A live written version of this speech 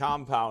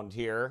compound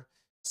here.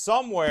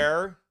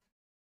 Somewhere,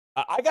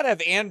 I got to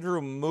have Andrew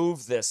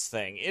move this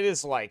thing. It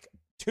is like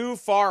too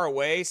far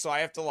away, so I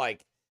have to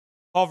like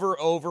hover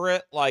over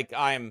it like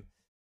I'm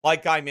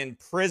in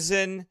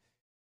prison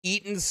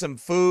eating some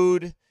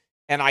food,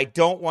 and I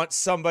don't want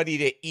somebody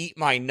to eat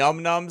my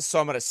num-nums, so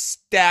I'm going to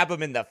stab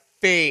him in the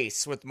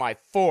face with my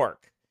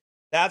fork.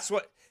 That's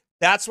what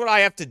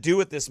I have to do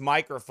with this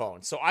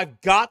microphone. So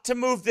I've got to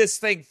move this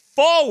thing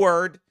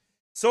forward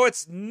so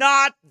it's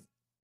not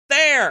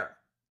there.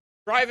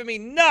 Driving me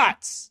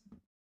nuts.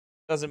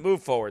 Doesn't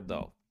move forward,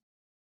 though.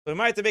 So we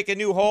might have to make a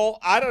new hole.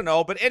 I don't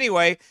know. But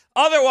anyway,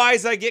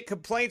 otherwise I get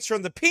complaints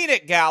from the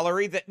peanut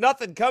gallery that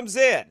nothing comes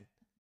in.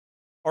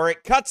 Or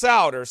it cuts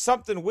out or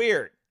something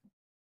weird.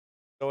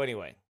 So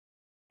anyway,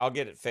 I'll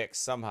get it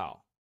fixed somehow.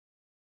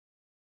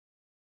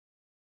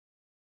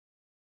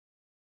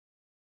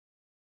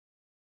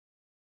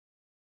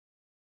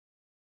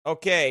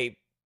 Okay.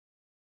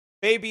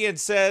 Fabian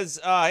says,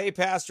 hey,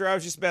 Pastor, I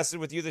was just messing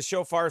with you. The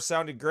shofar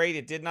sounded great.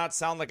 It did not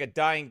sound like a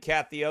dying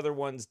cat. The other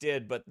ones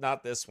did, but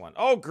not this one.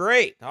 Oh,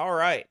 great. All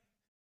right.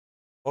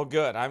 Well,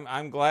 good.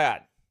 I'm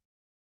glad.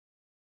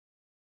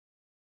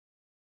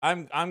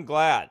 I'm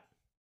glad.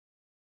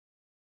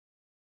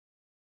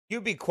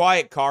 You be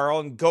quiet, Carl,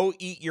 and go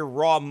eat your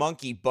raw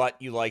monkey butt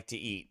you like to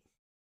eat.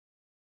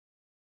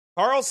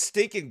 Carl's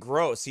stinking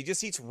gross. He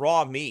just eats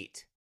raw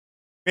meat.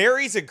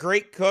 Barry's a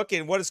great cook,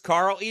 and what does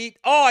Carl eat?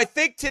 Oh, I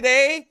think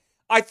today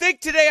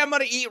I'm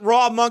going to eat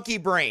raw monkey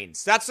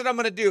brains. That's what I'm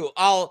going to do.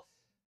 I'll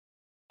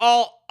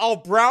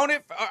brown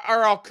it,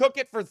 or I'll cook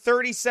it for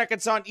 30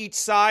 seconds on each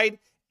side,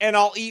 and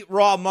I'll eat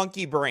raw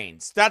monkey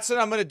brains. That's what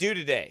I'm going to do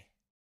today.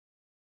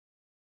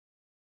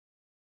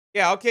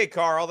 Yeah, okay,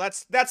 Carl.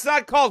 That's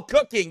not called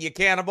cooking, you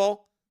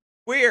cannibal.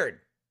 Weird.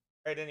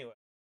 All right, anyway.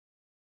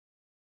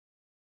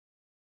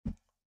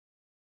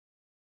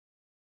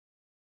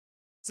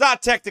 It's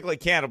not technically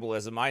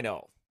cannibalism, I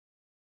know.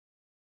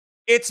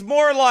 It's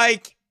more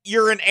like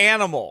you're an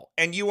animal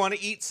and you want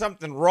to eat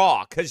something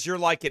raw because you're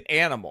like an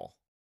animal.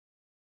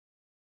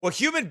 Well,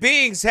 human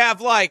beings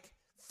have like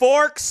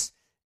forks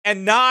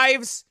and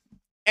knives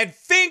and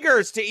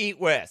fingers to eat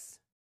with,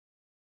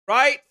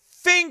 right?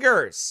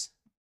 Fingers.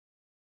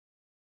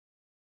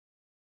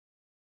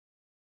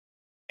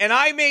 And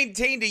I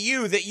maintain to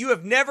you that you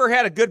have never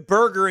had a good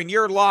burger in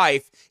your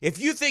life if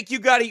you think you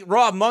got to eat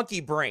raw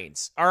monkey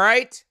brains, all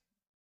right?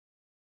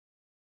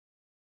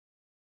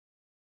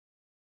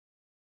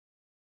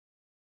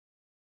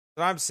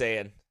 What I'm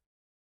saying.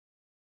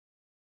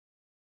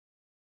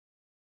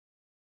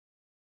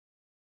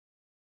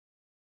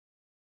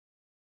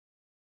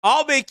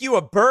 I'll make you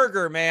a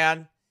burger,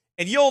 man,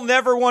 and you'll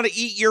never want to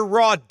eat your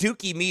raw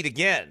dookie meat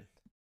again.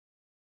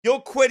 You'll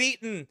quit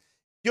eating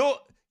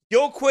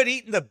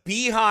the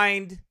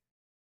behind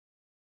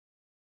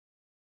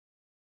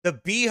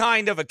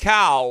of a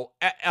cow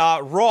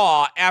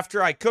raw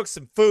after I cook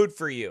some food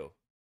for you.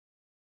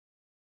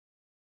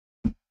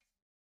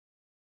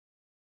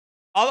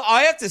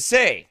 I have to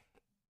say,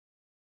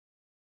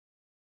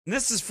 and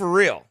this is for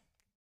real,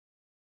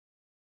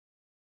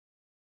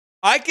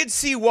 I could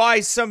see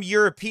why some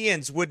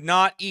Europeans would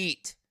not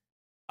eat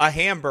a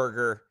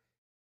hamburger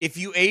if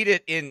you ate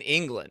it in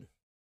England.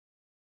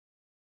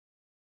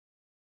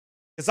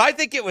 Because I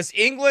think it was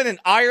England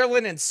and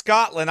Ireland and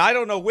Scotland. I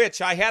don't know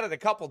which. I had it a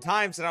couple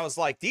times and I was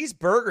like, these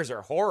burgers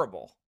are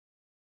horrible.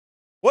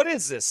 What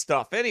is this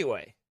stuff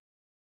anyway?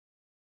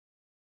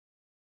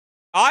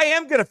 I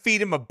am going to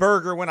feed him a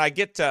burger when I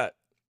get to...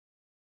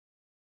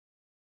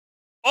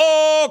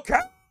 Oh,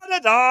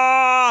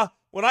 Canada!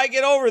 When I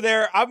get over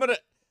there, I'm going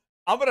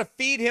to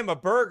feed him a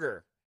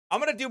burger. I'm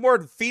going to do more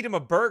than feed him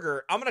a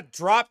burger. I'm going to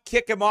drop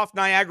kick him off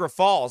Niagara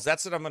Falls.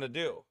 That's what I'm going to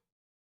do.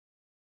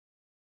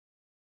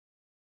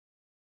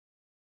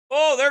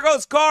 Oh, there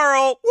goes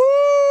Carl.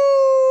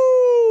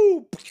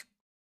 Woo!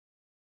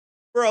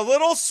 For a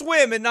little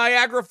swim in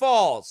Niagara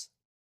Falls.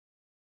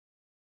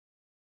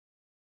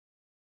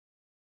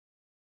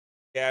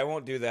 Yeah, I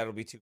won't do that. It'll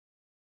be too...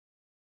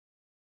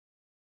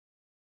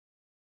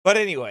 But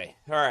anyway,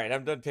 all right,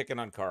 I'm done picking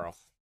on Carl.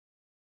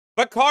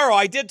 But Carl,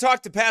 I did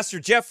talk to Pastor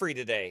Jeffrey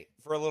today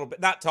for a little bit.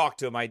 Not talk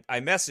to him. I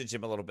messaged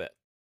him a little bit.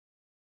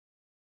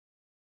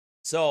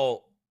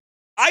 So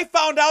I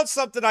found out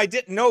something I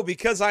didn't know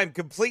because I'm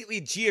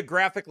completely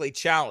geographically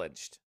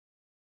challenged.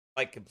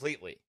 Like,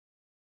 completely.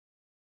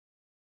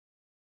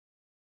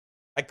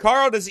 Like,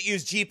 Carl doesn't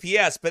use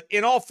GPS, but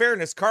in all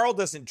fairness, Carl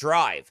doesn't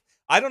drive.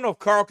 I don't know if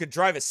Carl could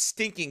drive a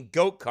stinking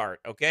goat cart,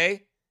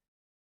 okay?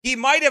 He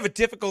might have a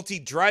difficulty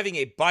driving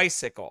a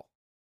bicycle,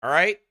 all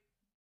right?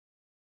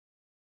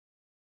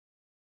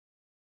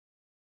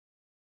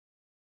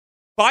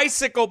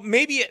 Bicycle,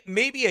 maybe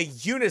a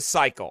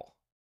unicycle.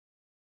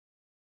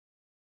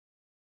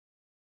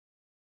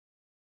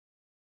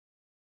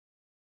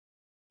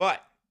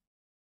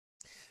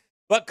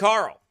 But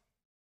Carl,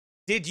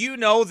 did you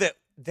know that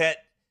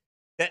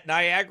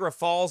Niagara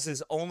Falls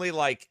is only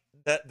like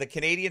the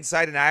Canadian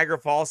side of Niagara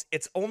Falls?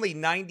 It's only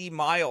 90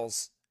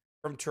 miles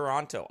from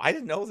Toronto. I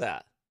didn't know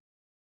that.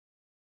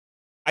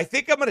 I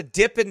think I'm going to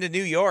dip into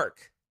New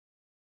York.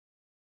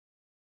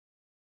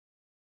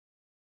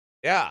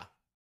 Yeah.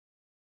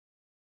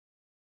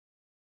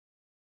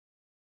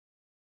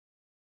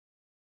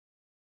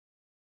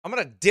 I'm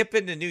going to dip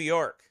into New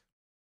York.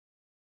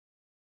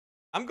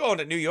 I'm going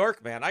to New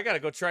York, man. I got to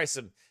go try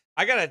some.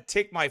 I got to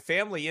take my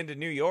family into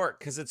New York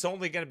because it's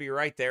only going to be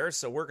right there.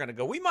 So we're going to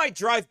go. We might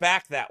drive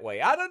back that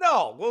way. I don't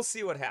know. We'll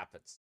see what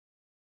happens.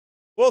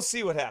 We'll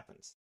see what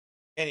happens.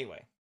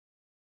 Anyway,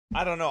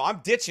 I don't know.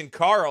 I'm ditching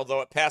Carl,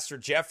 though, at Pastor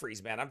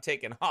Jeffrey's, man. I'm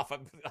taking off.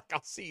 I'm like,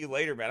 I'll see you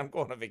later, man. I'm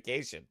going on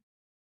vacation.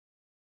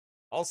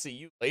 I'll see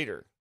you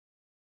later,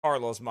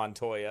 Carlos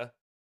Montoya.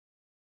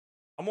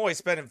 I'm only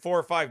spending 4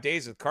 or 5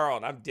 days with Carl,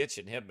 and I'm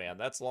ditching him, man.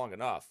 That's long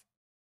enough.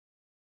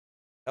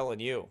 Telling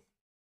you.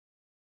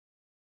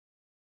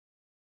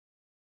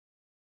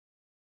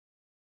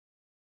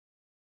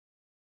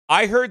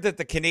 I heard that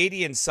the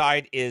Canadian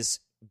side is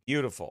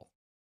beautiful.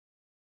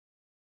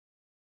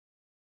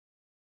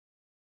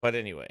 But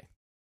anyway,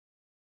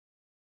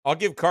 I'll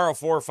give Carl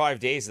 4 or 5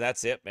 days, and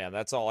that's it, man.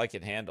 That's all I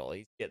can handle.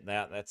 He's getting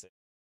that, and that's it.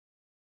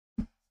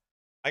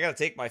 I got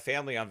to take my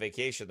family on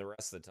vacation the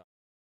rest of the time.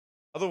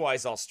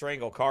 Otherwise, I'll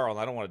strangle Carl, and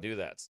I don't want to do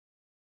that.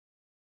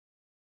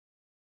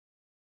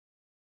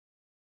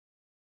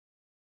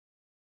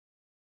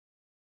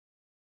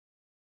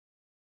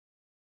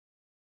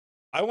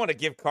 I want to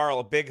give Carl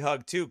a big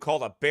hug, too,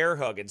 called a bear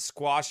hug, and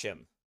squash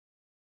him.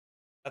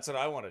 That's what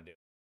I want to do.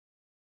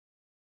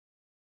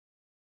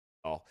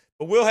 Oh,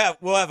 but we'll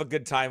have a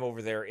good time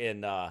over there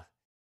in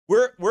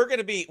we're going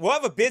to be we'll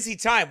have a busy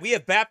time. We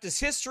have Baptist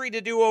history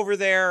to do over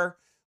there.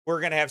 We're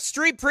going to have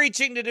street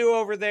preaching to do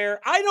over there.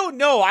 I don't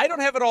know. I don't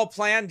have it all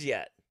planned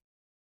yet.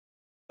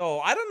 So,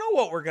 I don't know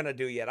what we're going to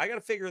do yet. I got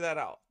to figure that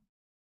out.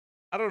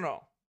 I don't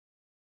know.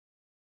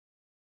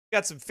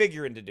 Got some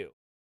figuring to do.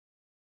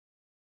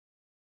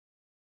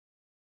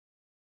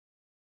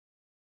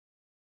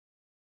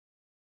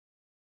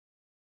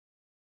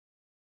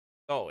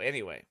 Oh,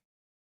 anyway,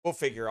 we'll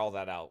figure all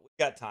that out. We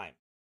got time.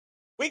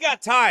 We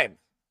got time.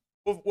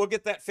 We'll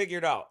get that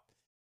figured out.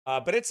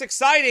 But it's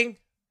exciting.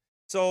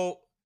 So,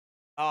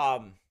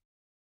 um,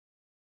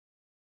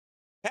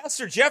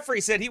 Pastor Jeffrey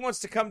said he wants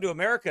to come to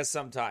America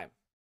sometime.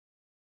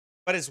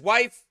 But his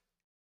wife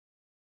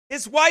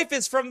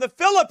is from the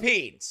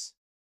Philippines.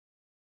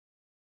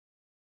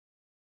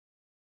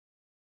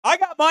 I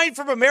got mine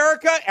from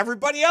America.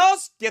 Everybody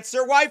else gets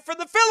their wife from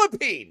the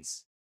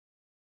Philippines.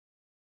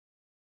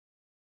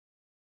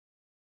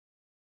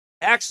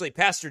 Actually,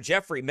 Pastor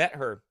Jeffrey met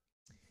her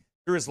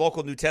through his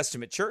local New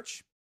Testament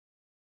church.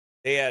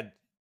 They had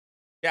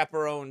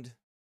chaperoned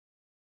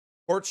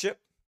courtship.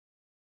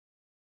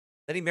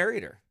 Then he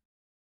married her.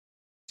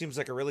 Seems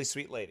like a really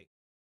sweet lady.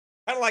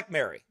 Kind of like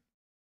Mary.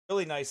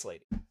 Really nice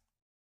lady.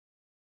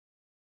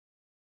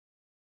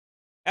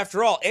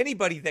 After all,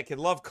 anybody that can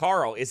love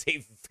Carl is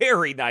a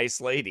very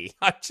nice lady.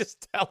 I'm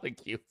just telling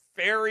you.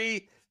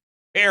 Very,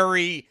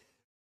 very,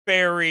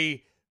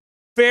 very,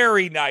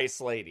 very nice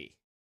lady.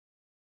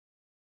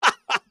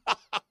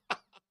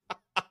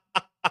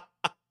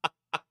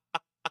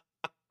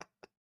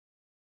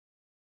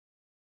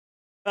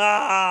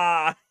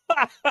 Ah.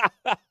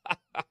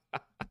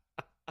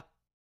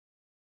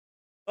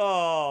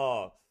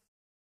 Oh.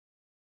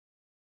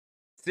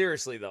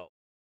 Seriously though.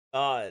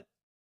 I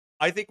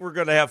think we're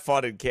gonna have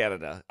fun in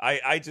Canada.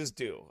 I just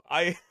do.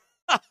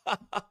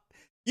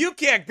 You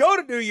can't go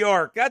to New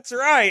York. That's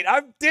right.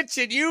 I'm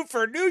ditching you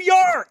for New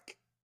York.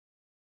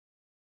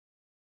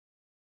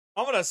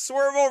 I'm gonna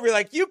swerve over you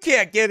like you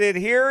can't get in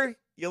here.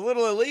 You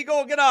little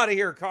illegal. Get out of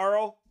here,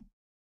 Carl.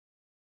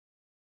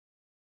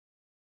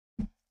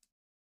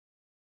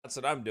 That's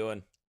what I'm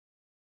doing.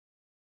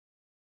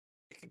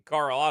 Kicking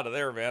Carl out of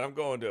there, man. I'm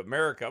going to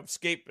America. I'm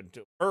escaping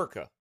to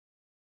America.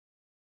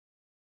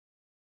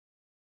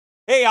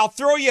 Hey, I'll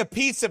throw you a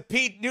piece of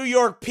New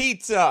York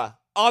pizza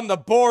on the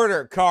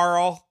border,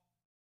 Carl.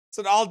 That's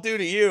what I'll do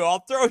to you. I'll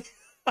throw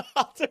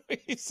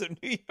you some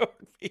New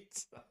York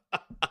pizza.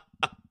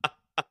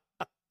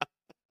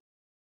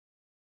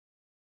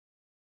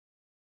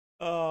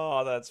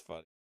 Oh, that's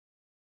funny.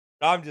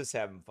 I'm just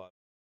having fun.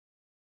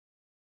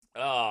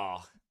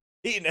 Oh,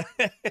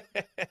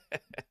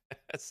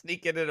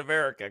 sneaking in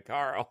America,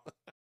 Carl.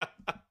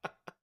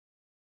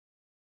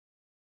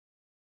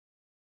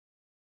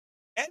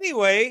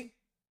 Anyway,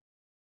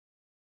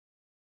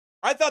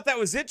 I thought that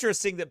was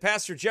interesting that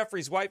Pastor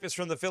Jeffrey's wife is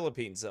from the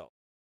Philippines, though.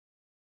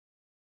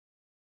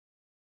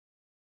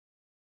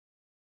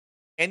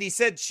 And he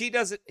said she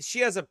has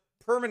a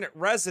permanent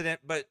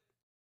resident, but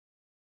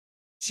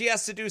she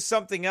has to do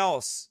something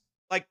else.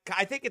 Like,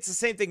 I think it's the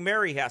same thing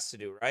Mary has to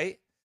do, right?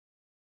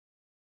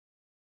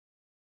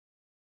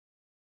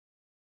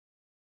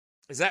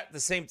 Is that the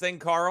same thing,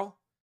 Carl?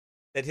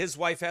 That his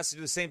wife has to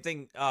do the same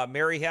thing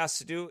Mary has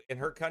to do in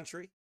her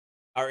country?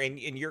 Or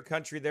in your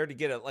country there to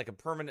get a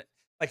permanent,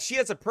 like she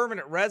has a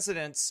permanent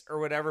residence or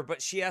whatever,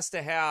 but she has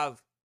to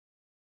have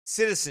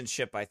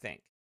citizenship, I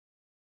think,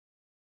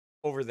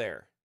 over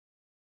there.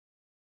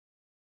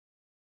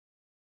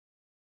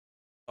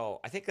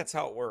 Oh, I think that's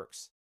how it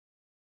works.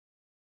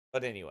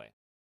 But anyway.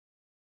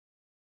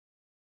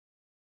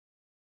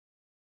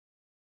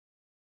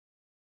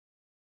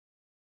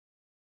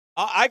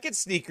 I could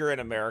sneak her in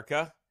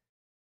America.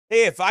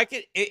 Hey,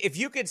 if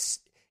you could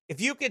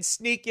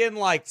sneak in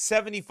like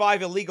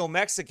 75 illegal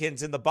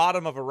Mexicans in the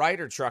bottom of a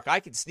Ryder truck, I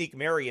could sneak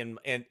Mary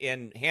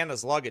in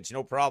Hannah's luggage,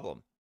 no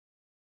problem.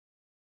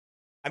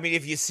 I mean,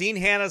 if you've seen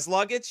Hannah's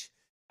luggage,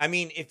 I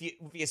mean, if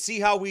you see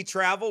how we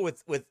travel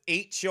with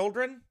 8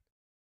 children,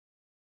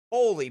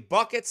 holy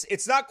buckets!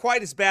 It's not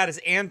quite as bad as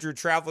Andrew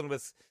traveling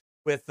with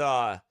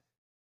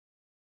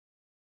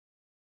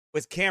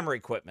camera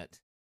equipment.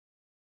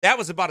 That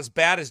was about as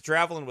bad as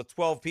traveling with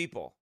 12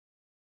 people.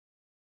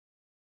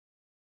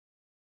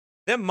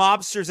 Them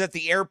mobsters at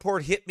the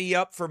airport hit me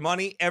up for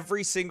money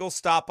every single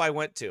stop I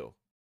went to.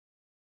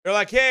 They're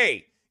like,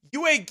 hey,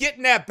 you ain't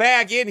getting that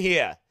bag in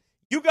here.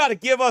 You got to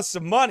give us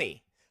some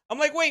money. I'm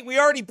like, wait, we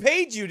already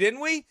paid you, didn't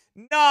we?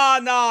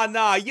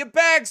 Nah. Your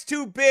bag's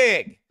too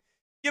big.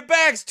 Your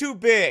bag's too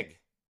big.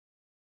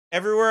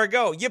 Everywhere I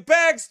go, your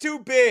bag's too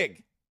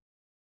big.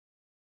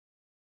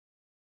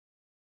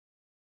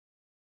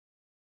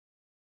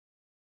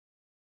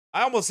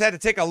 I almost had to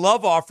take a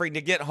love offering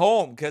to get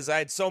home because I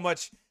had so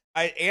much.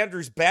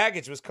 Andrew's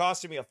baggage was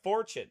costing me a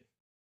fortune.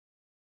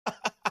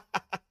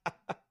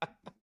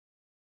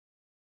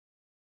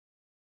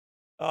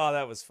 Oh,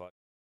 that was fun.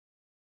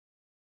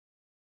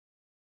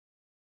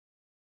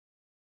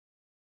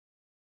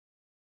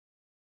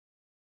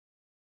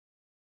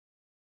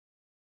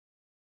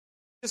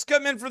 Just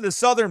come in from the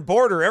southern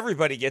border.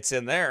 Everybody gets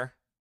in there.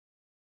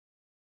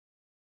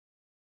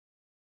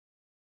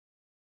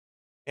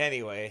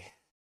 Anyway.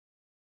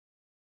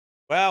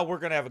 Well, we're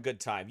going to have a good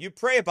time. You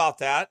pray about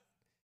that.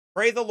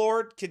 Pray the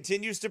Lord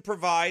continues to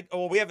provide. Oh,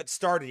 well, we haven't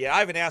started yet. I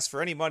haven't asked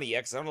for any money yet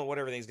because I don't know what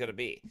everything's going to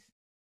be.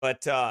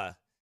 But,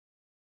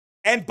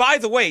 and by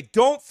the way,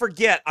 don't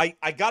forget,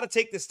 I got to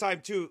take this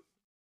time too.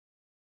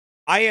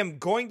 I am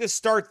going to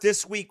start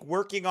this week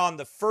working on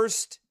the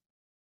first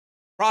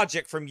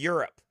project from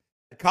Europe,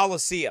 the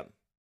Colosseum.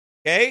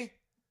 Okay?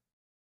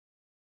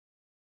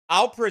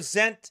 I'll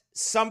present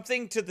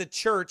something to the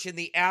church in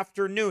the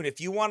afternoon.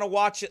 If you want to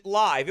watch it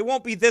live, it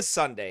won't be this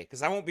Sunday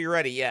because I won't be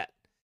ready yet.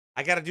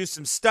 I got to do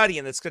some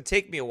studying. That's going to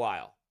take me a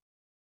while.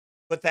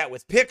 Put that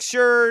with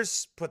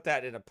pictures, put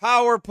that in a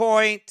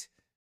PowerPoint,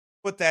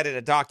 put that in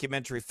a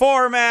documentary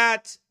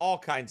format, all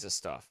kinds of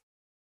stuff.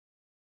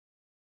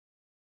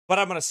 But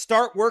I'm going to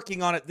start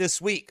working on it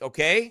this week,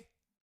 okay? I'm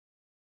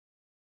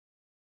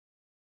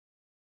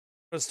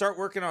going to start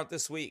working on it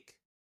this week.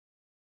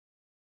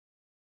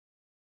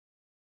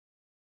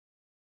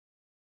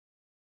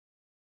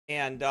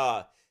 And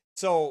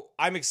so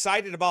I'm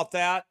excited about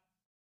that.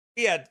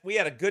 We had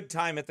a good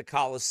time at the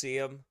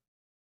Coliseum.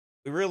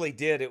 We really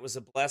did. It was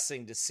a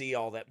blessing to see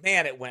all that.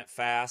 Man, it went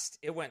fast.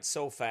 It went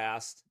so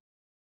fast.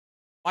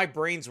 My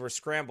brains were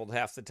scrambled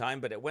half the time,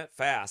 but it went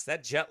fast.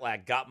 That jet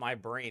lag got my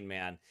brain,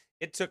 man.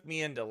 It took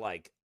me into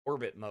like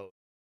orbit mode.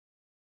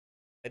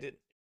 I didn't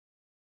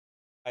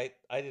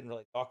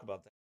really talk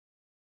about that.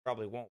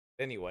 Probably won't.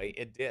 Anyway,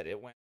 it did.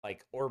 It went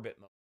like orbit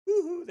mode.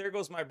 Woohoo, there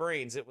goes my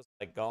brains. It was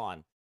like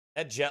gone.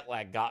 That jet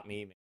lag got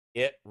me.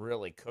 It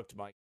really cooked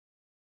my.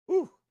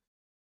 Whew.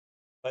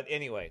 But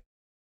anyway,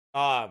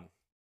 that's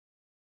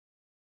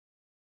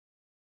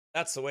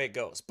the way it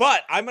goes.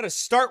 But I'm going to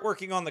start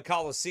working on the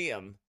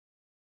Coliseum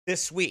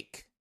this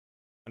week.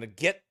 I'm going to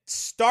get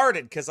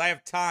started because I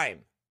have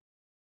time.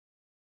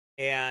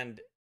 And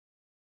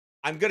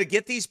I'm going to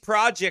get these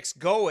projects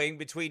going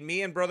between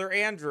me and Brother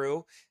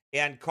Andrew.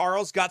 And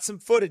Carl's got some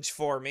footage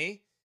for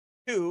me,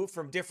 too,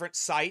 from different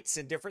sites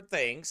and different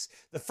things.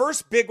 The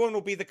first big one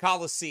will be the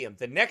Coliseum.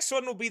 The next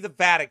one will be the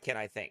Vatican,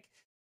 I think.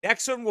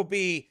 Next one will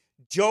be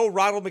Joe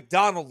Ronald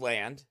McDonald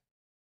Land.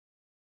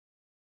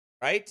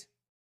 Right?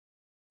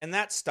 And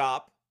that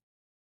stop.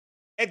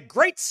 And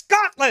Great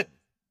Scotland!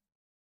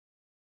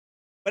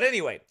 But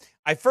anyway,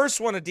 I first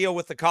want to deal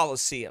with the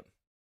Coliseum.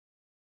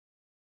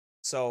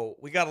 So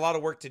we got a lot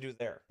of work to do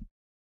there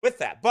with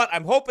that. But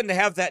I'm hoping to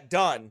have that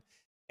done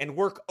and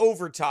work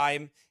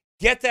overtime,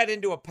 get that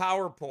into a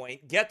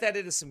PowerPoint, get that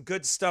into some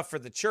good stuff for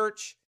the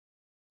church,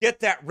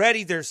 get that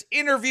ready. There's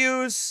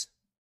interviews,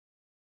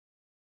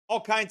 all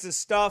kinds of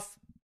stuff.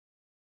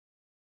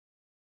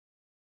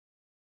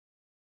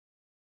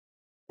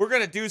 We're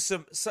going to do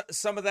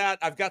some of that.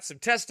 I've got some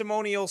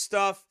testimonial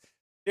stuff,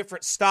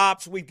 different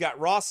stops. We've got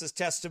Ross's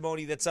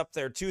testimony that's up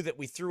there too that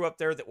we threw up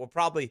there that we'll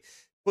probably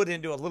put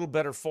into a little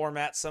better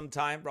format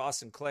sometime,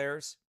 Ross and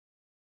Claire's.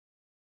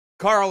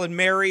 Carl and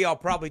Mary, I'll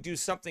probably do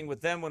something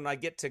with them when I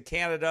get to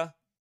Canada.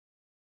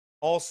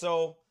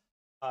 Also,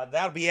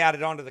 that'll be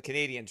added onto the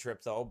Canadian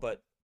trip though,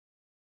 but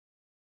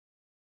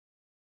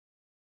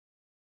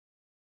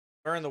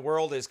where in the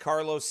world is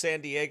Carlos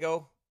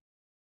Santiago?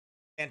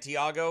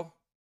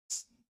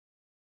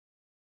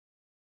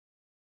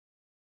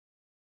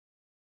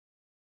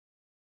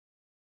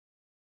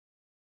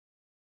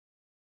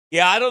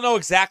 Yeah, I don't know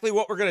exactly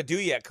what we're going to do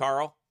yet,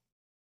 Carl,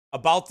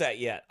 about that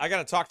yet. I got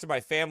to talk to my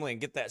family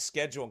and get that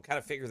schedule and kind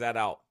of figure that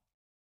out.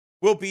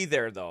 We'll be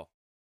there, though.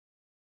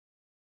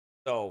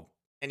 So,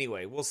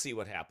 anyway, we'll see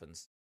what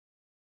happens.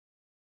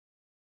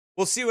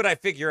 We'll see what I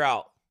figure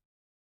out.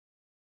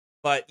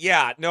 But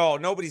yeah, no,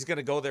 nobody's going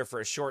to go there for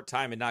a short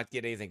time and not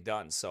get anything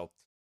done. So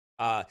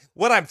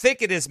what I'm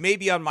thinking is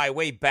maybe on my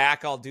way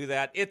back, I'll do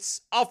that.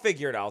 I'll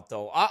figure it out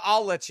though.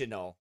 I'll let you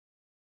know.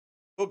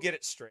 We'll get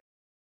it straight.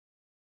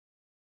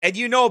 And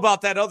you know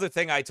about that other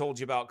thing I told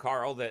you about,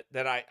 Carl,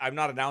 that I'm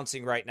not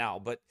announcing right now,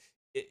 but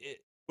it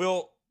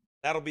will,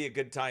 that'll be a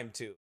good time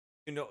too.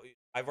 You know,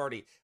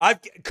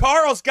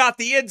 Carl's got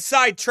the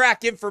inside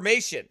track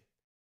information.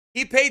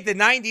 He paid the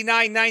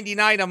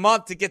 $99.99 a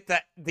month to get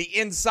the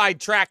inside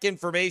track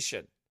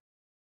information.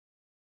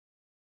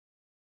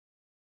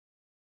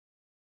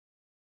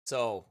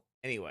 So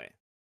anyway,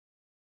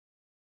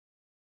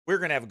 we're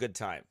gonna have a good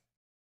time.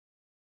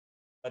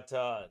 But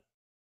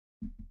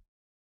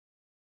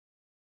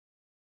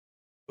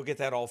we'll get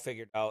that all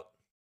figured out.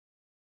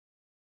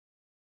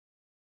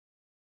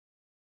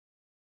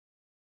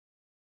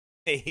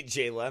 Hey,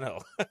 Jay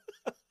Leno.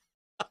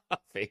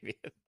 Fabian.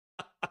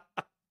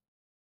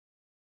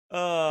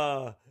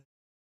 So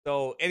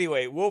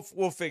anyway, we'll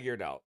figure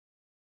it out.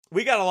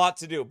 We got a lot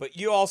to do, but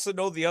you also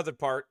know the other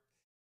part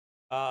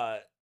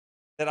that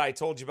I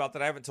told you about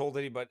that I haven't told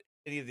any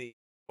of the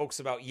folks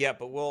about yet,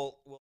 but we'll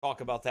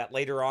talk about that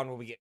later on when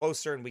we get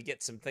closer and we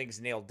get some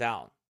things nailed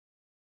down.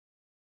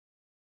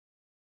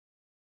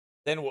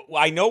 Then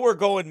I know we're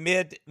going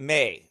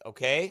mid-May,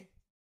 okay?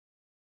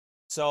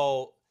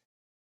 So,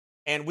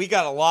 and we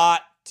got a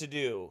lot to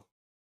do,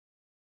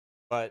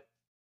 but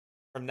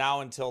from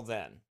now until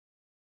then,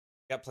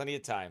 got plenty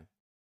of time.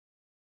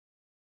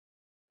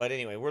 But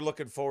anyway, we're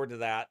looking forward to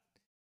that.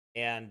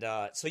 And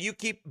so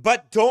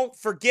but don't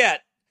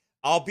forget,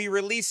 I'll be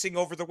releasing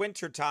over the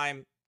winter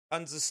time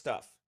tons of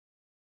stuff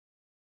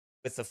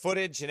with the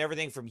footage and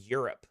everything from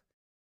Europe.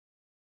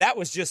 That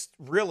was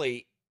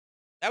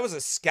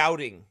a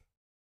scouting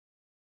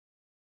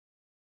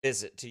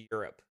visit to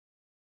Europe.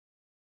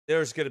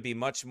 There's going to be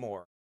much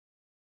more.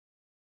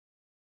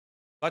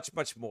 Much,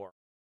 much more.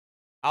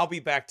 I'll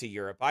be back to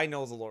Europe. I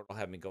know the Lord will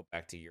have me go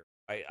back to Europe.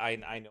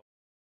 I know.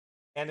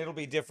 And it'll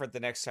be different the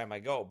next time I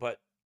go. But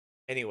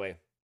anyway,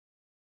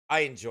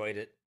 I enjoyed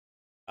it.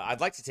 I'd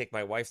like to take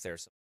my wife there,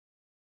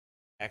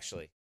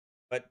 actually.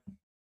 But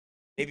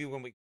maybe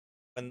when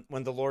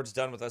the Lord's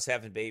done with us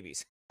having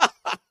babies.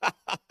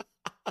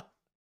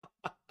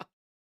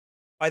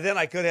 By then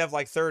I could have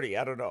like 30.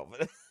 I don't know.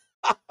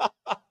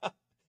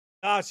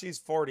 No, she's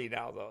 40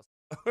 now, though.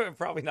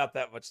 Probably not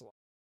that much longer.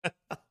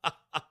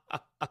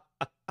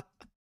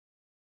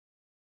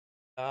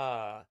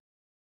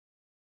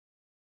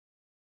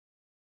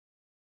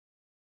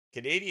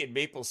 Canadian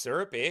maple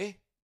syrup, eh?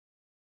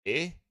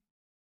 Eh?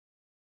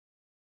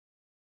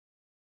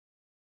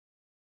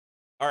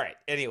 All right.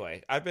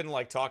 Anyway, I've been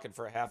like talking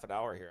for a half an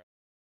hour here.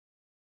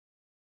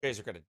 You guys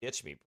are going to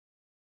ditch me.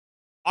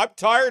 I'm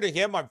tired of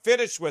him. I'm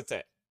finished with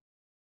it.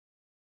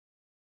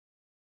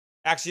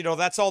 Actually, no,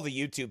 that's all the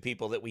YouTube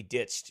people that we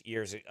ditched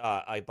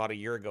about a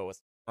year ago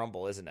with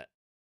Rumble, isn't it?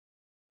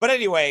 But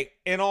anyway,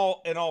 in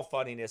all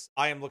funniness,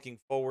 I am looking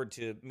forward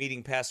to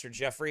meeting Pastor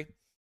Jeffrey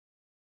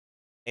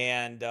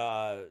and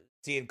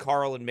seeing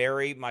Carl and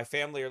Mary. My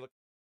family are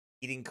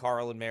meeting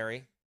Carl and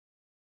Mary,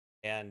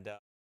 and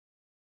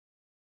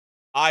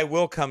I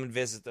will come and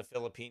visit the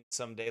Philippines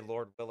someday,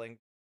 Lord willing.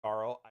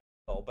 Carl, I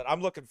know, but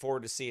I'm looking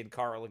forward to seeing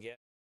Carl again.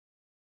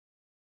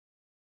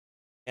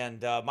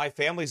 And my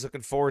family's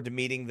looking forward to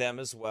meeting them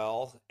as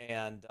well,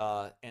 and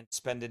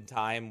spending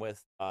time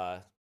with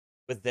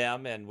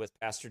them and with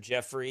Pastor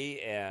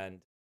Jeffrey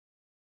and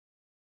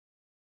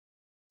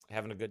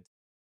having a good time.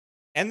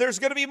 And there's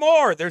going to be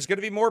more. There's going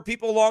to be more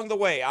people along the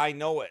way. I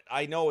know it.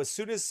 I know as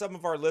soon as some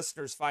of our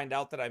listeners find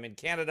out that I'm in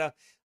Canada,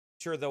 I'm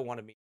sure they'll want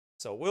to meet.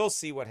 So we'll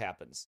see what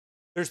happens.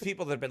 There's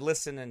people that have been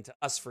listening to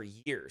us for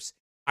years.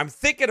 I'm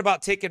thinking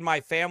about taking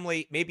my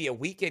family maybe a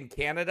week in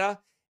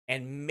Canada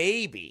and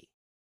maybe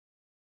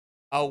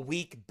a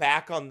week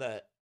back on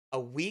the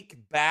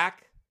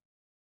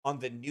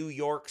New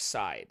York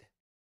side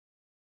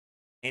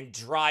and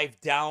drive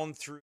down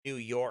through New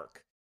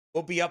York.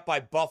 We'll be up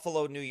by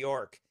Buffalo, New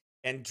York,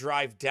 and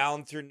drive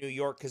down through New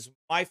York because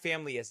my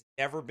family has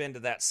never been to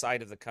that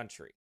side of the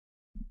country.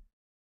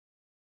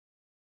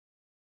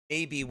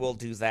 Maybe we'll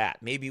do that.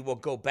 Maybe we'll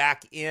go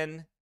back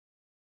in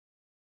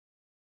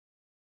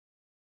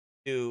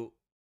to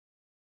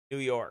New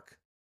York.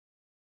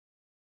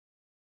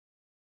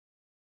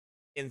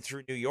 In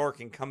through New York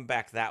and come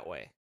back that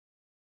way.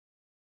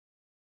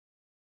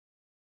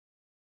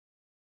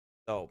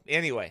 So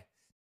anyway,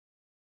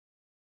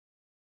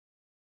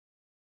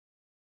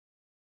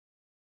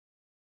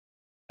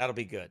 that'll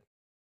be good.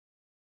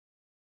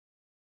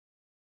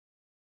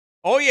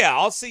 Oh yeah,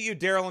 I'll see you,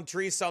 Daryl and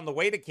Teresa, on the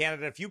way to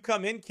Canada. If you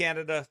come in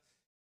Canada,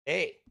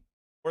 hey,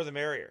 more the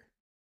merrier.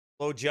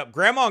 Load you up.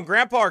 Grandma and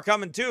Grandpa are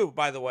coming too,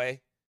 by the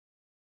way.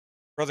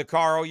 Brother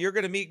Carl, you're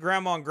going to meet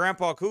Grandma and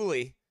Grandpa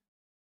Cooley.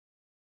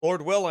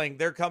 Lord willing,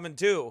 they're coming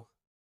too.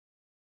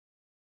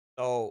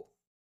 So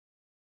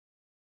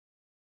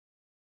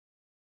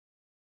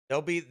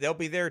they'll be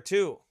there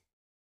too.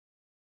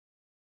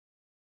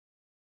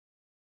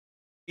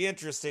 Be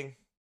interesting.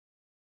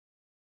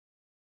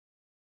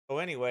 So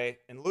anyway,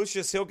 and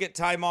Lucius, he'll get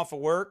time off of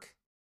work,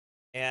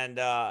 and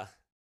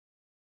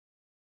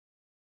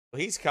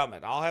he's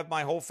coming. I'll have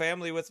my whole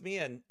family with me,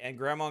 and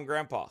Grandma and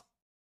Grandpa.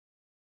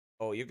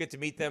 Oh, you get to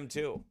meet them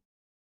too.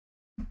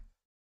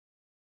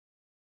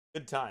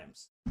 Good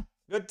times.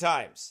 Good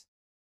times.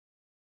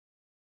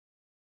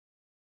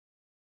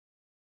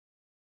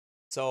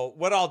 So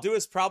what I'll do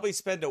is probably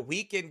spend a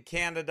week in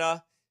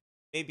Canada,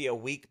 maybe a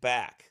week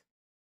back.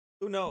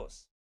 Who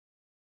knows?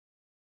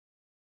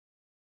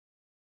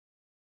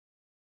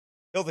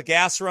 Till the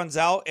gas runs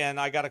out and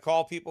I got to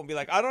call people and be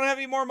like, I don't have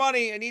any more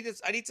money. I need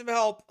some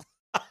help.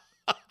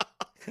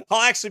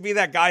 I'll actually be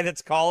that guy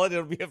that's calling.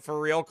 It'll be a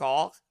for real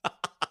call.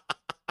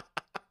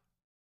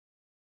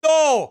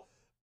 No,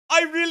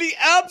 I really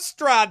am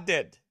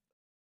stranded.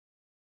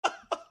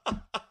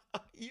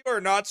 You are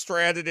not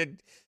stranded in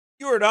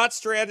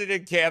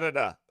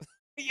Canada.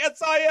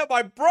 Yes, I am.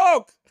 I'm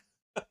broke.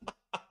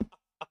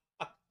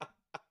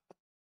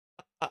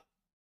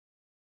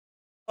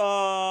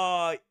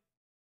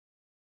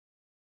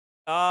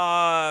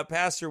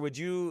 Pastor, would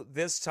you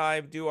this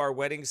time do our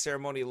wedding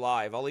ceremony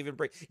live? I'll even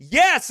bring.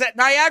 Yes, at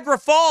Niagara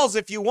Falls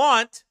if you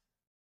want.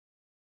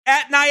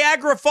 At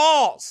Niagara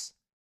Falls.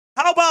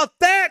 How about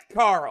that,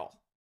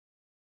 Carl?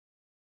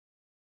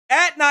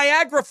 At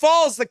Niagara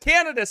Falls, the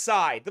Canada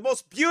side, the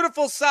most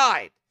beautiful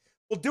side.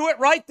 We'll do it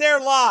right there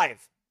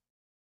live.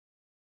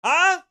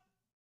 Huh?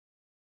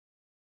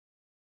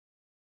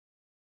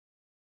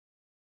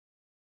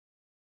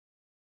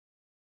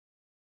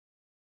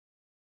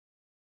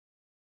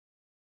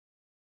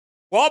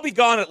 Well, I'll be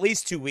gone at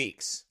least 2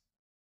 weeks.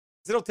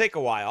 It'll take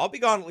a while. I'll be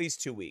gone at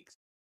least 2 weeks.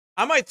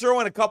 I might throw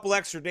in a couple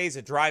extra days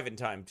of driving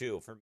time too.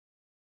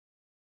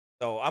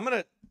 So I'm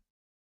gonna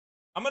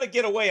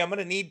get away. I'm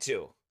gonna need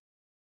to,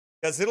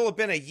 because it'll have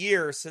been a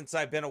year since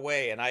I've been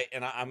away, and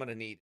I'm gonna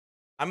need.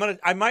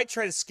 I might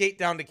try to skate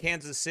down to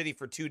Kansas City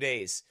for 2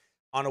 days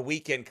on a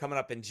weekend coming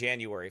up in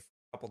January for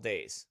a couple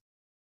days.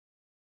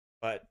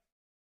 But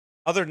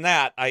other than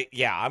that,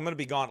 I'm gonna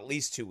be gone at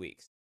least 2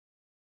 weeks.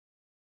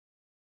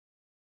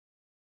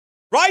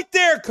 Right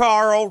there,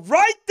 Carl.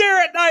 Right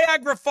there at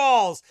Niagara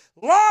Falls.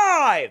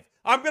 Live.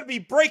 I'm going to be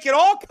breaking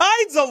all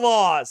kinds of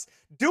laws.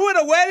 Doing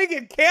a wedding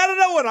in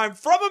Canada when I'm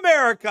from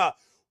America.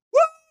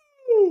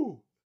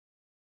 Woo!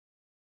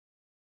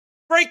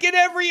 Breaking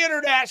every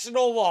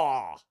international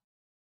law.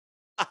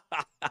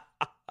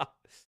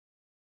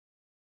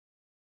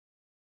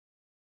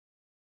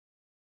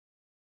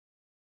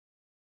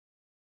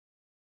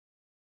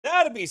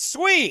 That'd be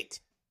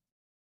sweet.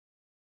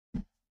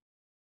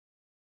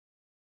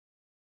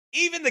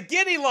 Even the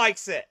guinea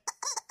likes it.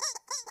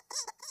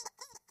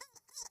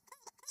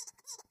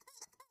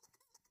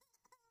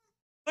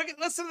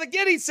 Listen to the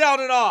guinea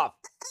sounding off.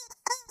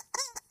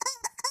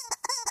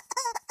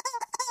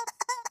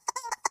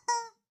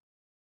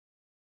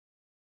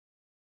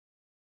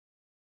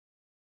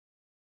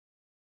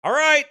 All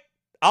right.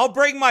 I'll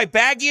bring my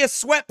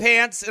baggiest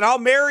sweatpants and I'll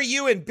marry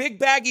you in big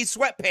baggy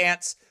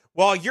sweatpants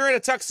while you're in a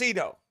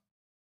tuxedo.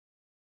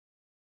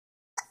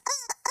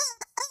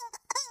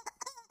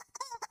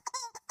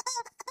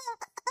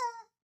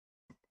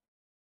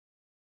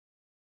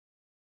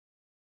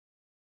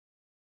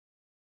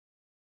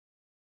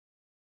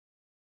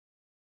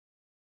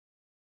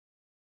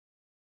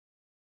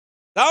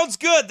 Sounds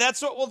good.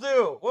 That's what we'll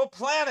do. We'll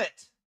plan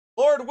it.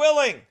 Lord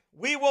willing,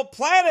 we will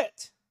plan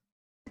it.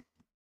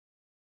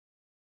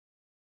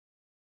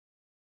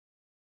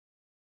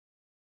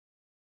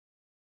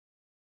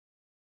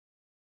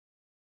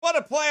 What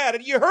a plan.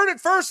 And you heard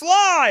it first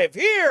live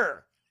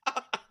here.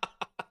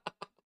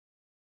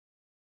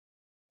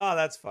 Oh,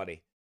 that's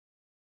funny.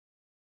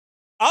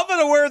 I'm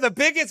going to wear the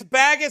biggest,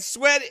 baggest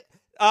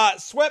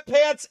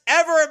sweatpants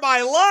ever in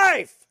my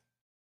life.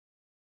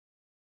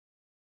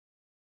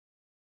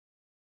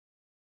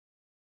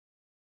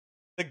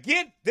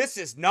 This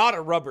is not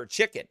a rubber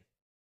chicken.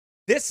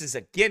 This is a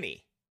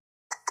guinea.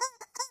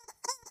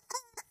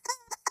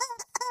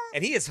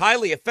 And he is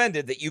highly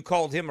offended that you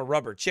called him a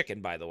rubber chicken,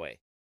 by the way.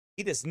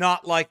 He does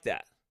not like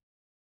that.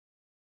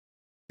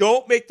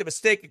 Don't make the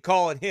mistake of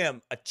calling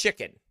him a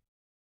chicken.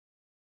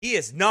 He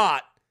is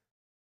not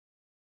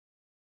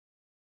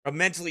a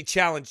mentally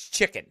challenged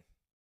chicken.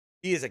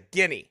 He is a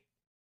guinea.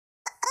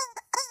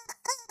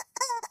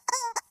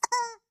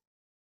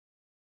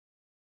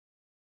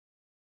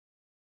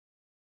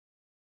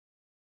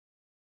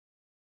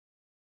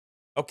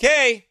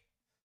 Okay.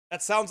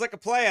 That sounds like a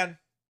plan.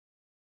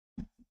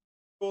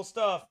 Cool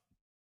stuff.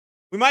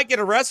 We might get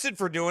arrested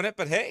for doing it,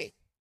 but hey,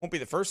 won't be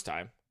the first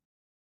time.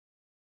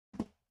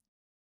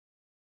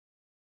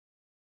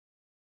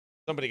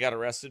 Somebody got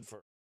arrested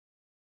for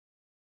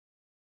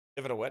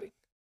giving a wedding.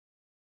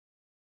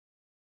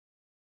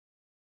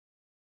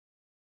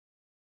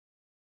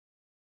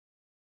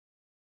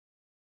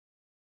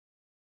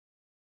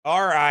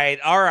 All right.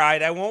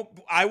 I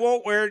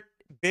won't wear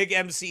big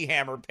MC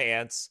Hammer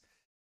pants.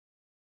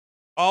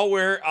 I'll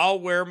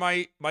wear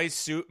my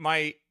suit,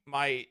 my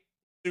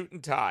suit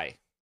and tie.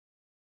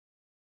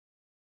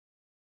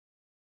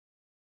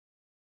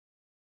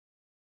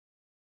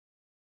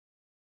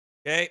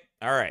 Okay,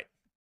 all right.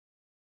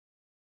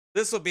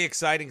 This will be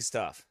exciting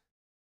stuff.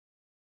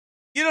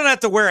 You don't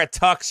have to wear a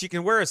tux. You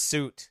can wear a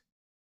suit.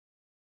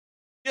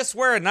 Just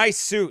wear a nice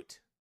suit.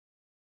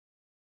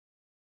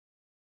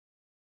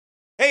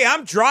 Hey,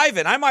 I'm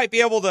driving. I might be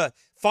able to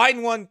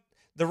find one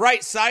the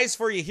right size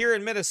for you here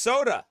in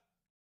Minnesota.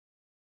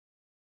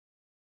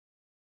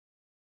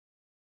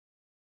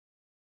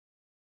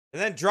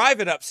 And then drive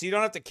it up so you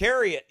don't have to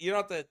carry it. You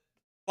don't have to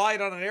fly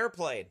it on an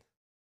airplane.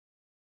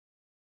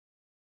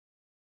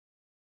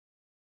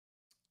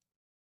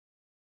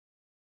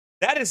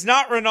 That is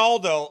not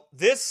Ronaldo.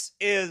 This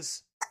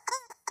is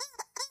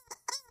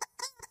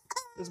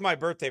my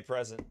birthday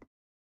present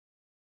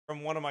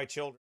from one of my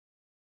children.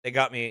 They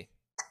got me.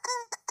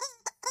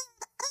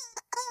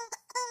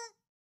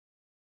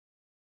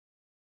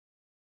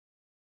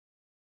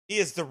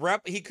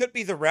 He could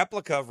be the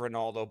replica of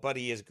Ronaldo, but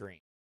he is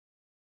green.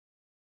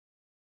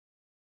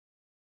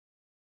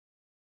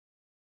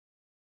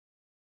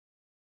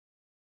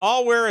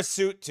 I'll wear a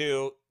suit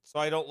too, so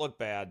I don't look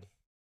bad.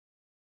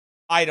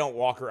 I don't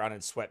walk around in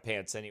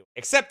sweatpants anyway.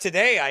 Except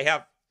today I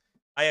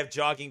have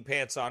jogging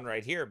pants on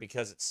right here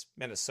because it's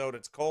Minnesota,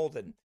 it's cold,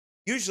 and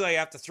usually I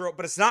have to throw it,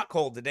 but it's not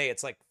cold today.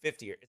 It's like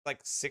 50 or it's like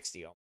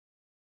 60.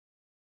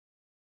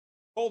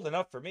 Cold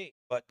enough for me,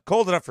 but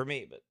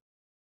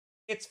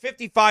it's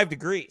 55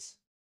 degrees.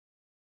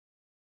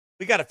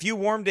 We got a few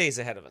warm days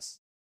ahead of us.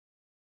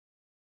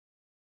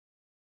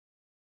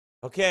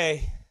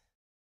 Okay.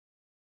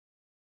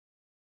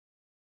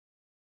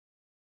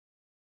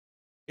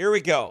 Here we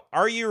go.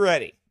 Are you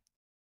ready?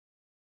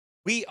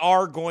 We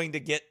are going to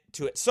get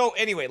to it. So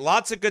anyway,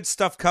 lots of good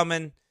stuff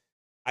coming.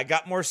 I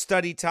got more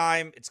study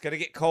time. It's going to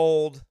get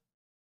cold.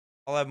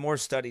 I'll have more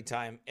study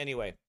time.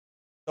 Anyway,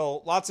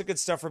 so lots of good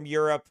stuff from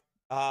Europe.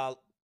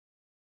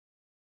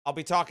 I'll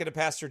be talking to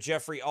Pastor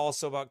Jeffrey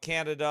also about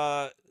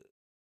Canada,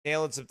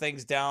 nailing some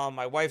things down.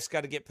 My wife's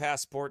got to get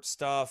passport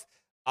stuff.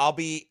 I'll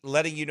be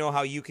letting you know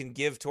how you can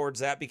give towards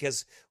that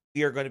because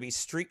we are going to be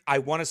I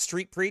want to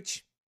street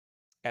preach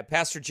at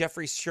Pastor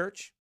Jeffrey's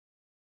church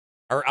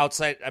or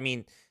outside,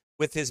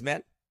 with his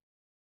men.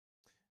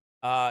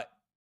 Then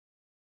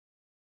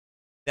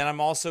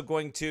I'm also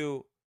going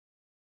to,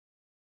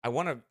 I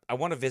want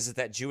to visit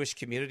that Jewish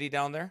community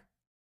down there.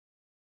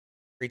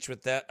 Preach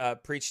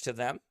to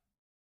them.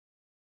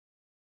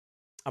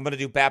 I'm going to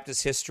do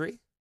Baptist history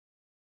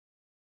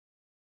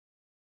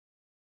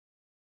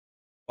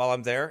while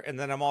I'm there. And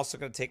then I'm also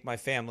going to take my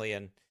family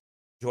and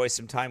enjoy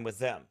some time with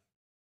them.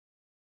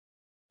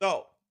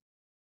 So,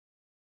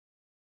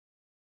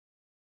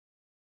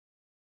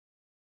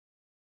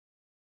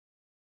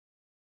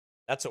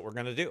 that's what we're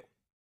going to do.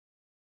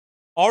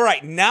 All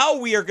right, now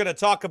we are going to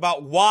talk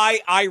about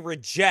why I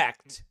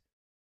reject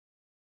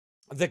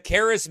the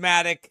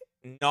charismatic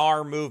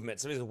NAR movement.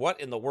 So, what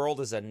in the world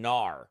is a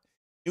NAR?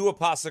 New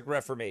Apostolic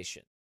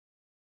Reformation.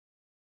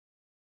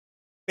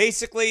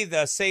 Basically,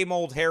 the same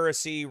old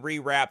heresy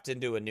rewrapped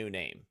into a new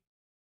name.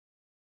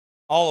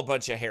 All a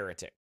bunch of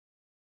heretic.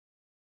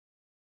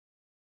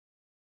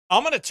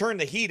 I'm going to turn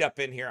the heat up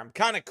in here. I'm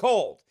kind of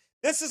cold.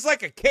 This is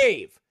like a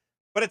cave,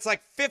 but it's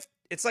like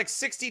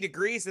 60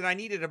 degrees, and I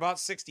need it about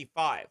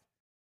 65.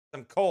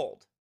 I'm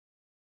cold.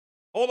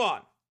 Hold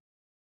on.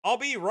 I'll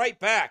be right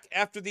back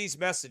after these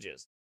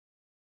messages.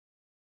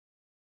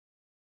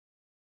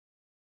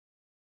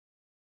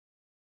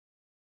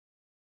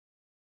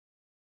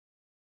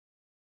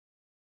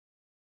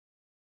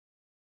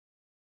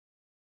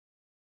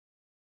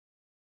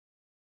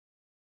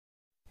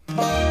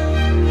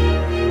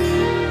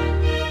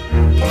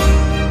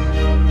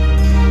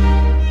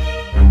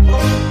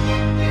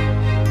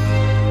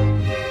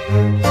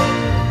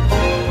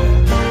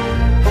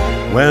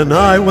 When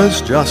I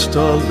was just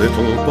a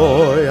little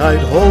boy, I'd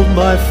hold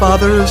my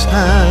father's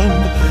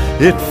hand.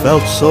 It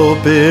felt so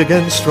big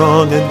and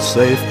strong and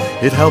safe,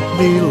 it helped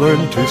me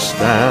learn to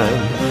stand.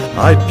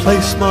 I'd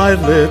place my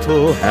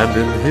little hand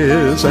in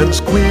his and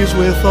squeeze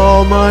with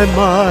all my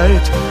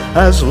might.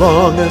 As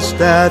long as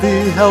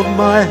Daddy held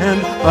my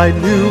hand, I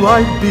knew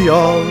I'd be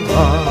all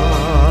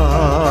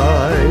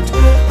right.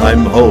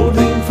 I'm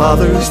holding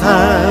Father's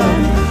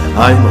hand,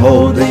 I'm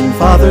holding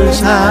Father's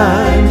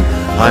hand.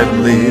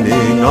 I'm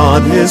leaning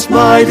on his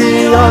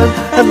mighty arm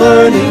and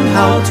learning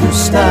how to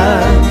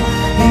stand.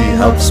 He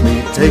helps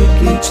me take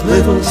each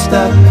little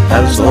step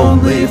as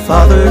only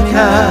Father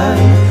can.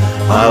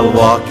 I'll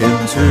walk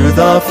into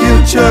the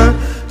future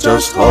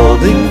just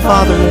holding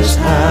Father's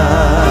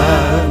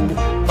hand.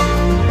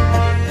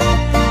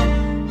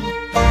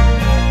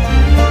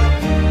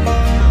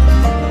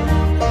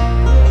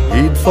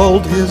 He'd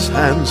fold his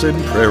hands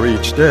in prayer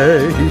each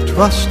day. He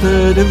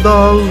trusted in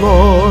the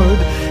Lord.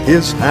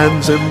 His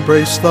hands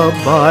embraced the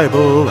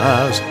Bible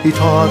as he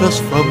taught us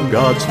from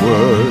God's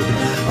Word.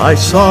 I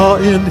saw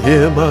in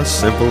him a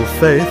simple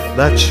faith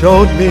that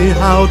showed me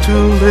how to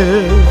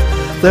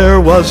live.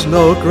 There was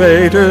no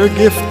greater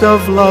gift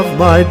of love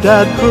my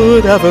dad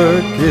could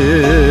ever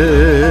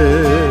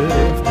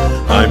give.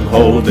 I'm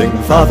holding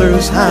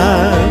Father's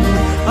hand,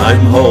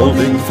 I'm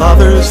holding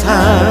Father's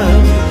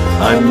hand.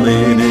 I'm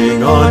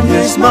leaning on his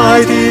his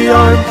mighty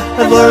arm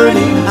and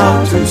learning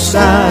how to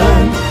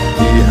stand.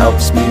 He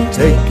helps me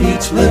take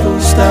each little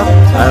step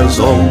as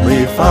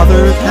only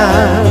Father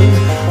can.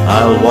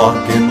 I'll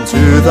walk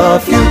into the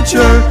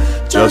future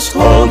just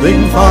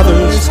holding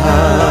Father's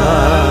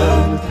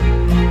hand.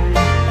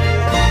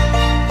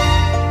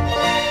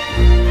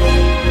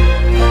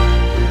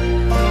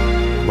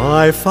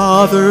 My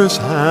Father's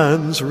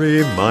hands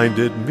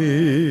reminded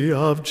me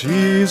of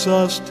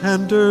Jesus'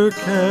 tender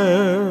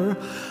care.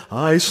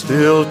 I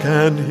still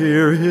can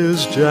hear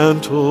his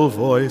gentle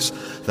voice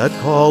that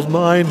called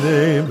my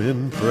name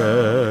in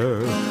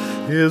prayer.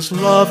 His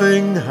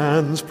loving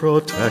hands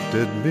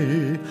protected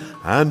me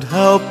and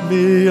helped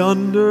me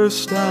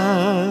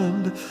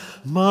understand.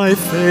 My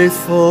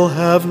faithful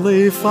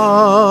Heavenly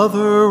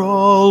Father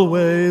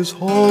always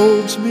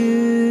holds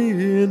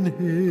me in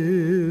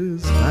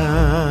his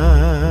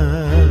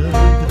hand.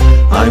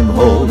 I'm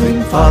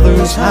holding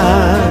Father's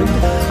hand.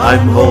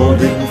 I'm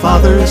holding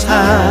Father's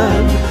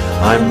hand.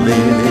 I'm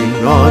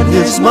leaning on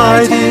his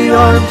mighty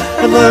arm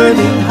and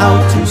learning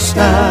how to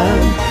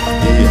stand.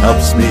 He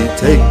helps me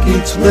take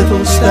each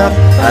little step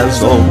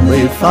as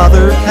only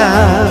Father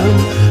can.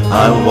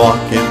 I'll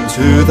walk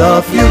into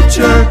the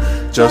future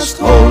just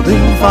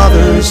holding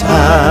Father's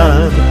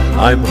hand.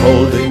 I'm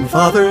holding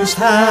Father's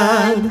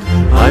hand.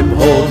 I'm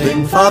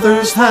holding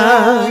Father's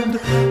hand.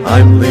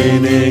 I'm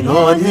leaning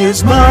on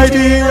his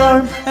mighty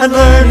arm and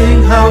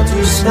learning how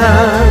to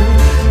stand.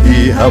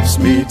 He helps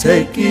me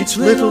take each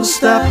little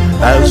step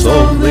as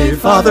only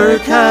Father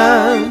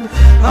can.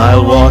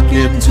 I'll walk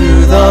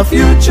into the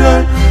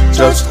future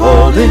just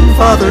holding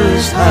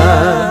Father's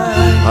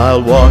hand.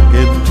 I'll walk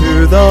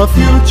into the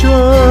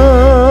future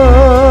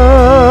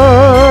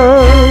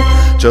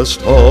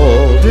just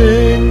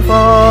holding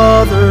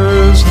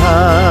Father's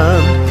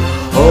hand.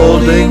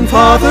 Holding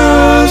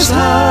Father's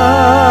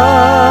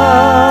hand.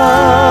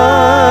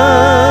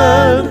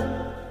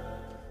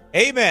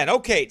 Amen.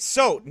 Okay,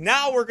 so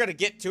now we're going to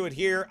get to it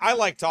here. I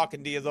like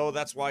talking to you, though.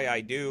 That's why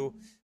I do.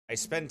 I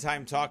spend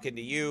time talking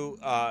to you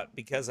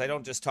because I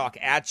don't just talk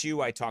at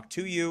you. I talk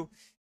to you.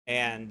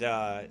 And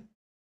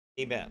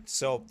amen.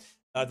 So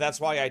that's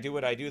why I do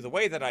what I do the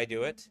way that I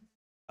do it.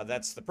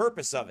 That's the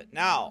purpose of it.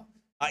 Now,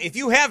 if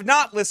you have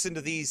not listened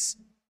to these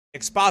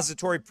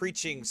expository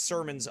preaching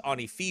sermons on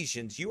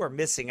Ephesians, you are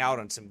missing out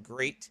on some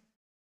great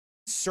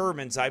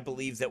sermons, I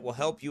believe, that will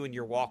help you in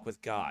your walk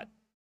with God.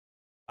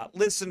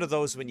 Listen to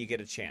those when you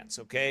get a chance,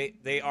 okay?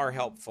 They are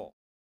helpful.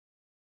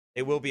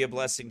 They will be a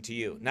blessing to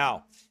you.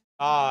 Now,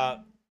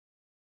 I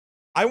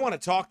want to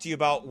talk to you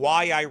about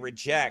why I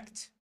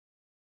reject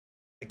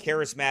the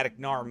Charismatic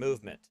NAR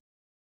movement.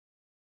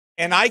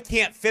 And I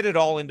can't fit it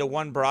all into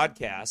one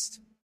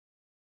broadcast.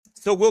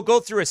 So we'll go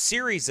through a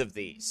series of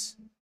these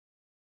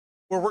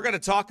where we're going to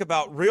talk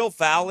about real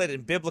valid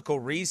and biblical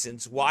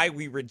reasons why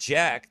we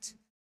reject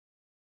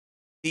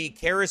the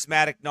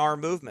Charismatic NAR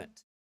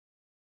movement.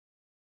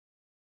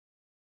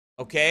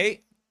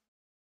 Okay?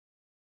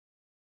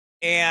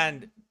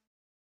 And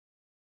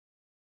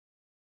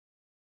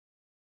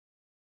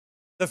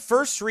the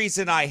first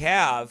reason I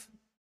have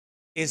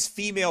is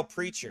female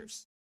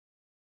preachers.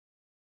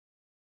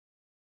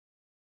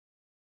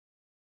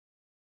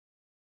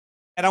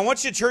 And I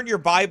want you to turn your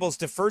Bibles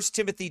to 1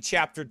 Timothy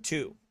chapter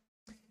 2.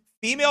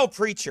 Female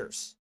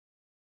preachers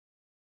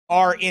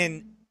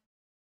and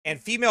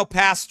female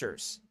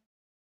pastors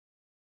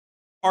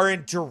are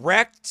in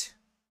direct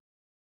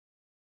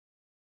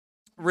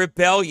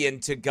rebellion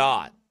to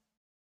God.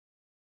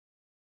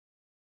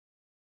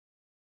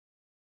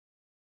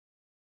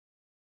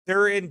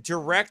 They're in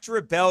direct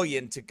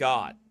rebellion to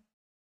God.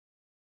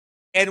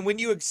 And when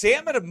you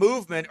examine a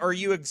movement or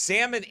you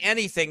examine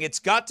anything, it's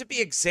got to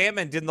be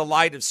examined in the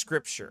light of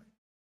Scripture.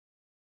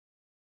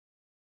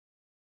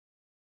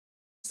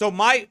 So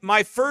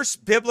my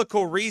first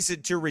biblical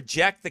reason to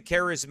reject the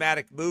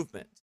charismatic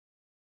movement,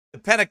 the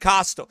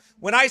Pentecostal.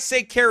 When I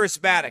say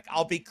charismatic,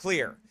 I'll be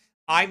clear.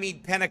 I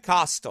mean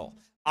Pentecostal.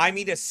 I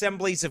mean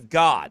Assemblies of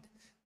God.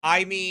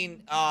 I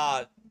mean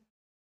I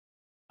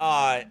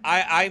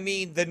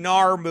mean the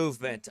NAR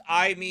movement.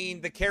 I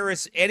mean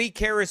any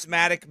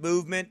charismatic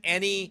movement,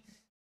 any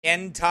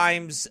end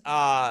times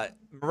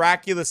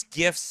miraculous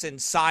gifts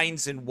and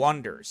signs and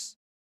wonders.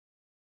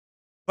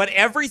 But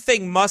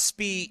everything must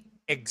be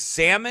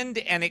examined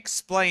and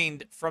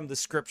explained from the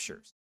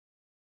Scriptures.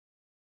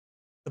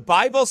 The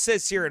Bible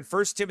says here in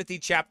 1 Timothy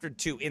chapter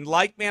 2, in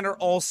like manner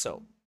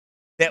also,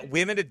 that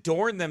women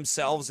adorn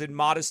themselves in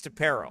modest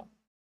apparel.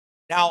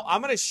 Now,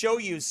 I'm going to show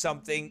you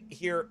something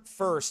here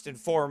first and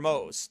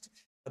foremost.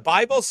 The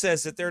Bible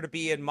says that they're to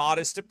be in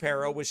modest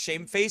apparel with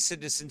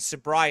shamefacedness and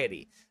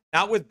sobriety,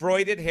 not with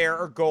broided hair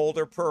or gold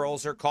or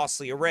pearls or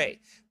costly array,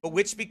 but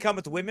which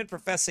becometh women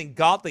professing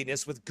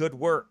godliness with good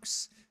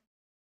works.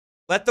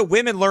 Let the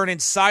women learn in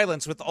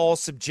silence with all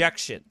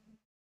subjection.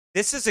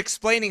 This is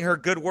explaining her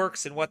good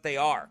works and what they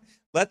are.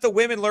 Let the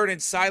women learn in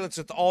silence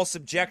with all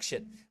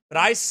subjection. But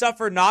I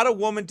suffer not a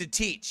woman to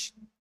teach,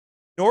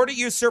 nor to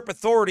usurp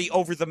authority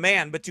over the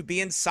man, but to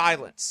be in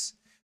silence.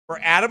 For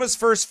Adam was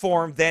first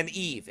formed, then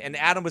Eve. And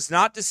Adam was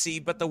not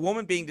deceived, but the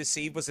woman being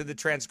deceived was in the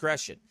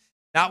transgression.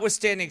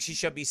 Notwithstanding, she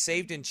shall be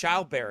saved in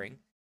childbearing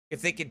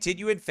if they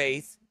continue in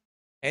faith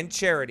and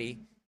charity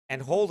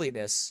and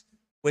holiness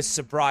with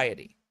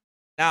sobriety.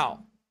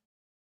 Now,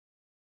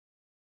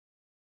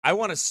 I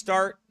want to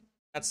start.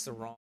 That's the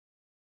wrong.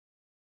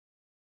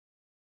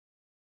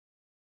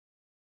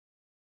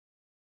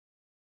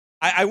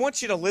 I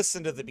want you to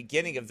listen to the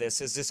beginning of this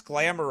as this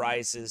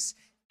glamorizes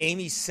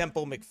Amy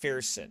Semple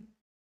McPherson,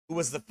 who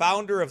was the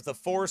founder of the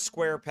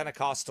Foursquare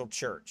Pentecostal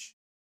Church.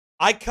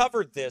 I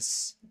covered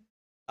this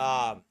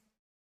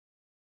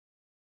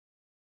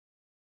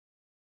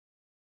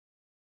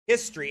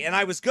history, and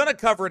I was going to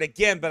cover it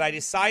again, but I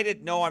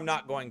decided, no, I'm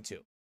not going to.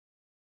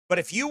 But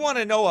if you want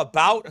to know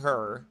about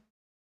her,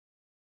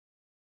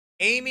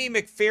 Amy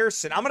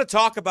McPherson, I'm going to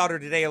talk about her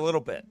today a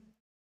little bit.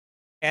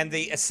 And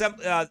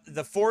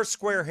the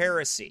Foursquare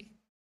heresy.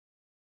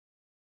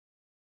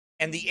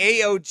 And the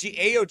AOG.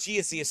 AOG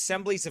is the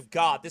Assemblies of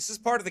God. This is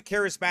part of the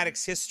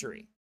Charismatic's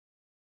history.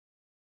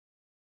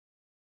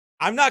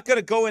 I'm not going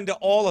to go into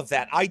all of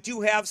that. I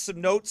do have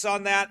some notes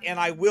on that, and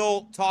I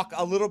will talk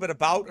a little bit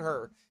about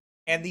her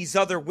and these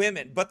other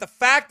women. But the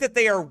fact that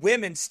they are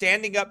women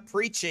standing up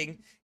preaching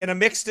in a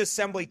mixed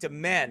assembly to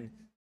men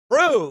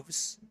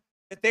proves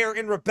that they are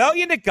in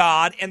rebellion to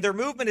God, and their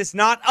movement is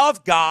not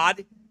of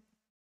God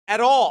at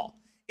all.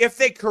 If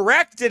they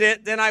corrected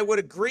it, then I would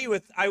agree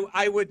with,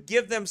 I would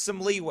give them some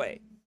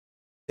leeway.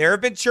 There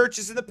have been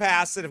churches in the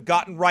past that have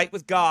gotten right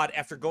with God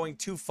after going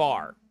too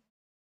far.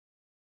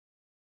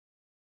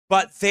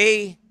 But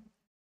they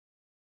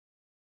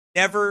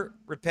never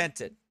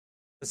repented.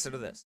 Listen to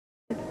this.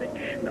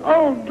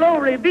 Oh,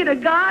 glory be to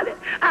God,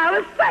 I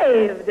was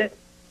saved.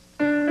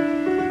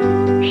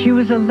 She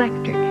was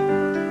electric,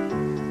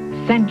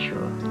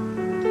 sensual,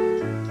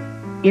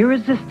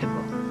 irresistible.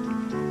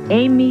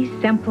 Amy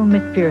Semple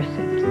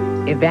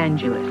McPherson,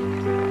 evangelist.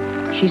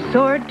 She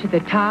soared to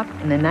the top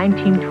in the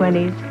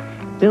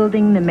 1920s,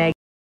 building the mag.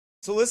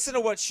 So listen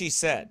to what she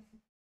said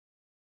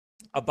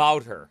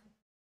about her.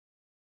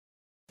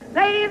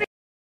 Saving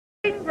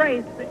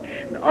grace.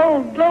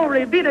 Oh,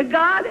 glory be to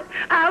God,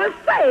 I was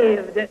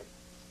saved.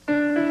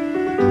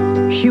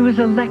 She was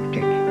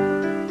electric,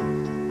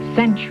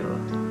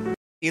 sensual.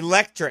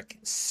 Electric,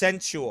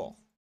 sensual.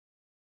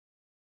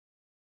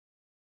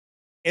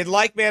 In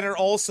like manner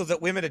also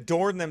that women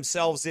adorn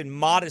themselves in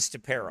modest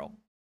apparel,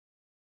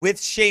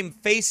 with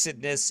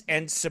shamefacedness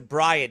and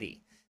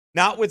sobriety,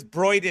 not with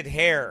broided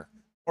hair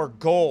or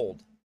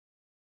gold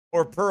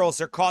or pearls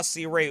or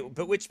costly array,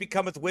 but which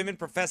becometh women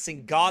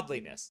professing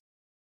godliness.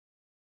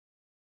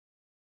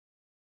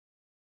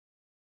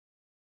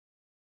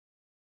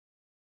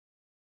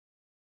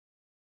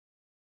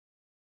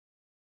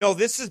 No,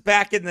 this is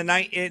back in the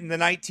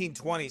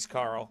 1920s,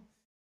 Carl.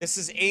 This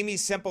is Amy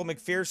Semple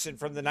McPherson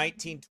from the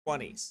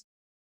 1920s.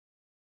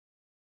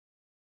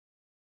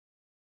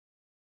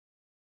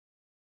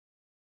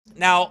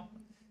 Now,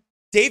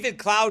 David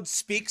Cloud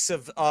speaks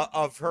of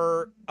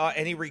her,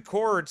 and he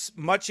records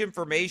much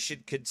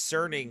information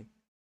concerning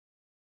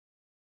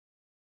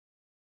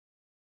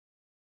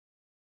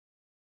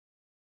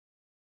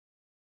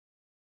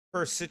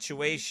her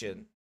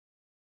situation.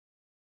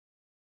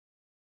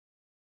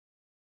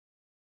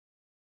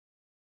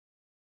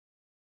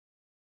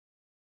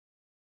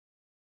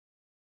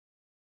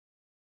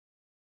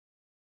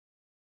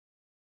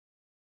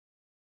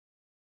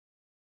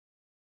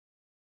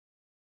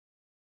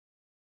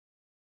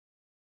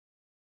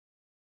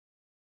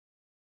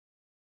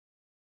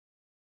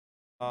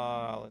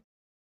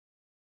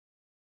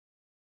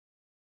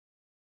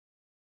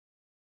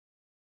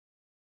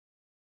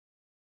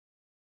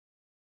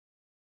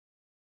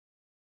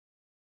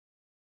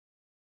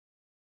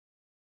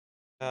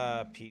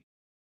 Pete.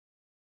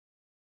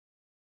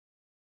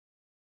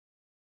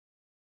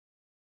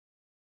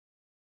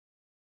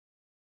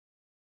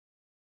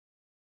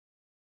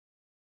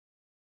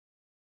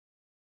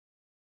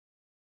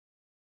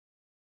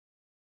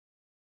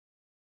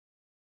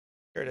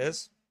 Here it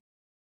is.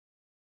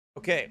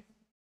 Okay.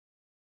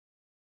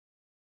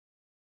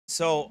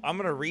 So I'm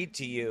going to read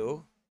to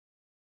you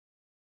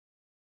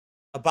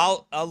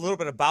about a little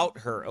bit about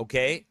her,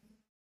 okay?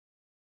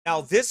 Now,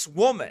 this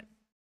woman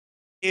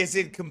is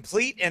in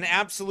complete and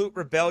absolute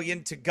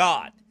rebellion to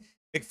God.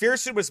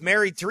 McPherson was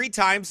married 3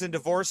 times and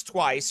divorced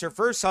twice. Her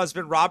first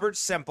husband, Robert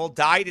Semple,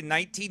 died in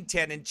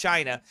 1910 in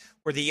China,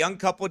 where the young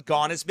couple had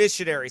gone as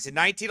missionaries. In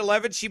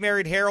 1911, she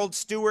married Harold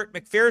Stewart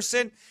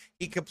McPherson.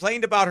 He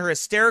complained about her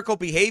hysterical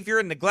behavior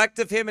and neglect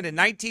of him, and in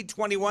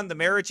 1921, the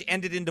marriage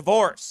ended in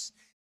divorce.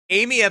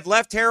 Amy had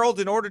left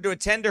Harold in order to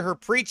attend to her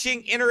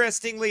preaching.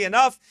 Interestingly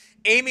enough,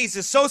 Amy's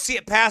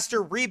associate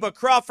pastor, Reba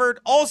Crawford,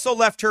 also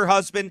left her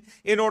husband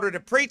in order to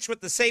preach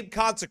with the same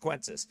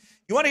consequences.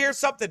 You want to hear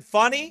something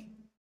funny?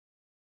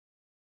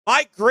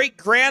 My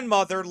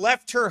great-grandmother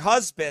left her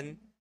husband,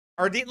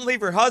 or didn't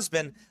leave her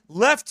husband,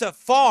 left a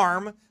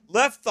farm,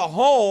 left the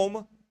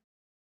home,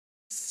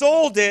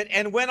 sold it,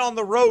 and went on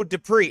the road to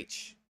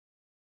preach.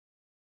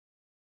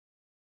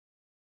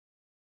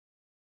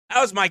 That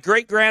was my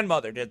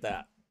great-grandmother did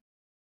that.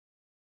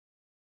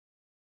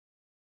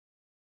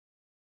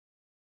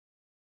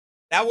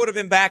 That would have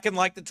been back in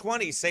like the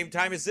 20s, same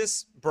time as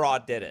this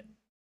broad did it.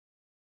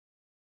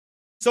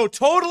 So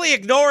totally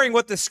ignoring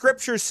what the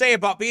scriptures say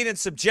about being in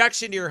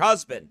subjection to your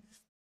husband.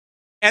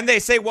 And they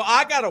say, well,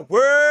 I got a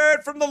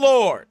word from the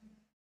Lord.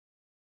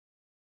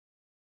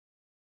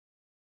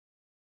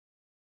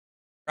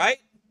 Right?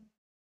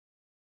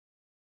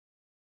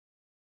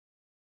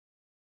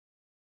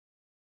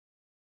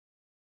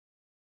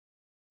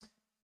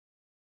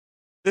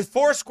 The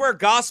Foursquare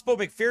gospel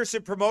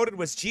McPherson promoted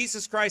was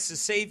Jesus Christ as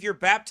Savior,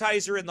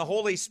 baptizer in the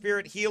Holy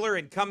Spirit, healer,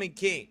 and coming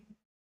King.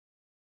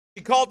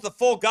 He called it the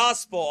full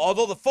gospel,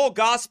 although the full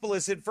gospel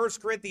is in 1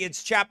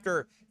 Corinthians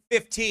chapter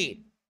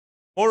 15.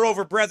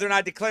 Moreover, brethren,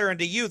 I declare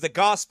unto you the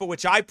gospel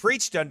which I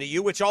preached unto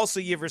you, which also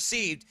ye have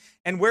received,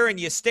 and wherein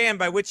ye stand,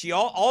 by which ye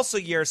also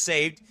ye are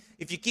saved,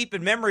 if ye keep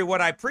in memory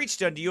what I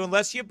preached unto you,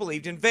 unless ye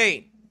believed in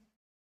vain.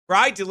 For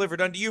I delivered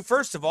unto you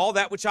first of all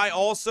that which I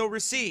also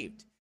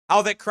received,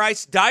 how that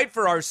Christ died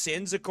for our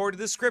sins according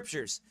to the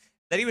scriptures,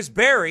 that he was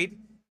buried,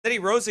 that he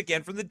rose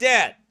again from the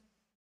dead.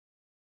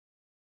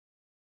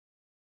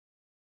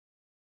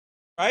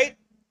 Right?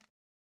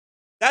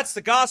 That's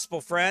the gospel,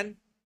 friend.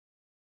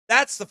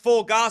 That's the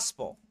full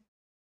gospel.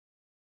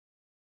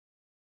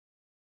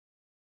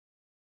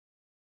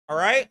 All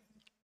right?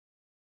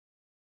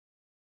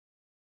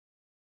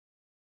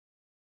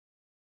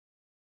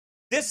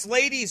 This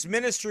lady's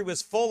ministry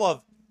was full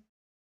of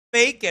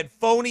fake and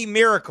phony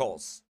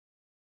miracles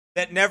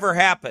that never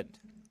happened.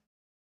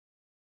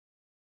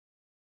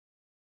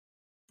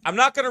 I'm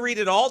not going to read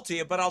it all to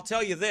you, but I'll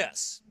tell you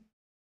this.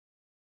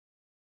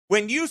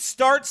 When you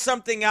start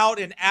something out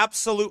in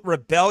absolute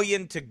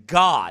rebellion to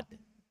God,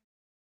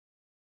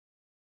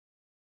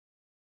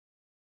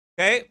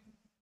 okay,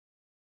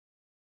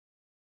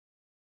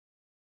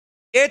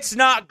 it's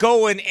not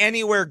going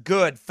anywhere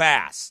good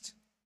fast.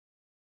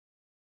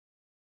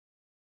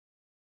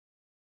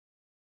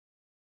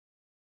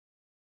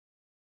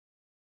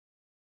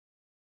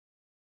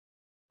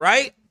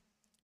 Right?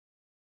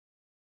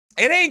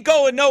 It ain't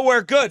going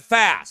nowhere good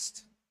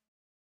fast.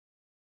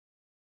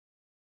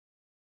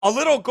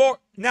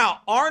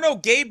 Now, Arno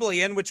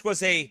Gaebelein, which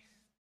was a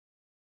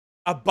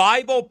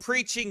Bible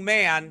preaching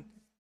man,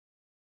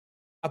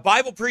 a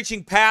Bible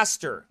preaching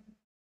pastor,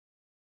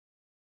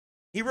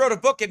 he wrote a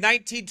book in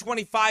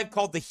 1925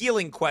 called The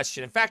Healing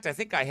Question. In fact, I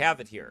think I have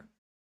it here.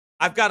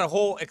 I've got a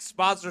whole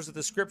Expositors of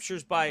the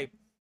Scriptures by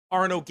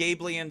Arno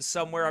Gaebelein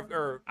somewhere,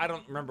 or I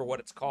don't remember what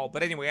it's called,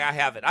 but anyway, I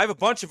have it. I have a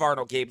bunch of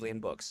Arno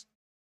Gaebelein books.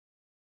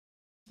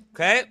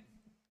 Okay?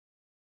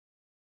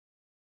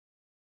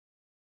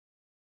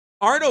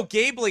 Arno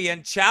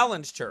Gaebelein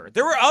challenged her.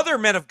 There were other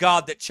men of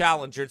God that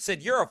challenged her and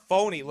said, you're a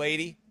phony,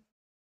 lady.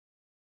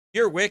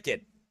 You're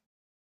wicked.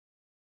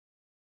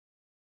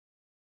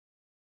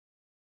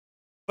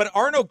 But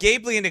Arno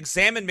Gaebelein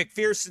examined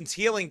McPherson's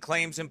healing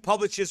claims and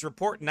published his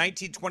report in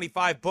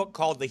 1925 book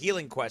called The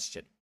Healing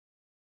Question.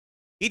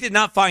 He did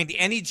not find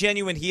any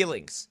genuine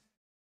healings.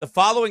 The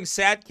following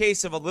sad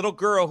case of a little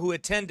girl who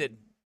attended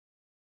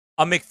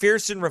a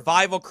McPherson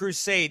revival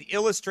crusade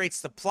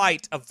illustrates the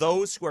plight of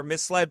those who are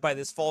misled by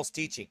this false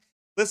teaching.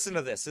 Listen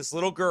to this. This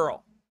little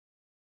girl.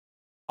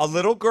 A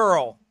little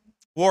girl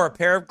wore a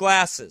pair of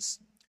glasses,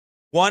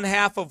 one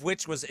half of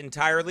which was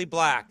entirely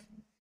black.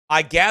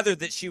 I gathered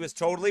that she was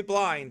totally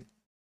blind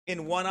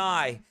in one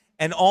eye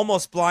and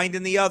almost blind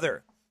in the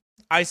other.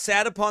 I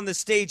sat upon the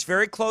stage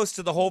very close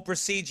to the whole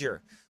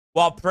procedure.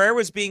 While prayer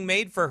was being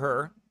made for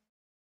her,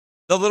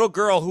 the little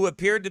girl, who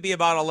appeared to be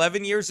about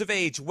 11 years of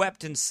age,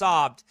 wept and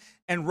sobbed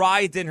and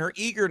writhed in her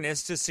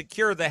eagerness to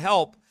secure the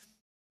help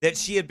that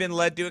she had been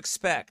led to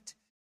expect.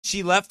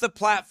 She left the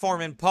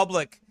platform in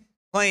public.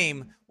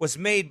 Claim was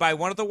made by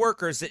one of the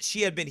workers that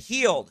she had been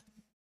healed,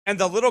 and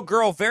the little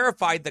girl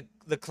verified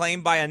the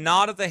claim by a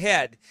nod of the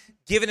head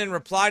given in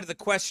reply to the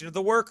question of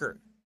the worker.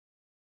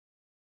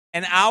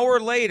 An hour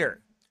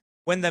later,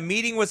 when the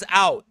meeting was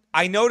out,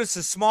 I noticed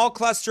a small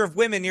cluster of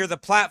women near the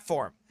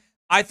platform.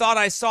 I thought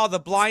I saw the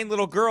blind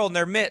little girl in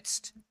their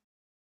midst.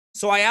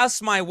 So I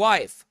asked my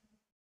wife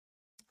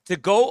to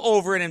go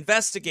over and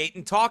investigate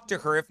and talk to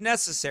her if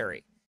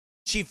necessary.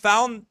 She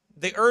found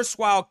the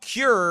erstwhile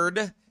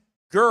cured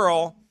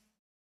girl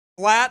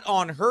flat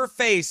on her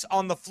face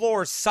on the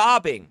floor,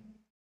 sobbing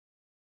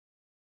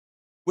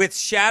with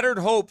shattered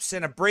hopes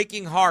and a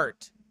breaking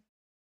heart.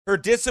 Her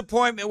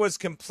disappointment was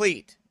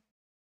complete,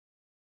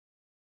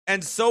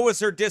 and so was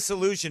her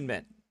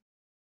disillusionment.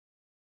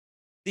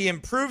 The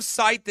improved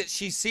sight that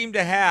she seemed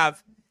to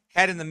have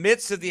had, in the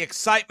midst of the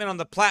excitement on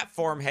the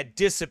platform, had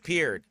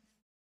disappeared,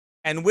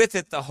 and with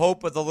it the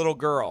hope of the little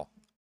girl.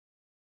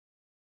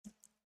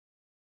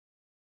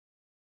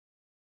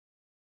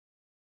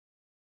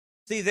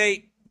 See,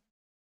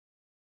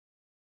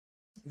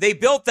 they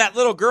built that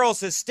little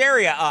girl's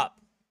hysteria up,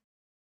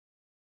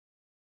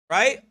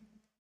 right?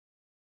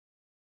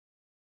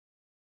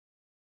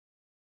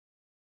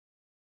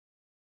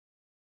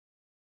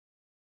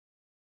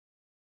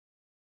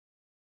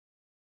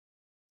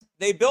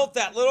 they built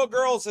that little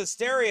girl's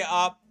hysteria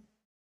up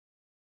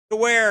to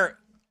where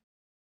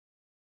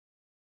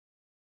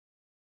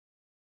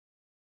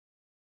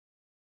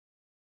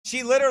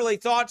she literally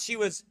thought she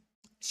was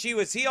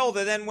healed,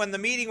 and then when the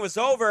meeting was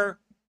over,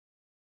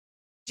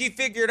 she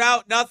figured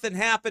out nothing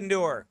happened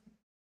to her.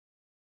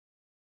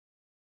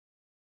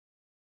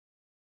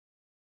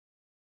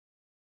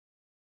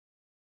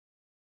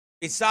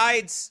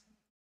 Besides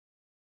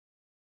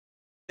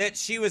that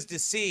she was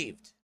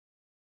deceived.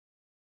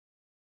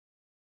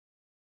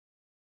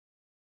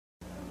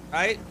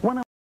 Right? One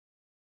of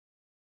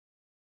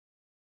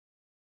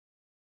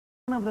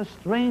the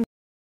strange.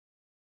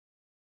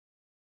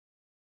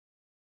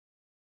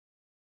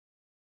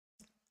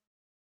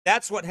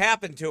 That's what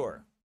happened to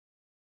her.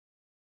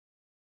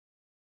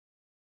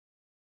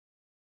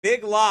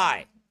 Big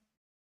lie.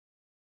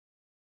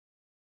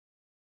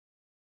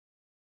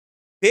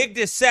 Big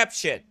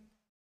deception.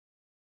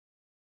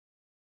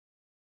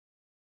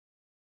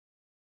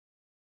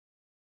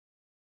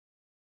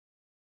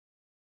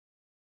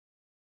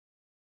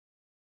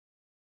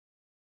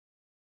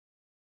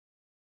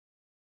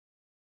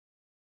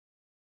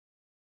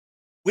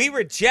 We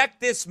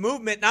reject this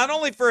movement not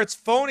only for its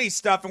phony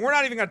stuff, and we're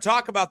not even going to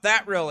talk about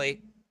that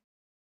really,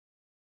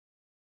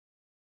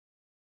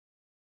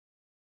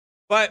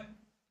 but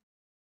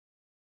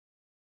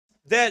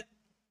that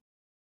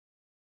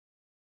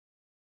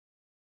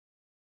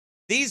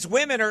these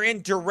women are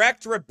in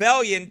direct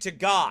rebellion to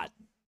God.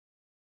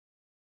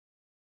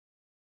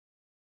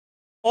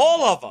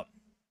 All of them.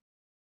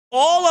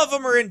 All of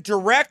them are in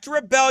direct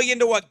rebellion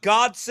to what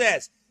God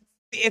says.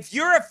 If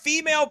you're a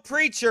female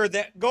preacher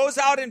that goes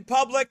out in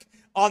public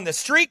on the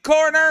street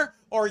corner,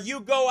 or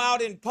you go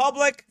out in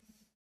public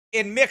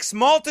in mixed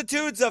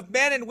multitudes of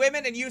men and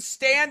women, and you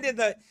stand in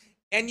the,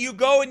 and you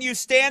go and you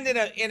stand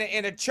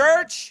in a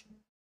church,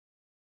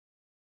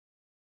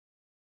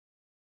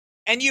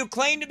 and you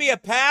claim to be a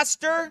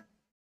pastor,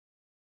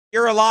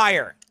 you're a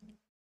liar.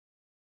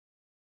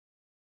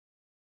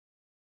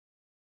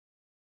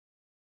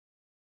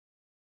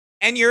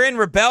 And you're in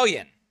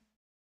rebellion.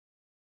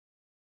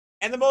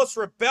 And the most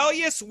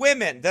rebellious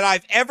women that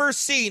I've ever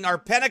seen are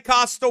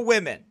Pentecostal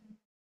women.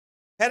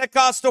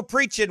 Pentecostal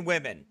preaching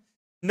women.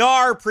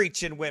 NAR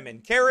preaching women.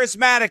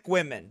 Charismatic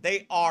women.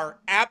 They are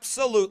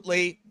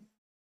absolutely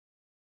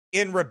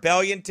in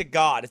rebellion to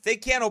God. If they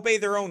can't obey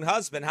their own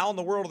husband, how in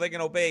the world are they going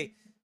to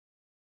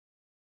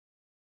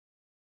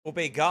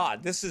obey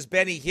God? This is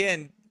Benny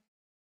Hinn,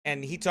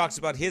 and he talks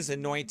about his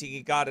anointing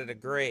he got at a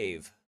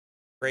grave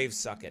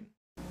sucking.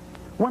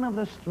 One of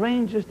the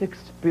strangest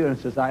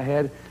experiences I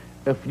had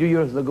a few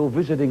years ago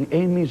visiting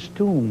Amy's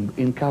tomb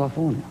in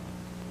California.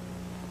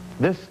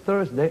 This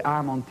Thursday,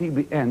 I'm on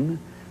TBN.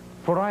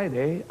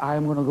 Friday,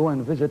 I'm going to go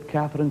and visit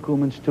Catherine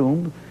Kuhlman's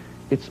tomb.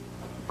 It's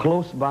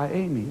close by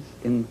Amy's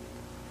in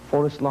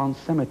Forest Lawn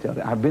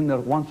Cemetery. I've been there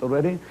once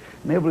already,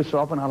 and every so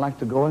often I like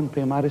to go and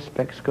pay my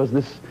respects because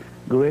this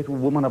great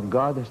woman of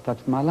God has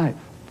touched my life.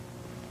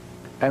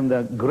 And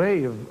the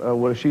grave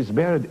where she's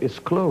buried is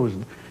closed.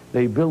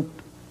 They built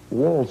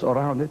walls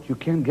around it. You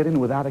can't get in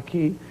without a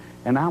key,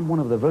 and I'm one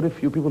of the very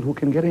few people who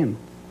can get in.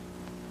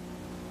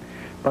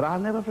 But I'll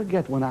never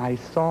forget when I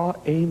saw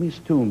Amy's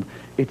tomb.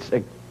 It's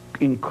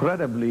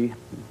incredibly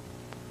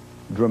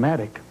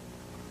dramatic.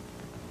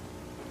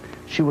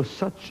 She was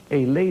such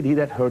a lady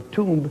that her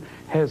tomb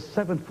has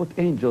 7-foot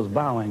angels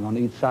bowing on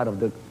each side of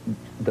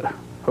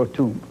her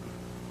tomb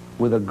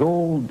with a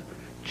gold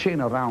chain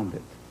around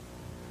it.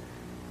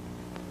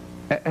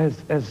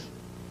 As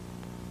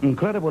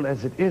incredible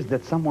as it is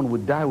that someone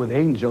would die with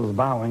angels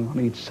bowing on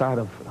each side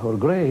of her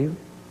grave.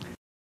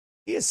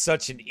 He is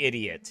such an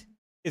idiot.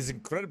 As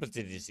incredible as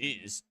it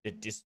is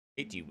that this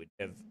lady would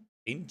have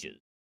angels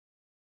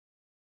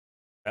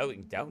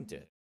bowing down to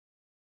her.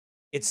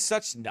 It's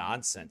such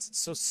nonsense. It's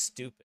so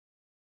stupid.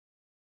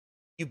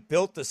 You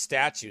built the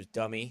statues,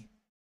 dummy.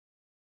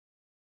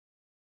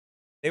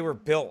 They were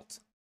built.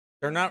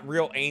 They're not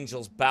real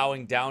angels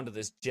bowing down to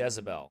this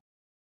Jezebel.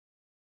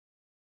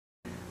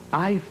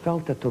 I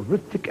felt a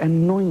terrific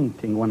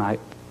anointing when I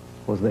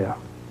was there.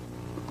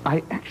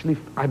 I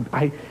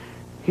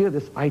hear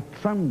this, I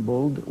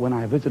trembled when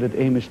I visited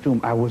Amy's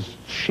tomb. I was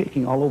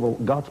shaking all over.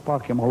 God's power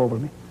came all over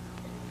me.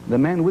 The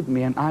man with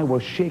me and I were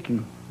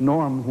shaking.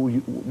 Norm,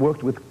 who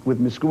worked with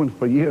Miss Kuhn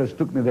for years,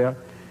 took me there.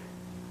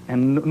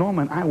 And Norm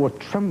and I were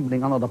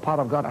trembling under the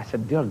power of God. I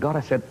said, dear God,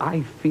 I said, I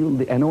feel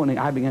the anointing.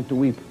 I began to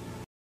weep.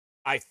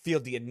 I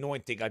feel the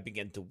anointing. I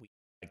began to weep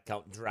like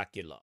Count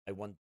Dracula. I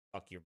want to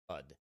suck your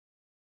blood.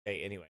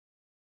 Okay, anyway.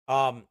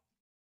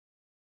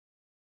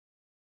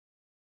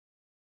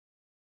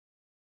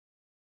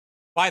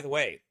 By the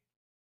way,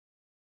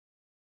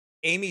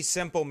 Amy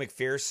Semple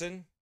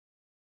McPherson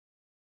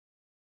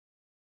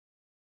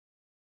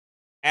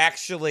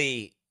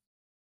actually,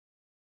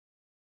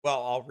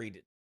 well, I'll read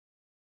it.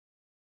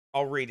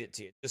 I'll read it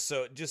to you.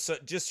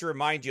 Just to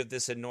remind you of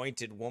this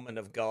anointed woman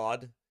of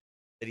God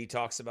that he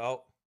talks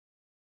about.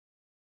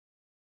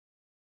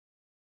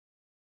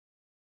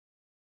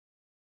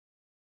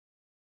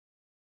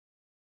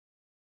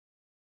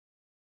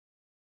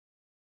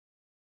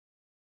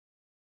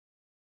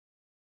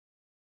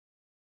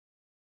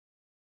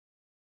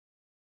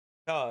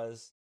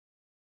 because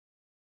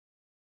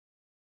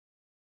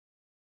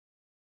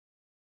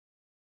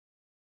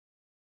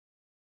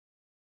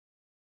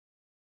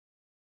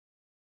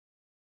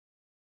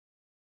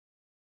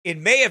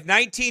in May of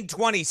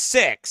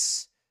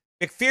 1926,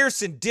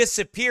 McPherson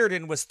disappeared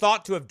and was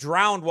thought to have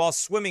drowned while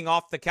swimming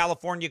off the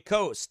California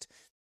coast.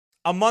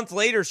 A month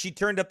later, she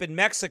turned up in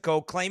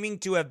Mexico claiming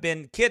to have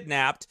been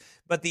kidnapped,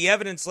 but the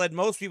evidence led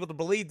most people to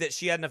believe that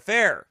she had an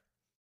affair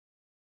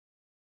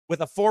with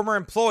a former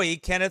employee,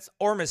 Kenneth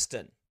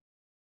Ormiston.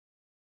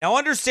 Now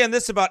understand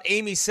this about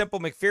Amy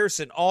Semple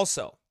McPherson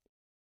also.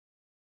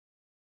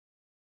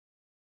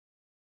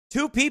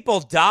 2 people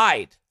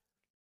died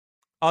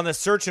on the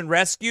search and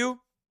rescue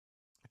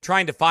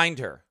trying to find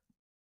her.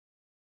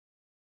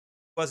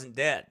 She wasn't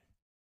dead.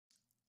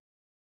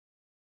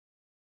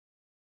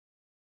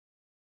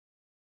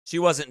 She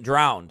wasn't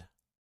drowned.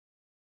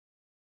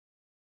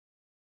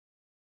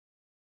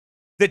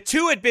 The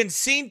 2 had been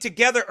seen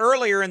together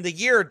earlier in the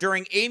year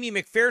during Amy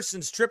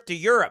McPherson's trip to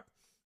Europe.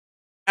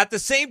 At the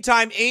same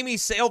time Amy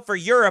sailed for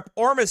Europe,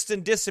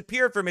 Ormiston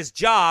disappeared from his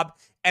job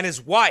and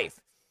his wife.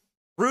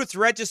 Ruth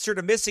registered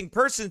a missing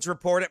persons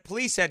report at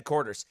police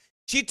headquarters.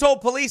 She told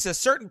police a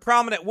certain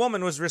prominent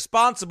woman was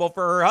responsible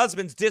for her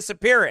husband's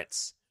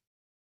disappearance.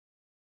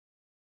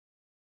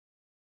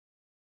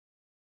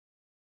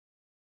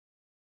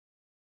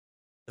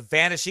 The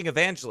vanishing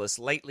evangelist,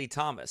 Lately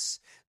Thomas.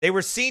 They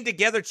were seen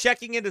together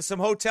checking into some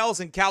hotels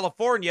in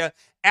California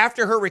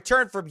after her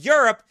return from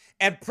Europe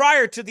and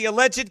prior to the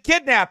alleged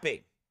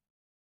kidnapping.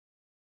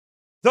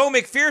 Though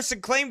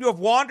McPherson claimed to have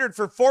wandered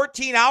for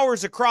 14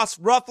 hours across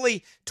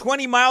roughly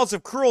 20 miles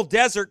of cruel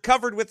desert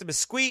covered with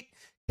mesquite,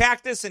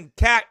 cactus, and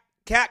cat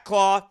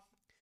claw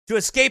to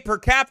escape her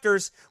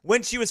captors,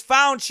 when she was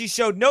found, she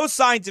showed no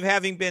signs of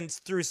having been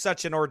through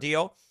such an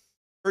ordeal.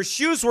 Her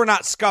shoes were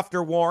not scuffed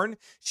or worn.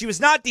 She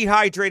was not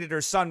dehydrated or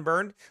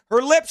sunburned.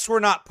 Her lips were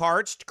not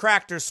parched,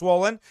 cracked, or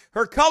swollen.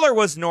 Her color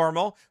was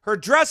normal. Her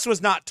dress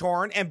was not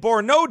torn and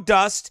bore no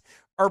dust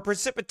or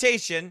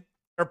perspiration,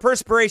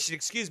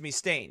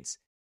 stains.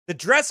 The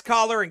dress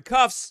collar and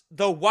cuffs,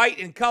 though white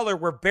in color,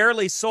 were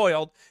barely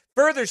soiled.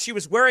 Further, she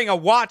was wearing a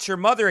watch her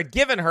mother had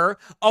given her,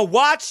 a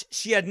watch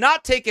she had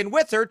not taken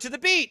with her to the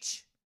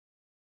beach.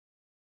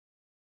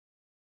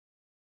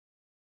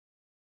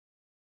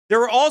 There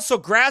were also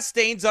grass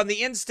stains on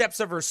the insteps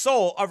of her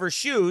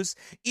shoes,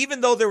 even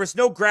though there was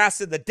no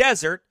grass in the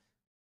desert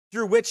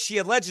through which she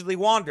allegedly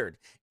wandered.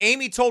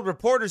 Amy told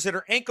reporters that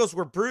her ankles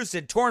were bruised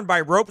and torn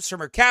by ropes from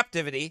her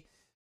captivity,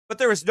 but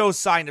there was no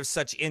sign of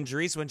such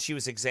injuries when she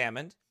was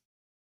examined.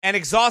 An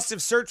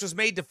exhaustive search was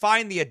made to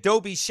find the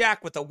adobe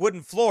shack with a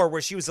wooden floor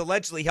where she was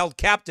allegedly held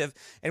captive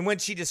and when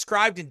she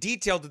described in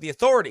detail to the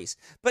authorities,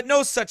 but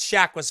no such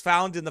shack was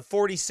found in the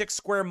 46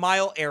 square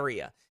mile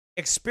area.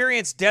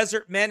 Experienced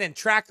desert men and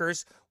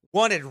trackers,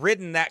 one had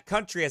ridden that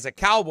country as a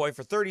cowboy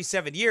for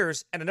 37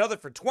 years and another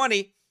for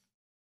 20,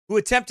 who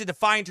attempted to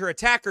find her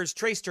attackers,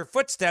 traced her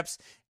footsteps,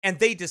 and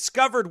they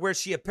discovered where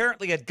she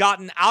apparently had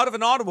gotten out of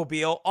an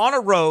automobile on a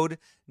road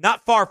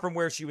not far from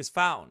where she was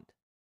found.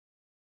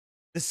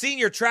 The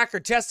senior tracker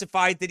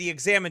testified that he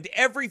examined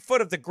every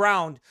foot of the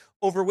ground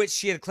over which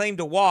she had claimed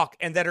to walk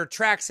and that her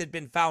tracks had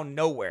been found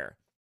nowhere.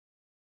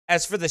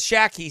 As for the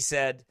shack, he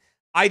said,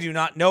 "I do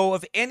not know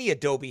of any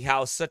adobe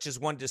house such as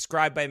one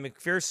described by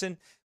McPherson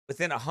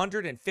within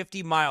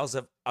 150 miles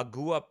of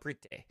Agua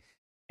Priete,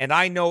 and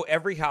I know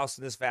every house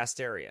in this vast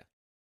area."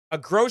 A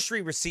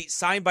grocery receipt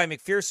signed by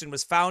McPherson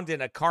was found in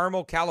a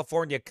Carmel,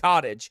 California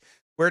cottage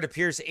where it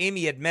appears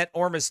Amy had met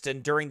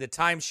Ormiston during the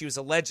time she was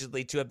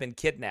allegedly to have been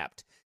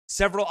kidnapped.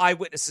 Several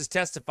eyewitnesses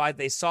testified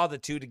they saw the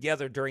two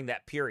together during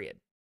that period.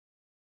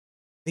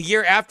 The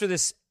year after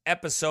this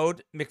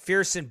episode,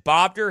 McPherson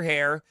bobbed her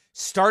hair,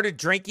 started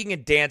drinking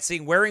and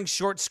dancing, wearing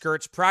short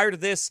skirts. Prior to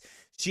this,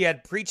 she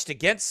had preached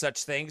against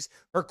such things.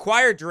 Her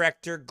choir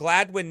director,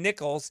 Gladwin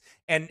Nichols,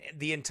 and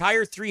the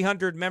entire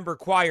 300-member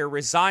choir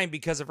resigned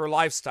because of her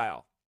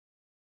lifestyle.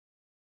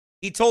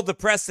 He told the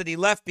press that he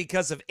left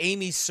because of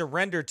Amy's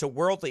surrender to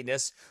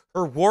worldliness,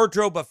 her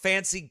wardrobe of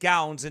fancy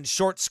gowns and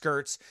short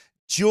skirts,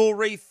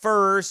 jewelry,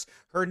 furs,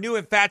 her new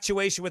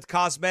infatuation with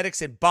cosmetics,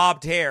 and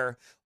bobbed hair,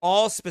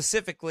 all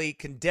specifically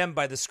condemned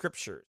by the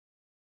scriptures.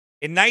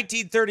 In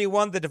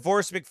 1931, the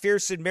divorced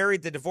McPherson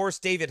married the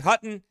divorced David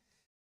Hutton,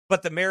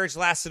 but the marriage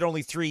lasted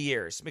only 3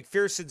 years.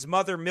 McPherson's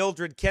mother,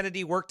 Mildred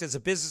Kennedy, worked as a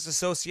business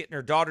associate in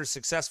her daughter's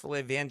successful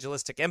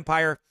evangelistic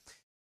empire.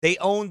 They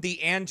owned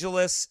the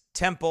Angelus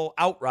Temple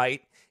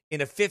outright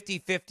in a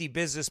 50-50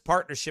 business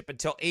partnership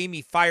until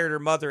Amy fired her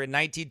mother in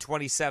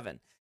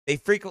 1927. They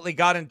frequently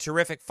got in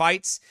terrific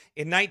fights.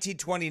 In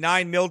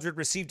 1929, Mildred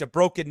received a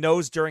broken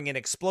nose during an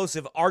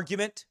explosive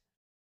argument.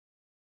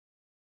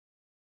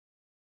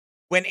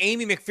 When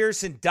Amy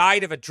McPherson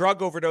died of a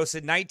drug overdose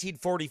in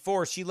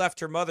 1944, she left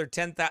her mother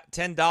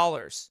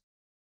 $10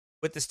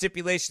 with the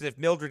stipulation that if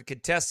Mildred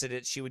contested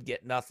it, she would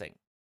get nothing.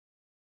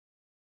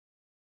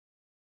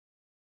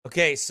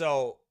 Okay,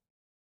 so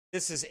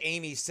this is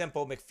Amy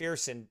Semple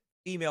McPherson,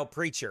 female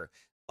preacher.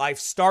 Life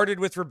started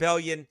with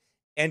rebellion,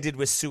 ended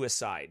with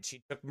suicide.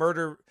 She took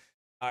murder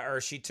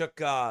or she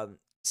took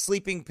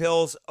sleeping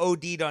pills,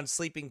 OD'd on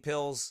sleeping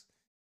pills,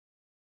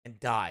 and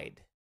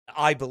died.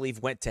 I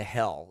believe went to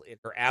hell in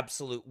her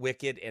absolute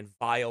wicked and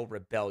vile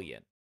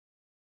rebellion.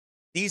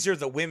 These are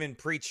the women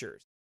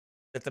preachers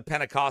that the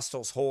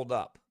Pentecostals hold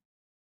up.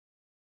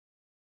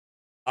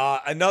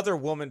 Another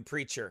woman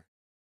preacher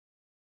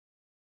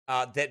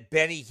that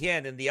Benny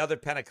Hinn and the other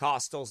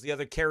Pentecostals, the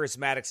other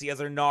Charismatics, the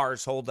other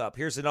NARs hold up.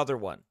 Here's another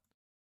one.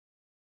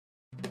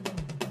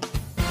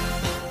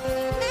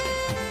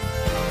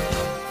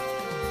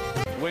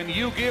 When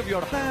you give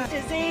your hand,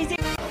 It's easy.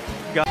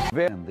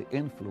 and the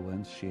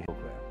influence she had.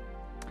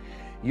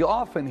 You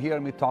often hear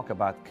me talk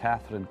about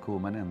Catherine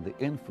Kuhlman and the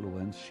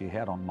influence she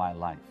had on my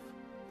life.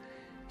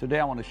 Today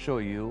I want to show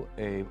you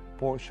a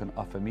portion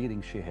of a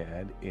meeting she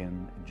had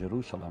in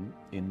Jerusalem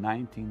in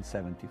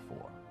 1974.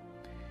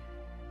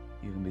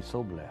 You can be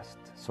so blessed.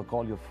 So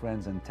call your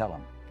friends and tell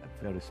them. A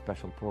very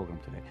special program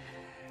today.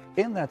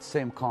 In that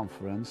same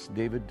conference,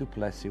 David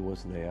Duplessis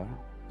was there,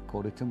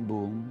 Corrie ten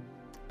Boom,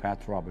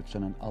 Pat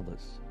Robertson, and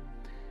others.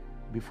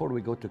 Before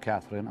we go to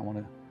Catherine, I want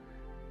to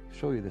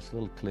show you this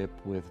little clip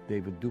with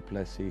David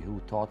Duplessis, who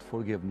taught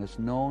forgiveness,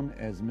 known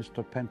as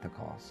Mr.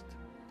 Pentecost,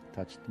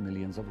 touched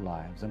millions of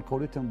lives. And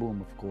Corrie ten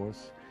Boom, of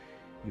course,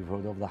 you've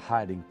heard of The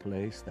Hiding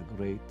Place, the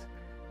great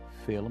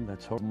film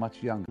that's heard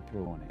much younger.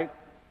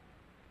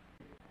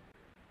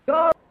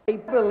 God, I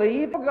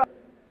believe God,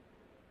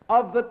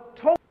 of the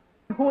total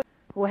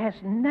Who has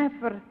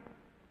never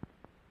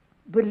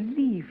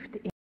believed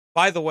in.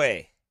 By the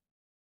way,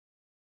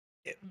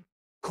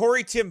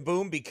 Corrie ten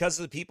Boom, because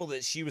of the people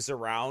that she was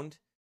around,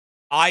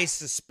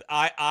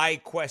 I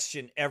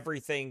question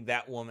everything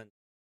that woman.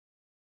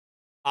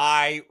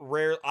 I'm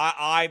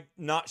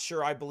not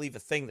sure I believe a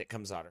thing that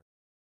comes out of her.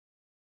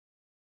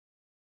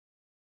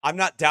 I'm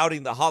not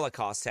doubting the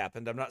Holocaust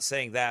happened. I'm not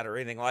saying that or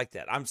anything like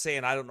that. I'm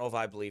saying I don't know if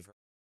I believe her.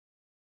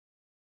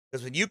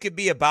 Because when you could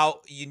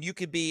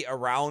be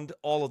around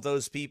all of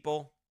those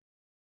people.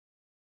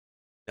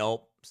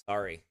 Nope,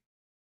 sorry.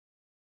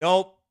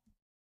 Nope,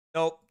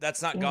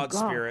 that's not God's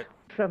spirit.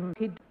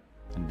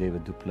 And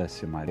David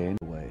Duplessis might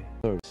anyway,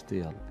 third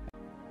still.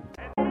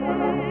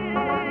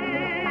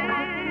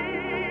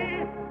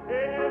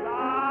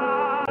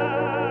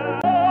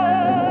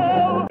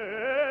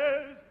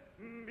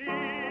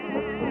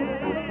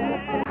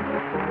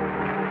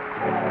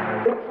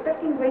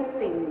 Expecting great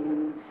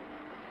things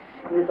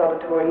in this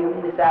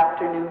auditorium this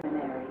afternoon,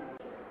 Mary.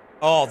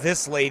 Oh,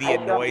 this lady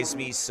annoys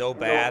me so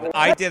bad.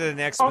 I did an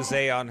expose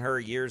on her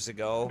years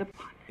ago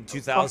in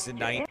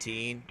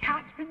 2019.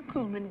 Catherine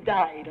Kuhlman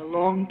died a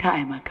long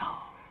time ago.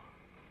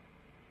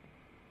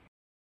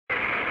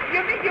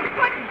 You mean you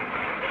couldn't?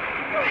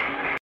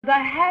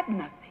 I had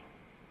nothing.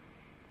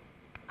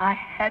 I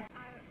had...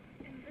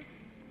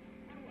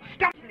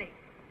 Stop me.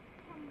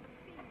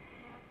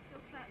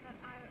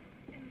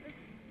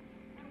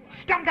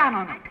 Jump down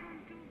on it.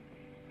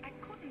 I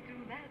couldn't do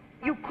that.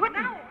 You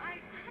couldn't. No, I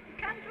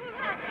can't do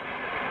that.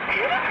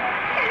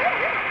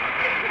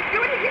 Do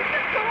it again.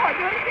 Just go on.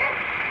 Do it again.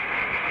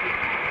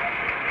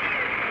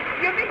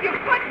 You mean you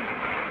couldn't?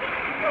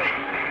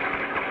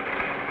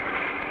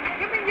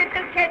 You mean you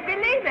just can't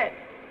believe it?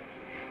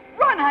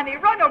 Run, honey.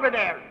 Run over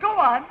there. Go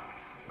on.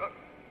 Go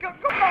on.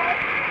 Come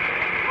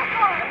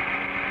on.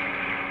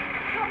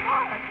 Come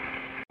on.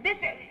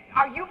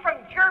 Are you from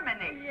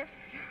Germany? Yes.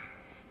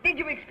 Did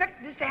you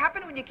expect this to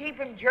happen when you came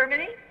from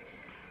Germany?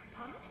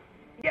 Huh?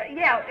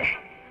 Yeah.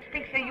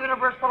 Speaks the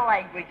universal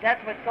language.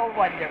 That's what's so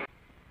wonderful.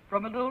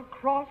 From a little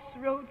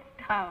crossroads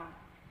town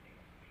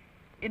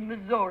in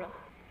Missouri.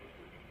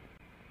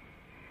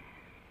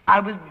 I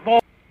was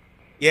born.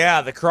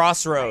 Yeah, the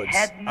crossroads.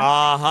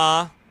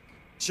 Uh-huh.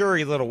 Sure,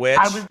 you little witch.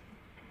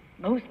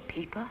 Most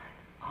people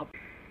are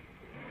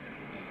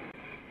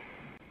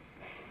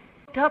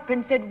up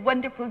and said,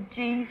 wonderful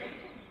Jesus.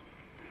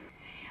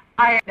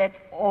 That's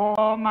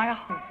all my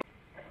heart.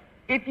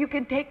 If you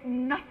can take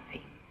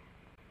nothing,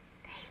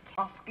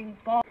 asking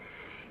for.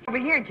 Over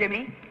here,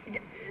 Jimmy.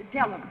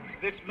 Tell him.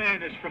 This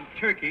man is from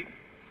Turkey.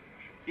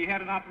 He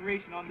had an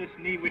operation on this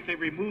knee which they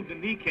removed the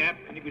kneecap,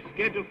 and he was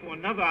scheduled for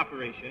another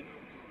operation,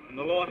 and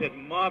the Lord had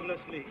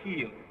marvelously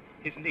healed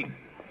his knee.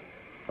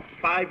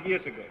 5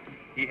 years ago,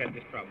 he had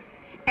this problem.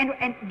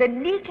 And the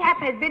kneecap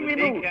has been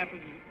removed. The kneecap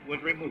was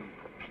removed.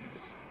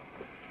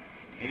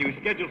 And he was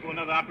scheduled for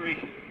another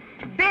operation.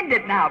 Bend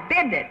it now.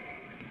 Bend it.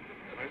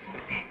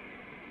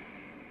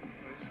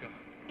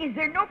 Is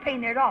there no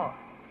pain at all?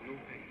 No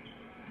pain.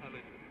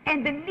 Hallelujah.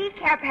 And the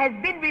kneecap has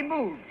been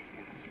removed.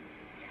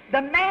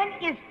 The man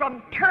is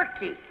from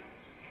Turkey.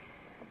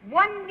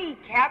 One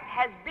kneecap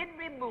has been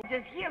removed.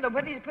 Just healed.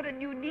 Whether he's put a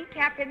new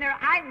kneecap in there,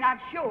 I'm not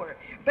sure.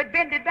 But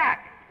bend it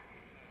back.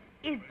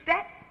 Is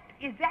that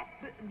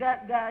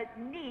the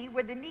knee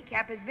where the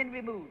kneecap has been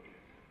removed?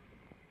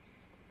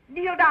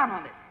 Kneel down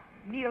on it.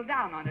 Kneel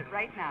down on it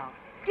right now.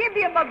 Give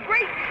him a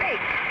great shake.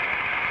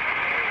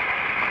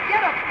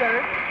 Get up,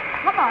 sir.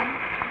 Come on.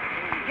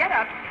 Get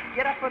up.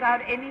 Get up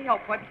without any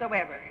help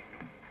whatsoever.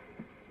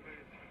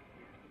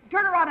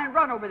 Turn around and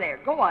run over there.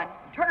 Go on.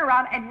 Turn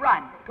around and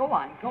run. Go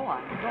on. Go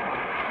on. Go on.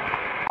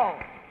 all.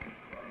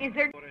 Is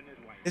there?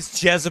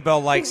 This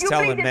Jezebel likes You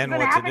telling believe men it's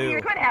gonna what to happen do. you?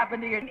 It could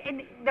happen to you.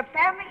 And the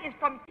family is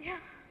from.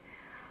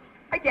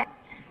 Again.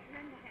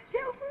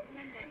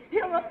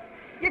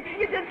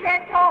 You just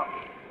can't talk.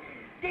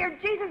 Dear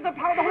Jesus, the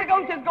power of the Holy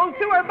Ghost just goes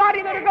through her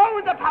body. Let her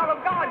go. The power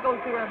of God goes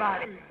through her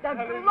body. The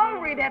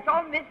glory that's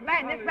on this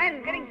man. This man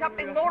is getting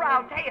something more,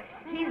 I'll tell you.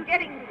 He's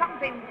getting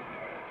something.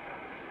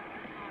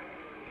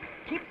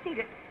 Keep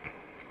seated.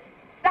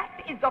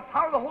 That is the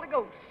power of the Holy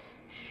Ghost.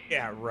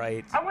 Yeah,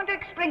 right. I want to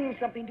explain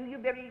something to you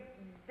very,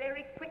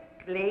 very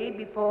quickly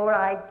before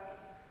I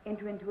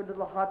enter into a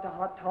little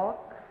heart-to-heart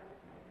talk.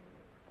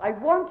 I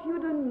want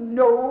you to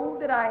know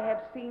that I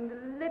have seen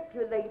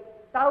literally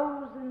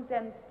thousands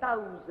and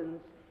thousands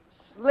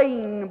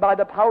slain by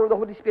the power of the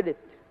Holy Spirit.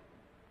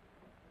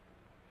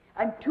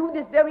 And to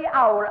this very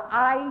hour,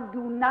 I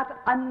do not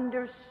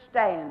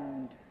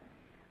understand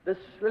the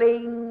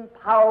slaying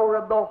power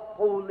of the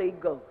Holy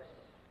Ghost.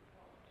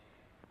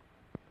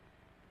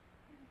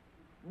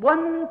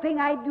 One thing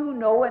I do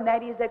know, and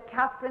that is that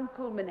Catherine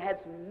Kuhlman has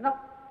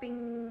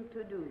nothing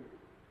to do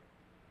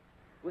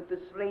with the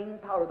slaying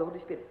power of the Holy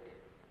Spirit.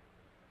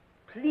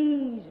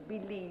 Please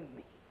believe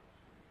me.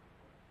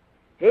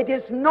 It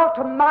is not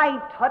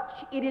my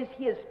touch, it is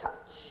His touch.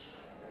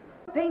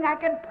 One thing I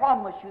can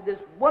promise you, there's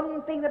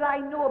one thing that I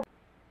know.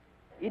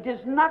 It is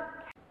not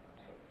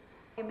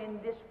Him in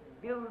this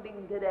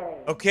building today.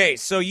 Okay,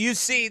 so you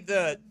see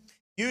the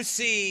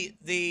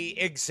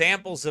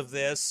examples of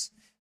this,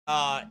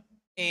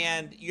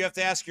 and you have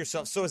to ask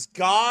yourself, so is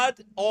God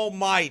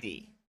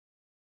Almighty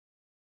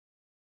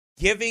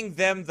giving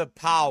them the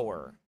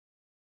power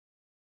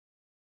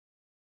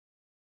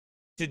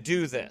to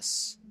do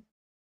this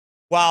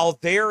while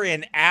they're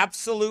in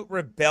absolute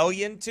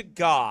rebellion to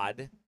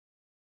God,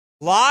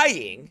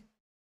 lying,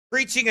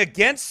 preaching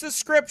against the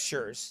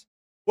Scriptures,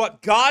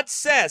 what God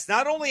says,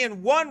 not only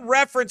in one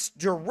reference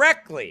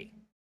directly,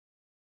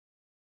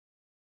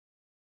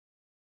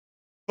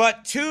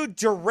 but two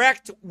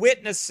direct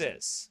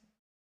witnesses?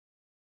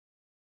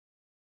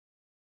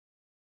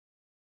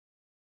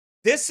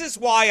 This is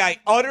why I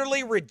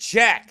utterly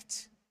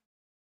reject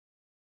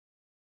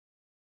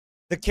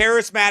the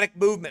charismatic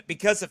movement,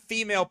 because of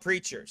female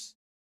preachers,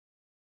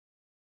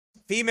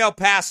 female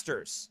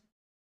pastors.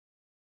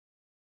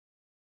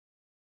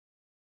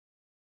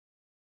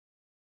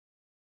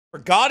 For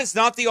God is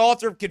not the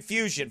author of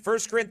confusion. 1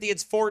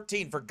 Corinthians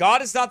 14. For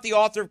God is not the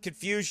author of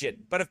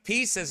confusion, but of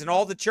peace, as in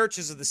all the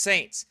churches of the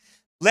saints.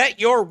 Let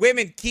your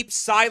women keep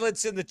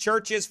silence in the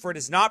churches, for it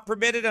is not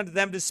permitted unto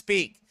them to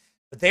speak.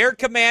 But they are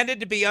commanded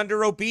to be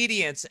under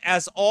obedience,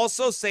 as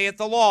also saith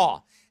the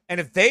law. And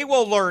if they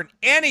will learn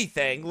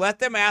anything, let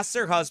them ask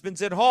their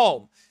husbands at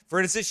home. For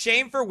it is a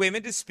shame for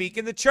women to speak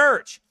in the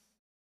church.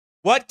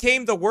 What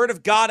came the word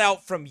of God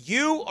out from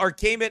you, or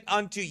came it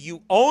unto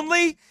you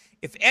only?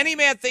 If any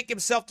man think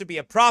himself to be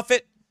a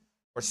prophet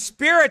or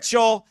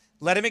spiritual,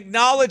 let him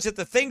acknowledge that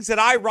the things that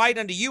I write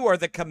unto you are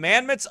the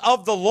commandments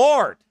of the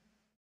Lord.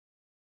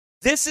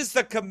 This is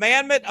the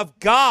commandment of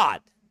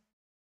God.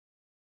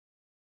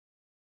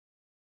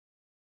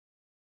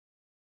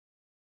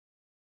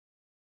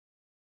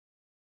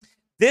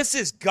 This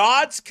is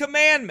God's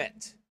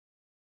commandment.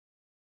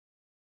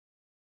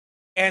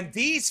 And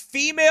these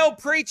female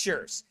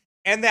preachers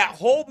and that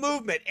whole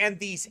movement and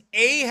these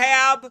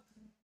Ahab,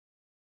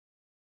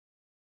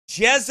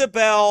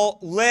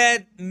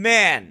 Jezebel-led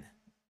men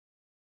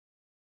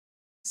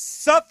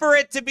suffer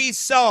it to be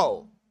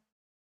so.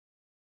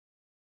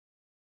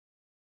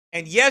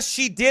 And yes,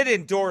 she did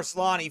endorse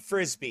Lonnie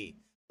Frisbee,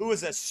 who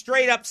was a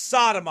straight-up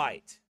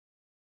sodomite.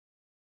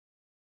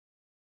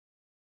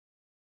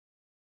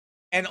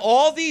 And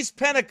all these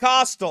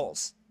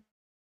Pentecostals,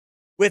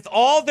 with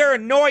all their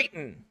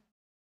anointing,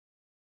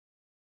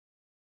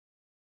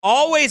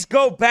 always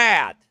go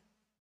bad.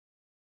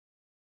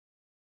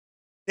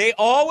 They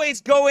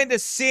always go into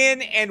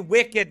sin and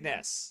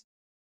wickedness.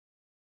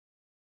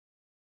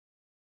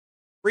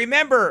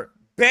 Remember,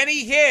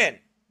 Benny Hinn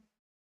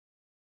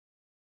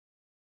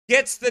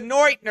gets the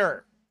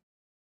Neutner.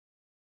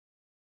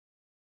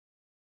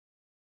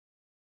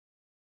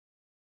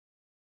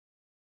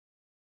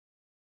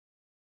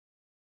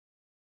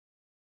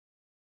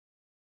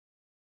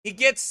 He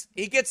gets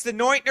the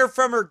Neutner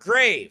from her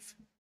grave.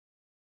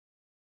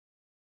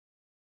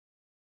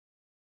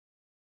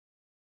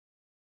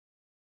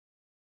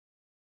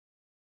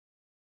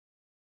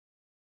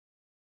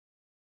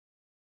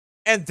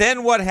 And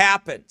then what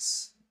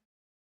happens?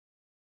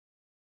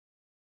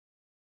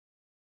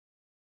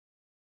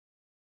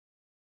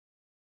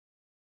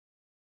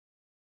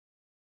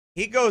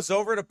 He goes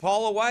over to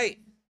Paula White.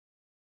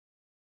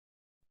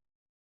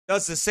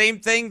 Does the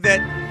same thing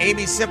that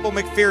Amy Simple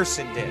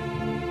McPherson did.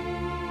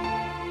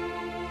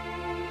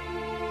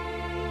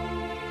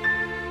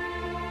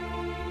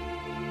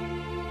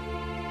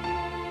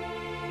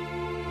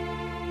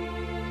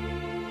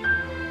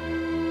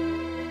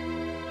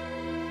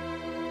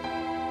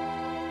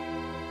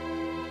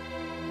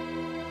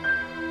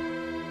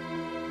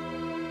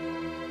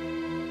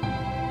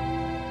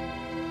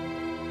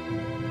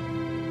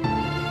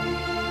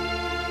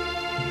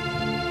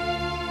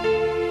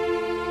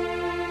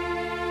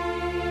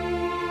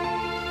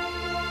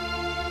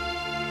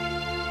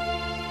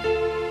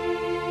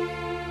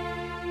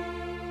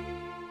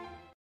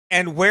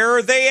 And where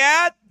are they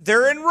at?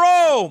 They're in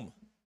Rome.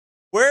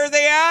 Where are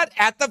they at?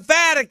 At the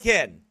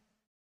Vatican.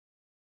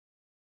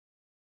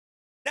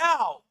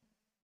 Now,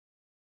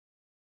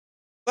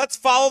 let's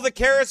follow the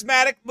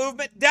charismatic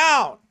movement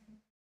down.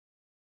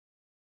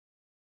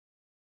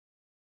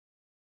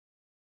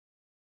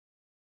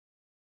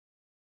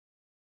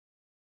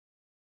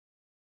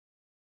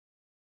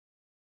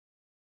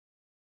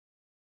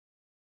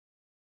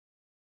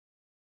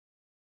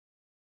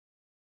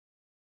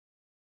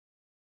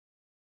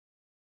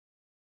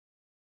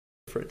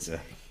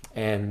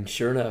 And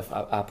sure enough,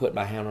 I put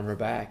my hand on her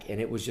back, and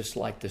it was just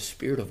like the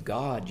Spirit of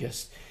God.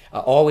 Just, I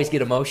always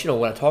get emotional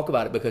when I talk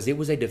about it because it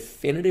was a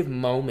definitive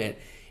moment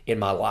in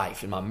my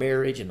life, in my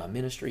marriage, in my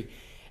ministry.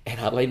 And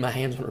I laid my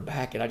hands on her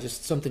back, and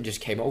something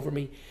just came over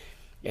me,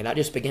 and I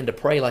just began to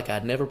pray like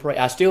I'd never prayed.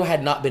 I still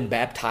had not been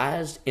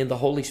baptized in the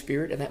Holy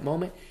Spirit in that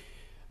moment,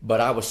 but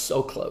I was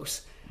so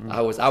close. I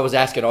was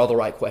asking all the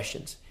right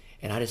questions,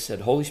 and I just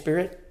said, Holy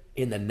Spirit,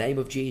 in the name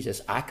of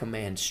Jesus, I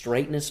command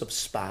straightness of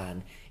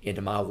spine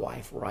into my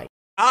wife right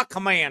now. I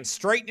command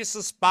straightness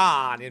of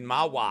spine in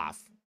my wife.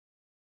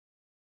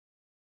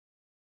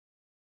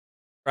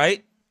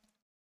 Right?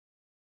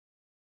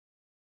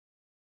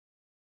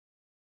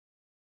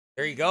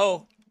 There you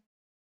go.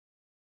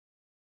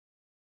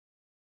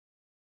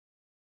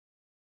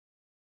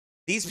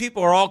 These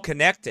people are all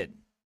connected.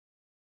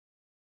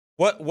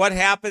 What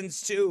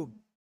happens to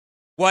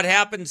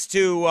Greg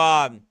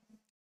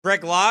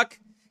Locke?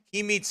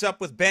 He meets up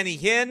with Benny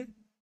Hinn.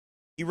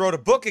 He wrote a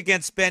book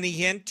against Benny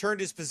Hinn, turned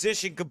his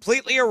position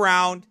completely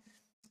around,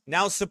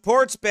 now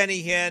supports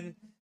Benny Hinn,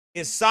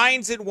 his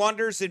signs and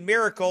wonders and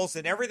miracles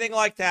and everything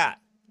like that.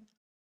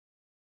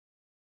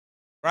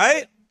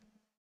 Right?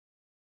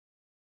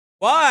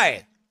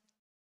 Why?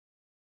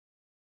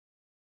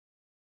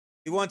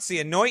 He wants the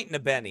anointing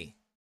of Benny.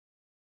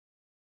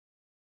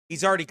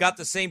 He's already got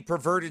the same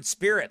perverted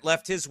spirit,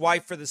 left his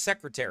wife for the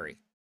secretary.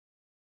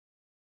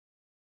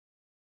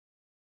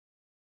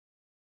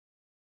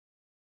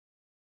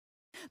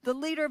 The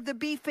leader of the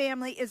bee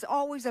family is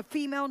always a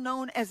female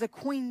known as a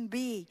queen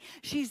bee.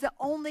 She's the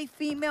only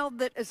female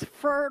that is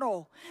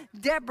fertile.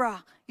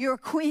 Deborah, you're a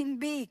queen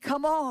bee.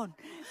 Come on.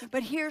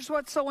 But here's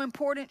what's so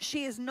important.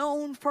 She is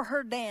known for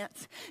her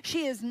dance.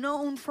 She is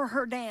known for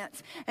her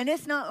dance. And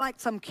it's not like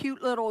some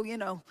cute little,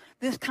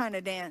 this kind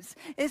of dance.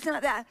 It's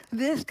not that,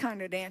 this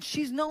kind of dance.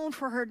 She's known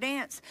for her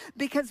dance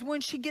because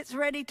when she gets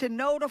ready to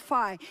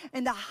notify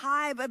in the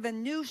hive of a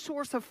new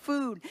source of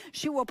food,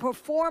 she will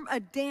perform a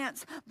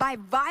dance by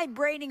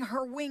vibrating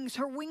her wings.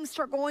 Her wings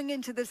start going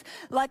into this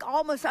like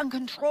almost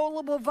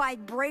uncontrollable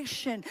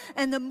vibration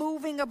and the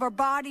moving of her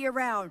body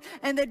around.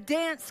 And the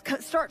dance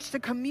starts to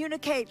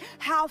communicate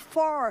how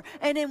far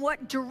and in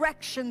what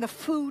direction the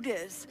food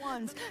is.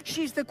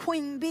 She's the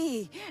queen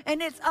bee,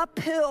 and it's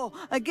uphill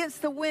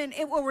against the wind.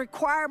 It will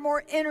require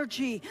more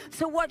energy.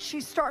 So what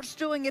she starts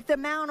doing, if the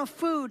amount of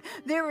food,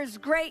 there is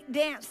great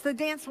dance. The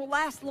dance will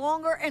last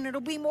longer and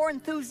it'll be more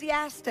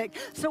enthusiastic.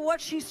 So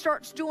what she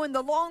starts doing,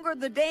 the longer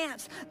the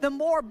dance, the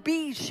more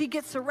bees she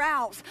gets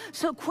aroused.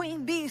 So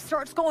queen bee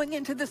starts going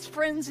into this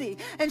frenzy,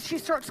 and she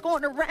starts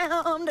going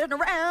around and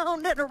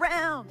around and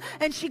around,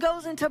 and she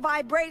goes into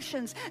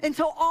vibrations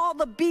until all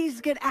the bees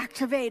get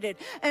activated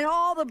and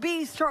all the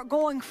bees start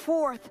going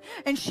forth,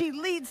 and she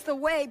leads the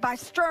way by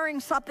stirring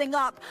something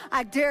up.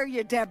 I dare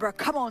you, Deborah.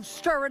 Come on,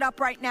 stir it up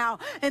right now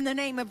in the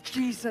name of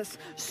Jesus.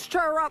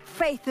 Stir up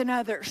faith in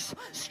others.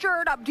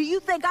 Stir it up. Do you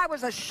think I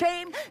was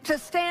ashamed to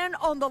stand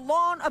on the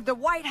lawn of the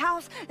White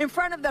House in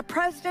front of the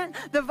president,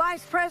 the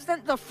vice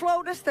president, the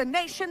FLOTUS, the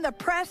nation, the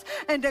press,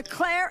 and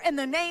declare in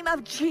the name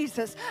of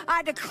Jesus,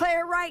 I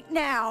declare right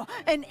now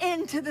an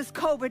end to this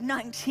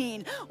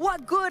COVID-19.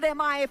 What good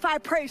am I if I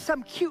pray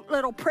some cute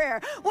little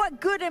prayer?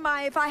 What good am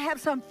I if I have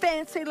some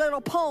fancy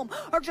little poem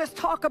or just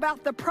talk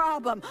about the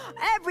problem?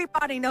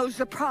 Everybody knows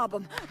the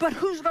problem, but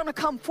who's going to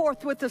come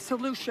forth with the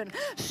solution?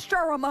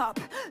 Stir them up.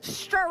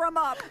 Stir them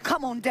up.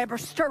 Come on, Deborah,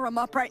 stir them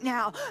up right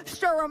now.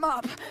 Stir them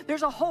up.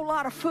 There's a whole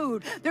lot of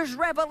food. There's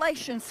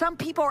revelation. Some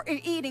people are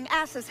eating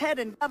ass's head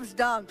and dove's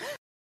dung.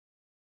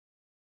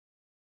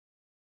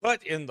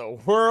 What in the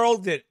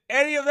world did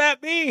any of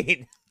that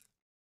mean?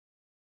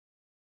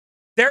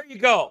 There you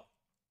go.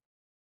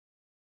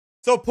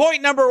 So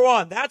point number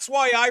one, that's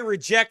why I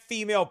reject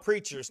female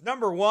preachers.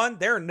 Number one,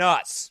 they're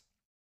nuts.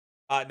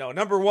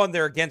 Number one,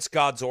 they're against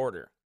God's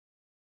order.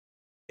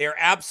 They're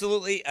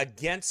absolutely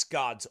against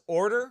God's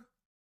order.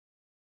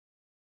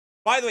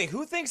 By the way,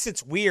 who thinks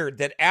it's weird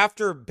that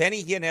after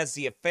Benny Hinn has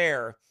the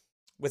affair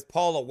with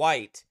Paula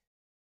White,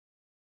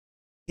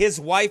 his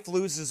wife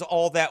loses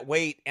all that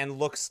weight and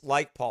looks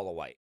like Paula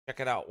White?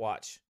 Check it out.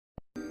 Watch.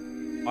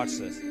 Watch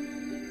this.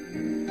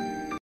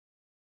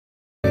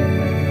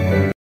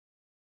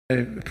 I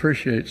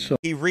appreciate so.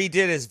 He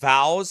redid his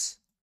vows,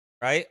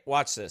 right?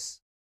 Watch this.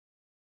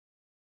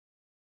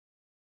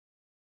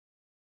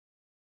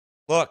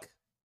 Look.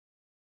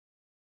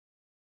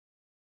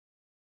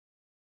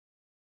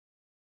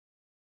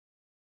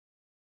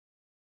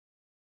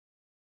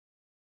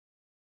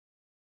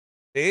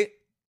 See?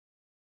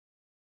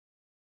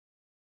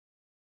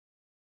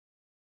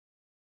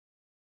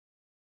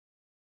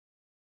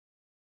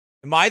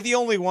 Am I the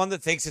only one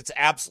that thinks it's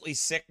absolutely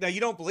sick? Now,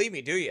 you don't believe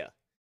me, do you?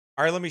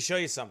 All right, let me show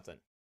you something.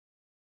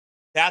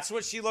 That's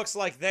what she looks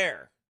like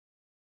there.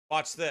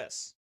 Watch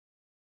this.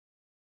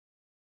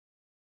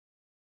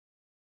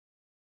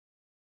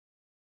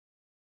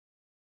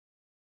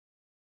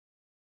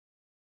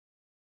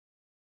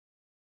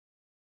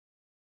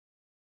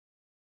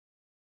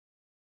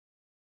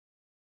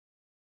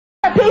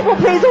 People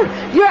pleaser,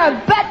 you're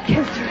a butt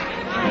kisser.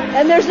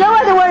 And there's no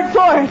other word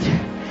for it.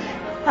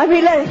 I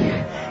mean,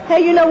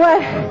 hey, you know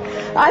what?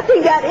 I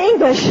think that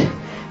English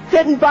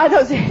fitting by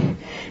those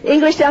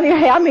English down here.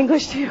 Hey, I'm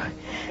English too.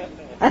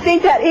 I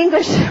think that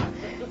English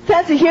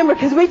sense of humor,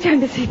 because we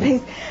tend to see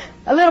things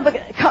a little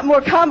bit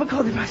more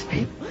comical than most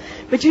people.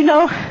 But you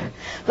know,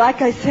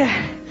 like I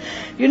said,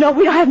 you know,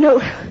 we don't have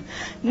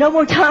no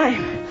more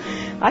time.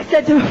 I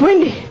said to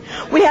Wendy,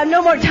 we have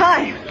no more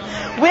time.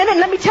 Women,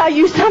 let me tell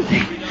you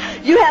something.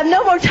 You have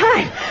no more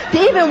time to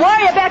even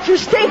worry about your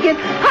stinking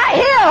high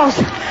heels.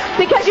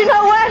 Because you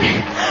know what?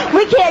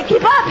 We can't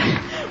keep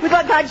up with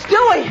what God's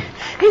doing.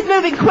 He's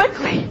moving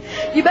quickly.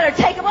 You better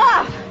take them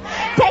off.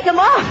 Take them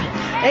off.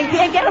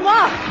 And get them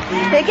off.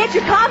 And get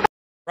your combat.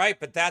 Right,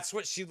 but that's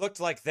what she looked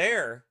like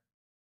there.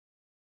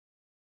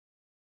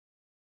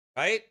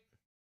 Right?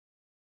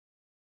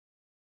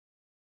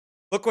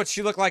 Look what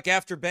she looked like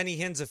after Benny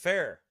Hinn's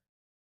affair.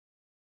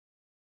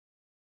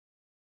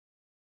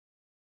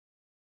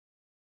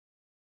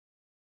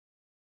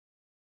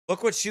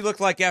 Look what she looked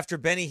like after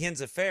Benny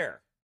Hinn's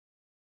affair.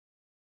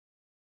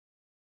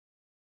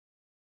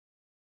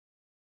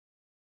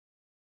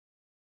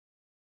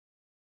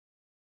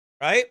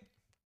 Right?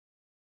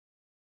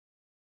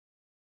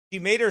 She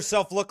made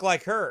herself look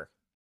like her.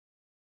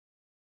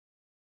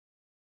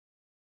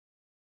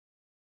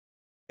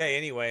 Okay,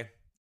 anyway,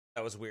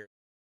 that was weird.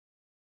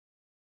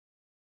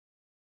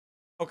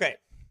 Okay.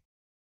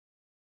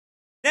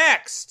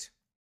 Next,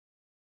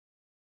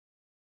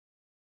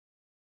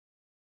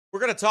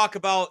 we're going to talk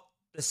about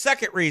the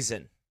second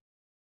reason.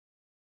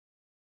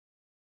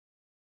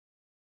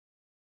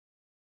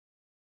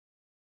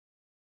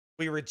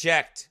 We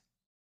reject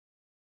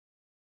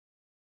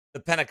the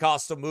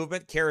Pentecostal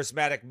movement,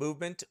 charismatic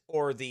movement,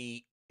 or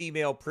the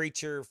female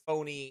preacher,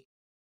 phony,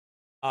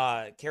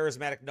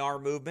 charismatic NAR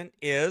movement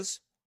is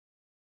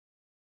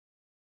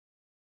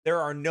there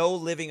are no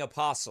living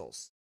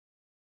apostles.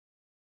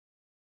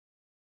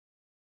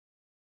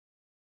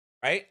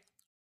 Right?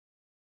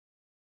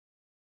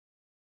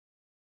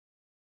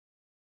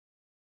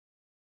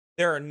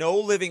 There are no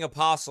living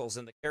apostles,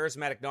 and the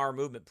charismatic NAR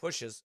movement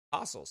pushes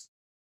apostles.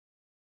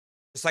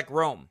 Just like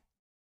Rome.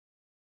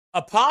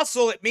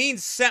 Apostle, it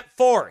means sent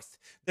forth.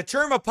 The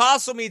term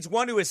apostle means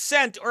one who is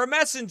sent or a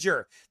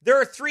messenger.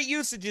 There are three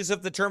usages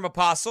of the term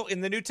apostle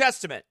in the New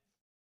Testament.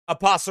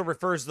 Apostle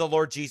refers to the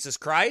Lord Jesus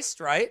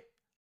Christ, right?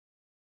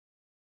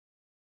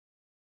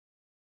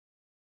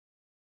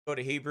 Go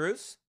to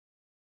Hebrews.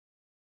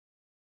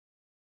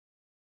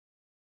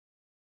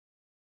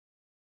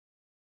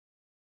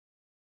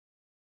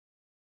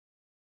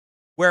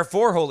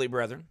 Wherefore, holy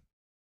brethren,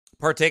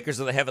 partakers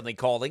of the heavenly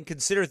calling,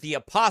 consider the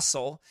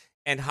apostle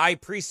and high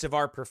priest of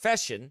our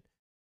profession,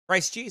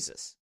 Christ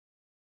Jesus.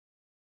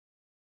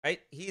 Right?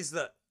 He's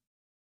the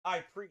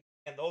high priest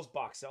and those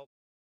box elders.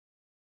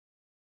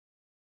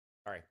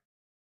 Sorry.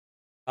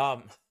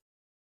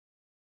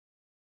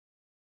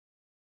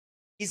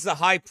 He's the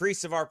high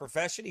priest of our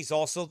profession. He's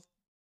also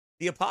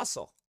the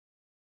apostle.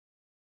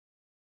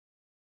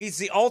 He's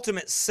the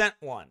ultimate sent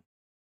one.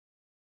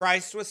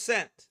 Christ was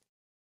sent.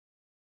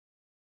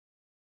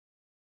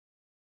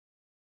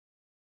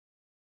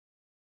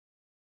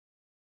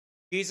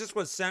 Jesus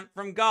was sent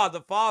from God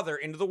the Father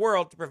into the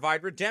world to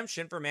provide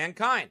redemption for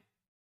mankind.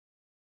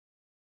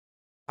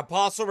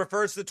 Apostle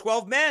refers to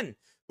 12 men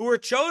who were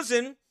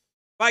chosen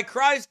by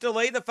Christ to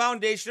lay the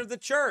foundation of the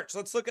church.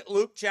 Let's look at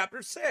Luke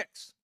chapter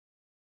 6.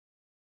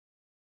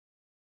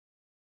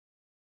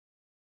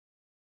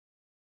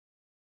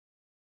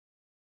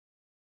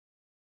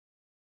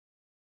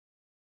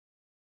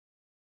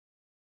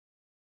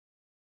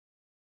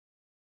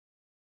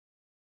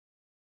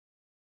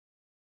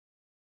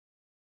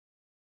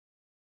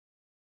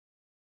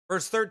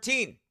 Verse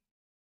 13.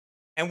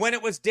 And when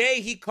it was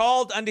day, he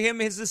called unto him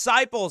his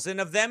disciples, and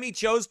of them he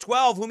chose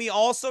 12,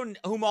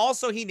 whom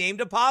also he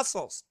named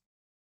apostles.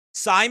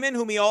 Simon,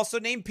 whom he also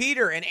named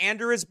Peter, and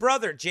Andrew his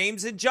brother,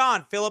 James and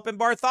John, Philip and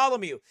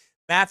Bartholomew,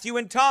 Matthew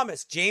and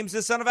Thomas, James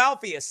the son of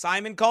Alphaeus,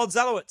 Simon called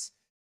Zelotes,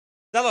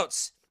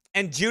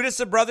 and Judas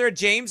the brother of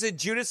James, and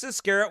Judas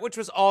Iscariot, which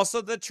was also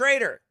the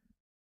traitor.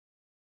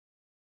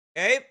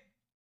 Okay?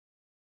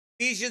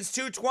 Ephesians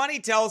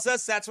 2:20 tells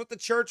us that's what the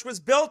church was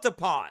built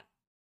upon.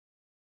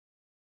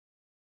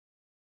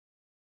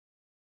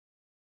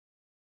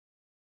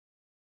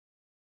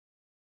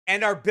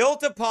 And are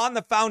built upon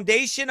the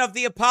foundation of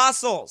the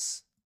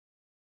apostles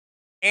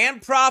and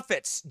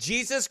prophets,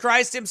 Jesus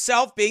Christ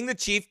himself being the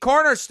chief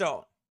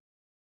cornerstone.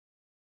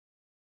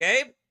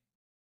 Okay?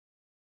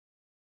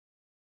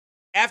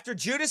 After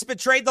Judas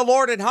betrayed the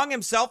Lord and hung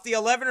himself, the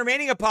 11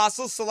 remaining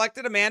apostles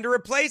selected a man to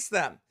replace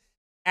them.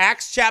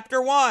 Acts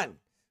chapter 1.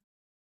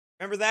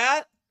 Remember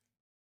that?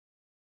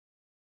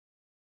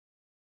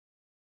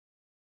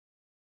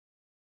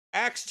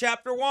 Acts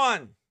chapter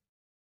 1,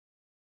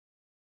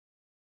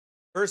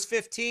 verse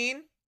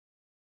 15.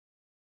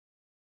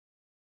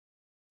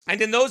 And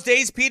in those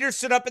days, Peter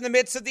stood up in the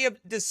midst of the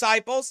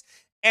disciples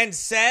and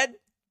said,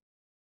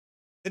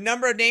 the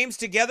number of names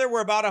together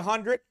were about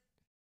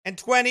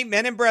 120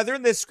 men and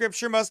brethren. This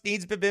scripture must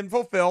needs have been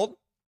fulfilled,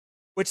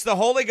 which the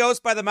Holy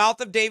Ghost by the mouth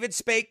of David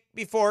spake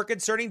before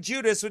concerning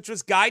Judas, which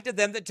was guide to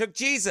them that took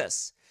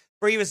Jesus.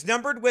 For he was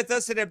numbered with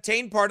us and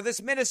obtained part of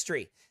this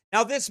ministry.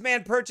 Now this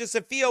man purchased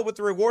a field with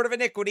the reward of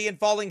iniquity, and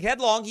falling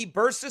headlong, he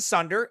burst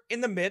asunder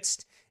in the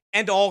midst,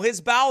 and all his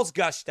bowels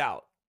gushed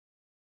out.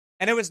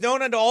 And it was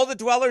known unto all the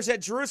dwellers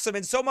at Jerusalem,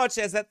 insomuch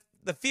as that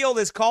the field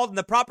is called in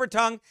the proper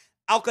tongue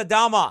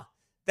Alkadama,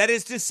 that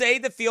is to say,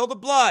 the field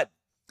of blood.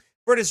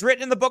 For it is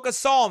written in the book of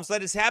Psalms,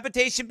 let his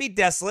habitation be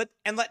desolate,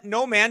 and let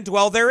no man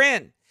dwell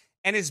therein.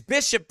 And his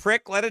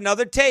bishopric let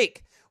another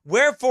take.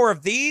 Wherefore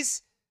of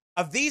these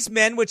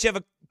men which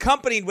have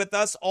accompanied with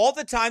us all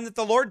the time that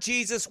the Lord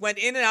Jesus went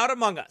in and out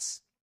among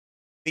us,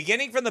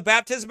 beginning from the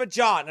baptism of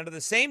John, unto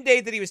the same day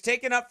that he was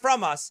taken up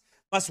from us,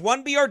 must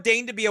one be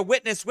ordained to be a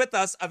witness with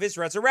us of his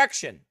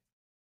resurrection.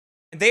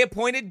 And they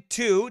appointed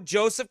two,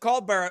 Joseph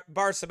called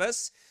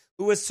Barsabas,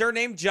 who was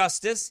surnamed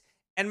Justus,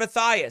 and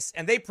Matthias.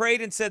 And they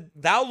prayed and said,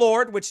 Thou,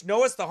 Lord, which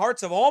knowest the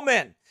hearts of all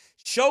men,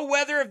 show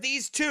whether of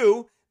these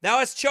two thou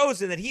hast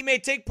chosen, that he may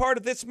take part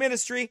of this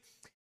ministry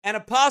and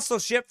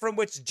apostleship from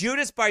which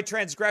Judas by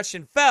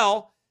transgression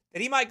fell,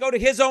 that he might go to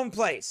his own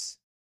place.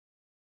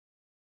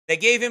 They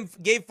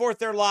gave forth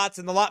their lots,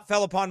 and the lot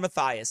fell upon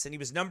Matthias, and he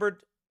was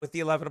numbered with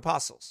the 11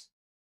 apostles.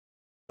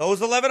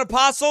 Those 11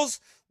 apostles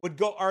would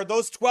go, or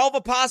those 12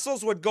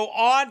 apostles would go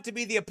on to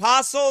be the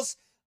apostles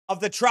of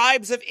the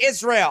tribes of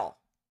Israel.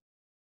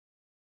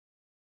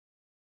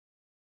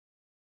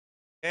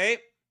 Okay.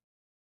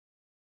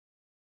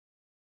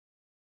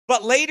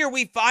 But later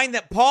we find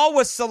that Paul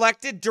was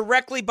selected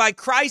directly by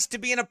Christ to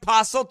be an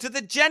apostle to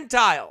the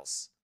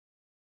Gentiles.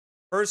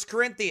 1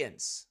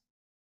 Corinthians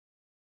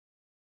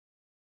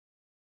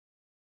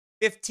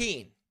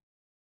 15.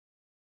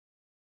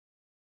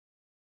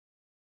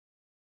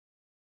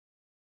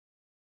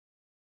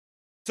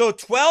 So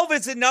 12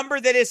 is a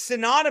number that is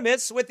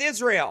synonymous with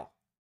Israel,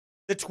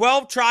 the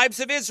 12 tribes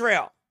of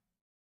Israel.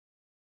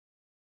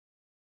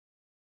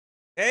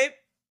 Okay?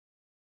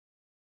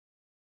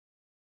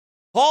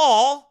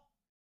 Paul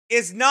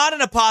is not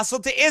an apostle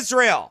to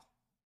Israel.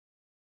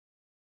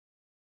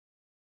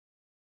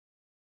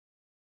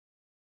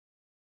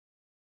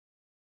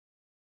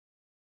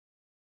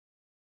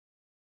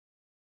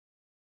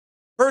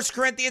 First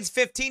Corinthians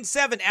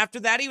 15:7. After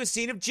that he was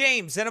seen of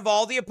James and of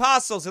all the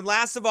apostles, and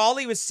last of all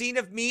he was seen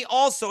of me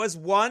also, as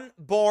one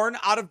born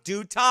out of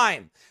due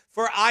time.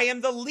 For I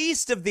am the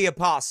least of the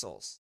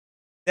apostles,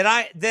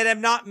 that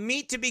am not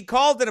meet to be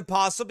called an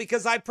apostle,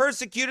 because I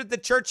persecuted the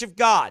church of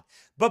God.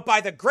 But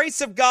by the grace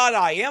of God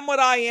I am what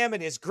I am,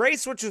 and his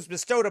grace which was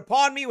bestowed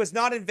upon me was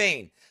not in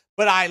vain.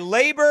 But I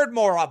labored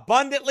more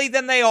abundantly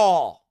than they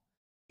all.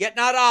 Yet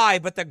not I,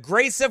 but the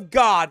grace of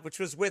God which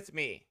was with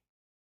me.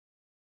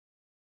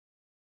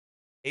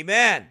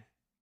 Amen.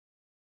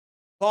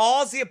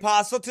 Paul's the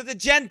apostle to the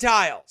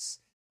Gentiles.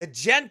 The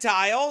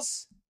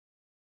Gentiles,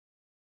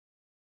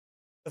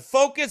 the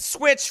focus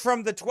switch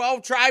from the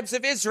 12 tribes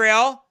of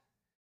Israel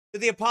to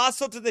the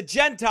apostle to the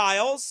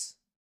Gentiles,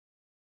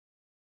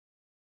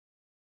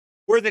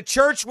 where the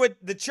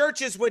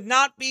churches would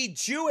not be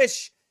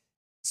Jewish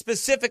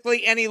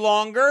specifically any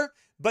longer,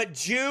 but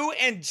Jew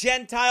and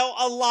Gentile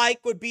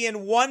alike would be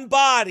in one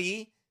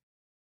body,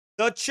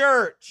 the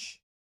church.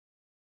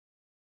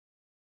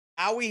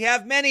 How we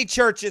have many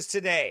churches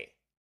today,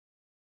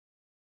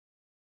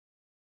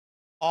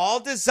 all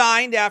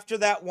designed after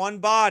that one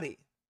body,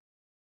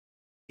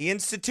 the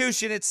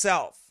institution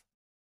itself.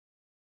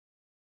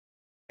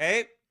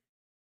 Okay?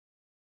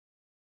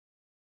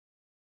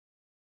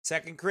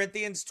 2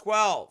 Corinthians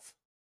 12.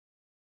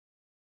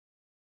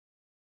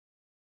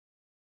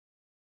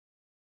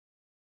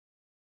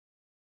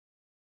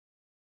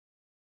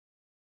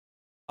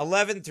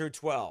 (11 through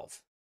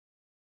 12).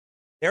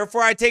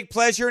 Therefore I take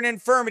pleasure in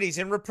infirmities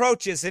and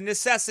reproaches and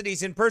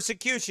necessities and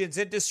persecutions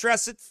and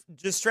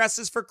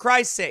distresses for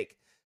Christ's sake.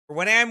 For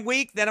when I am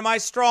weak, then am I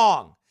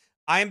strong.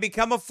 I am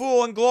become a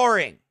fool and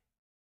glorying.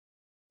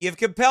 You have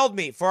compelled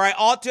me, for I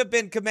ought to have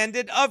been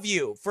commended of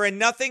you. For in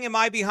nothing am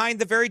I behind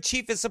the very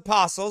chiefest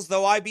apostles,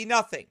 though I be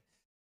nothing.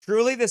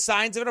 Truly the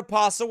signs of an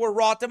apostle were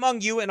wrought among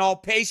you in all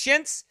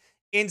patience,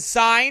 in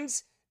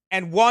signs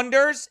and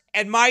wonders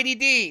and mighty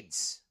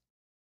deeds.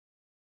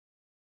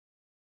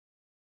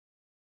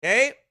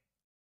 Okay?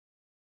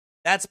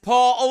 That's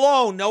Paul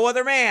alone, no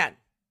other man.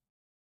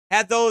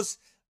 Had those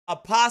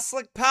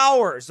apostolic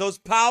powers, those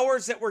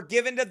powers that were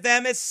given to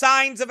them as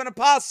signs of an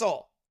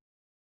apostle.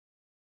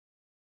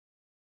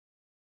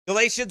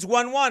 Galatians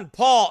 1:1,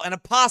 Paul, an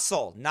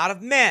apostle, not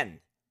of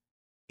men,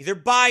 either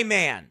by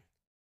man,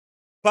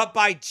 but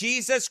by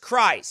Jesus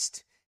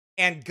Christ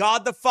and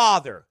God the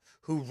Father,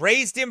 who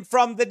raised him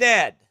from the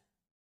dead.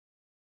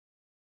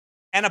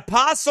 An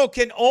apostle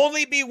can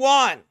only be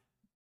one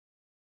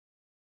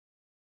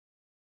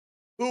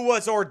who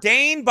was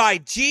ordained by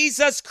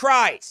Jesus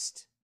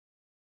Christ.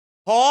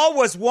 Paul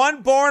was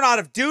one born out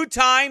of due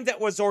time that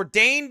was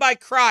ordained by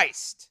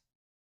Christ.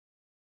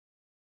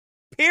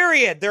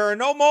 Period. There are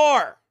no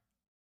more.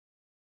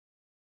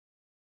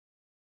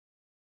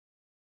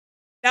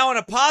 Now, an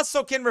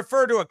apostle can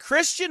refer to a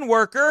Christian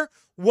worker,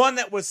 one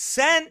that was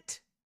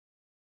sent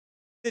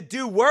to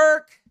do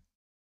work,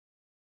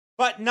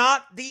 but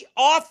not the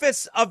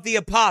office of the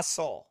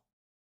apostle.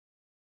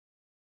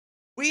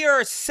 We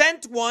are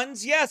sent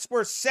ones. Yes,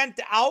 we're sent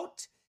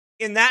out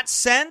in that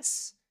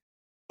sense,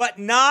 but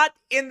not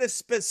in the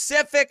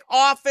specific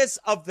office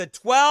of the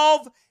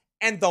 12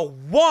 and the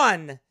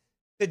one,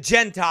 the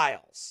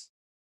Gentiles.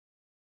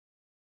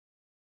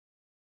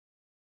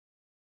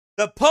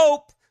 The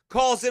Pope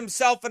calls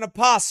himself an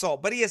apostle,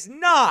 but he is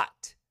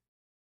not.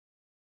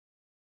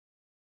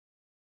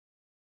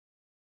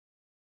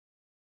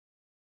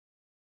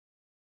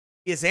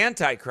 He is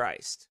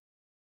Antichrist.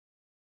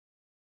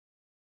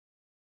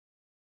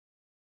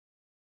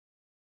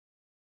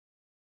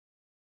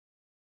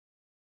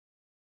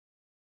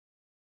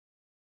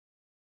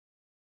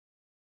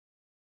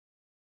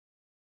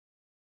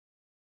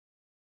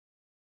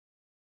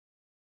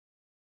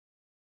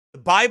 The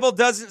Bible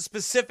doesn't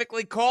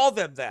specifically call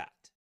them that.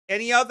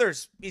 Any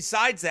others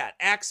besides that?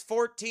 Acts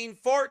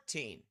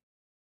 14:14.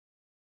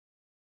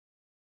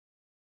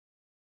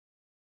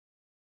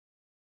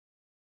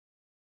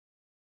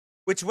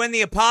 Which when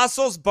the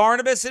apostles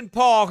Barnabas and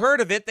Paul heard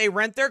of it, they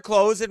rent their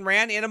clothes and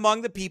ran in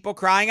among the people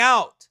crying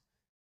out.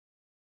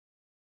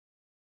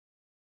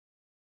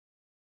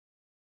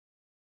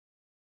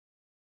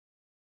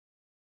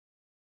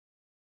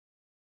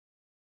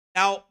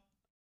 Now,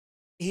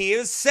 he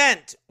is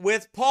sent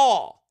with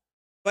Paul,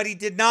 but he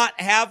did not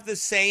have the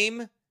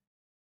same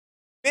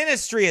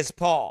ministry as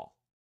Paul.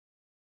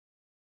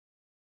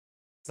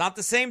 It's not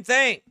the same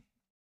thing.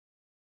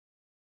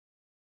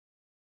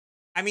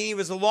 I mean, he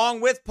was along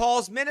with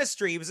Paul's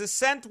ministry. He was a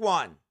sent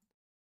one.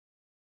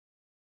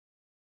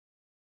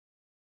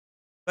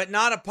 But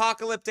not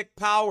apocalyptic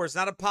powers,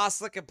 not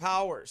apostolic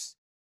powers.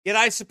 Yet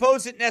I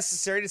suppose it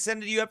necessary to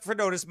send you up for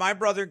notice, my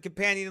brother and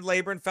companion in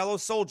labor and fellow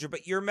soldier,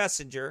 but your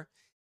messenger,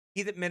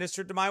 he that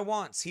ministered to my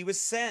wants. He was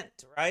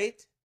sent,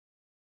 right?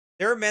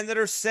 There are men that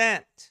are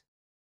sent.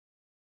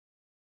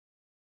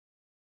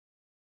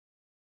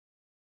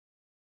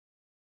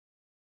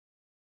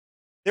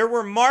 There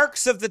were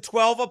marks of the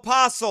 12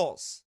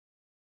 apostles.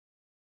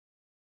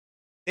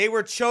 They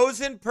were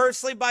chosen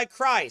personally by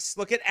Christ.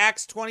 Look at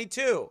Acts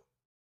 22.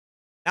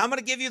 Now I'm going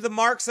to give you the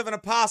marks of an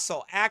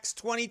apostle. Acts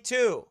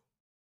 22.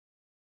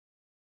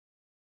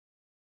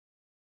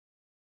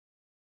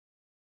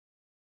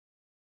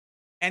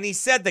 And he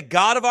said, the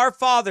God of our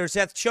fathers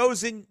hath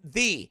chosen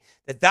thee,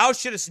 that thou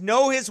shouldest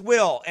know his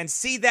will and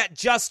see that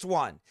just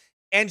one,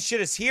 and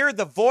shouldest hear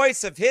the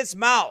voice of his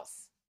mouth.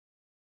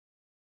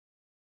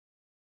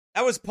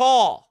 That was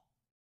Paul.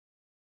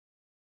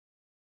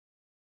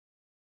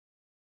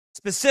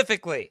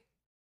 Specifically.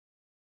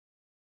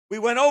 We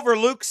went over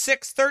Luke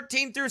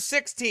 6:13 through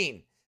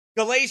 16.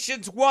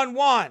 Galatians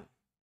 1:1.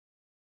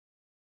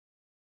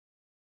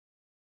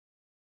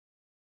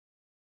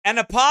 An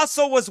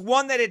apostle was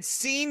one that had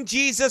seen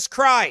Jesus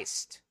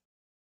Christ,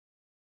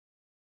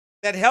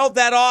 that held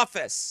that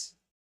office.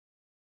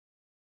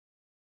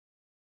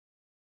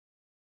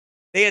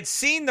 They had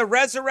seen the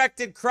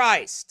resurrected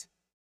Christ.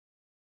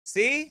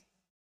 See?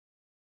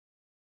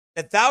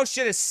 That thou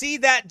shouldest see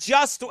that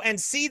just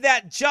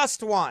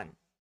one.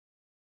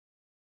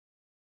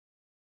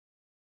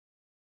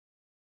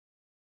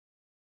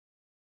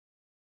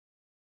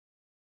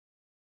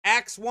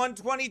 Acts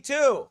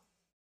 1:22.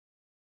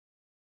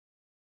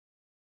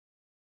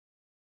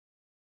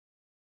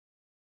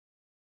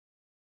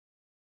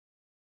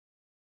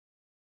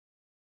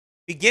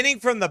 Beginning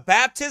from the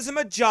baptism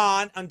of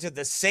John unto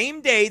the same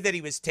day that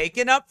he was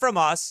taken up from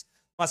us,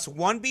 must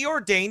one be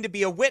ordained to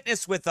be a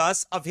witness with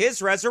us of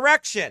his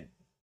resurrection.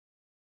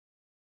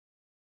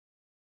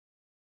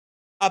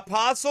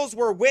 Apostles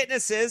were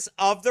witnesses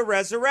of the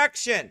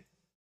resurrection.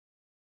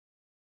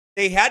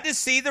 They had to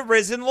see the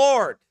risen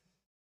Lord.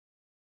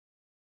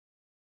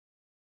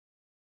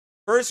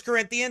 1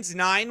 Corinthians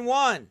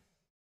 9:1.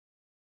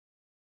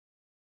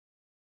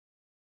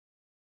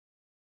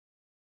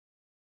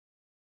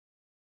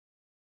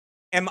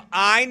 Am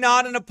I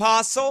not an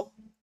apostle?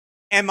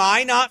 Am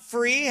I not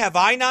free? Have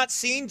I not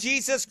seen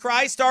Jesus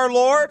Christ our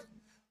Lord?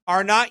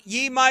 Are not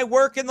ye my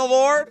work in the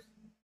Lord?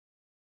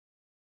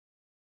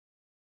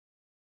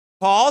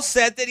 Paul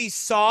said that he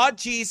saw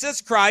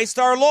Jesus Christ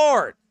our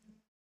Lord.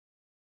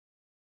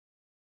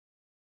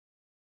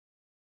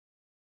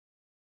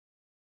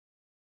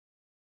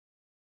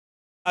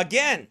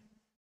 Again,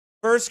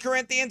 1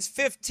 Corinthians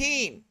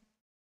 15.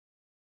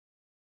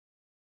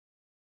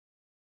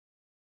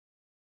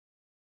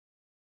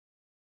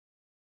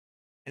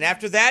 And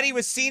after that he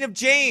was seen of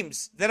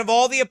James, then of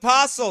all the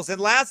apostles,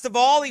 and last of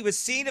all he was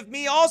seen of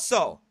me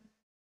also,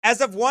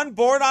 as of one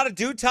born out of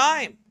due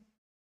time.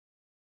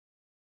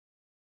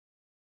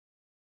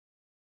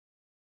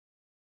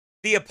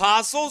 The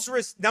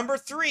apostles, number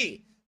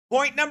 3,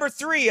 point number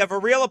 3 of a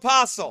real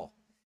apostle.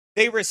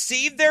 They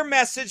received their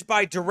message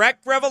by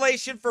direct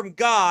revelation from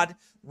God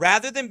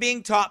rather than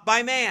being taught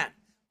by man.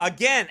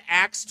 Again,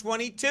 Acts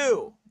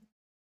 22.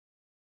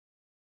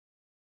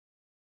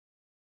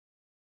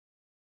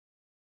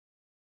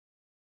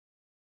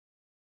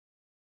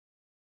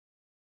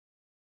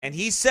 And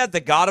he said,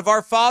 the God of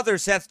our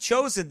fathers hath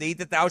chosen thee,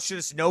 that thou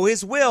shouldest know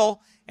his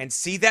will, and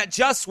see that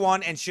just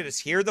one, and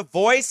shouldest hear the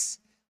voice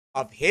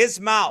of his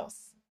mouth.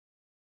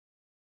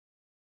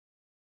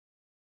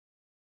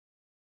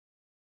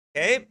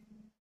 Okay?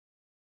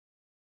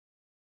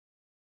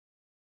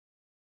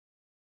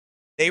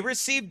 They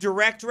received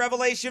direct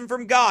revelation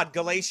from God.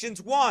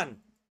 Galatians 1,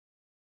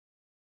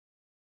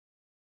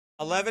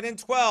 11 and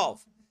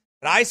 12.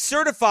 But I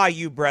certify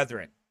you,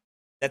 brethren,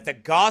 that the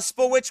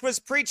gospel which was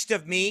preached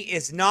of me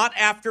is not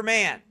after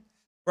man.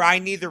 For I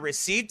neither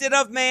received it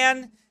of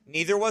man,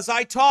 neither was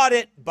I taught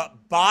it,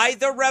 but by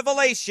the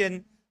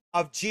revelation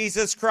of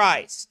Jesus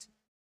Christ.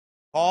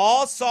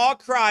 Paul saw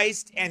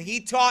Christ, and he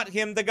taught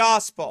him the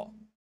gospel.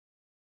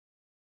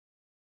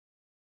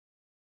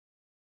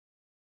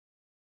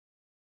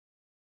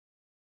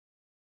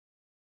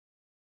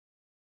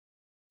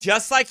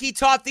 Just like he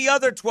taught the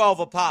other 12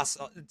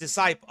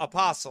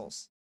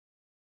 apostles.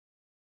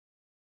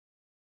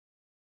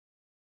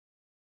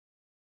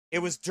 It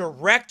was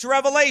direct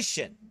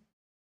revelation.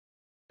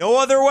 No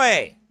other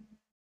way.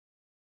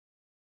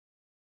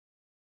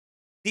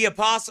 The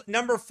apostle,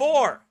 number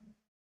 4.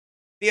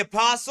 The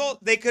apostle,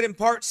 they could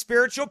impart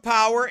spiritual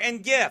power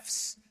and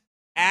gifts.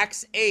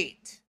 Acts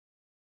 8.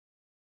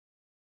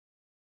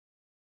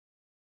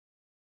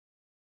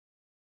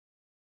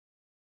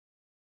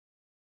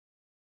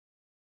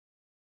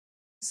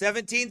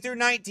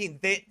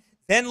 (17-19).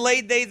 Then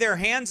laid they their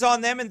hands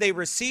on them, and they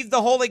received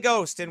the Holy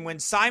Ghost. And when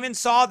Simon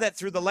saw that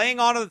through the laying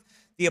on of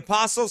the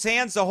apostles'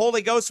 hands the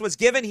Holy Ghost was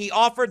given, he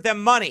offered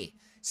them money,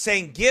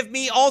 saying, give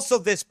me also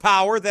this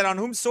power, that on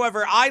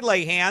whomsoever I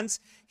lay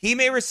hands, he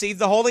may receive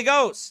the Holy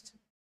Ghost.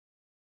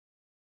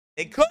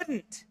 They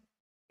couldn't.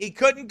 He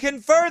couldn't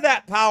confer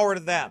that power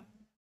to them.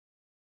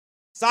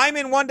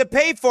 Simon wanted to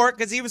pay for it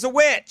because he was a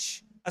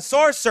witch, a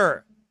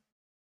sorcerer.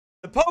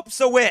 The Pope's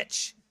a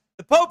witch.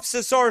 The Pope's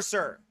a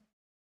sorcerer.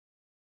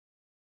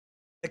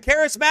 The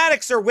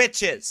Charismatics are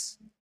witches,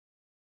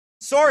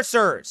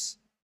 sorcerers.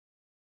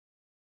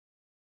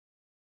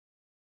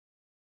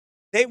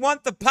 They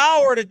want the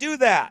power to do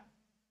that.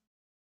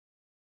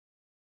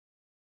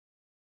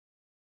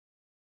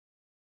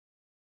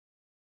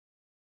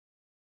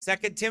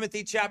 Second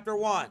Timothy chapter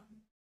 1.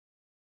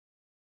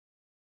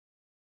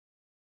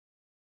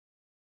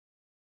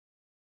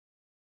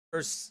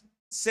 Verse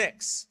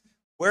 6.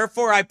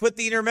 Wherefore I put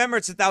thee in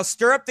remembrance that thou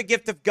stir up the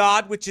gift of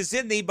God which is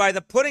in thee by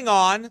the putting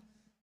on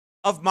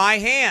of my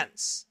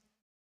hands.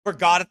 For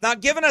God hath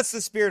not given us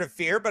the spirit of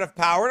fear, but of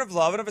power and of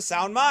love and of a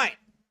sound mind.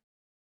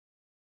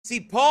 See,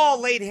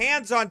 Paul laid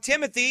hands on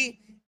Timothy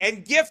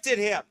and gifted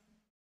him.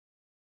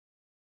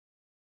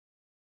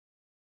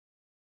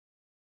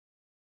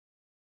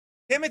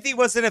 Timothy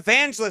was an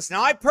evangelist.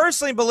 Now, I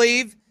personally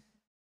believe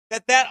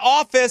that that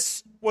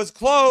office was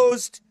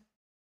closed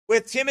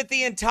with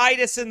Timothy and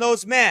Titus and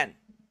those men.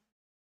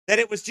 That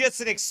it was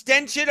just an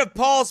extension of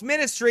Paul's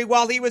ministry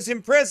while he was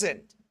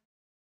imprisoned.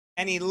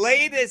 And he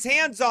laid his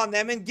hands on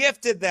them and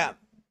gifted them.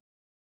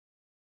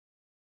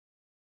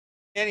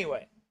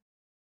 Anyway.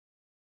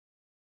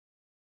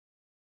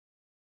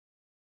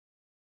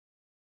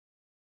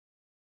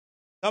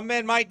 Some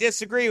men might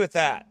disagree with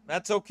that.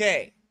 That's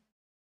okay.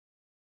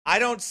 I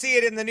don't see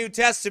it in the New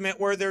Testament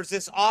where there's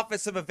this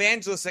office of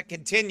evangelist that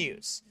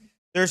continues.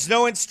 There's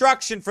no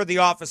instruction for the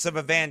office of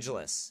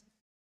evangelist.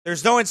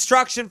 There's no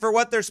instruction for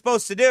what they're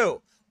supposed to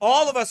do.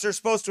 All of us are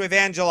supposed to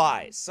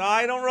evangelize. So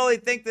I don't really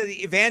think that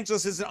the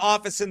evangelist is an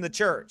office in the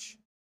church.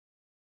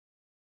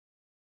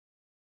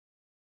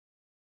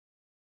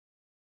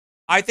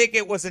 I think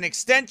it was an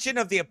extension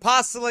of the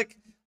apostolic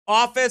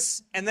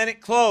office, and then it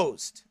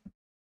closed.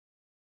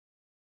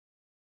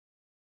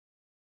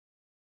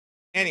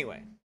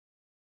 Anyway.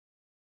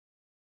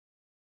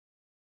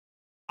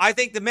 I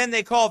think the men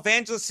they call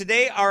evangelists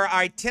today are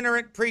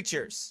itinerant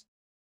preachers.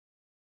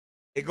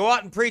 They go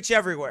out and preach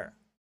everywhere.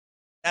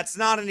 That's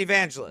not an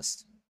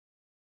evangelist.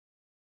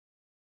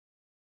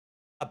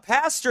 A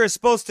pastor is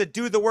supposed to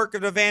do the work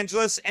of an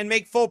evangelist and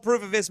make full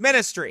proof of his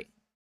ministry.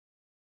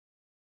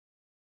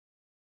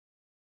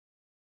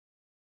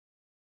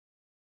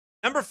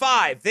 Number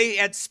 5, they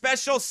had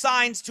special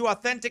signs to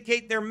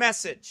authenticate their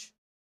message.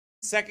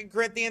 2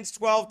 Corinthians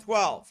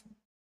 12:12.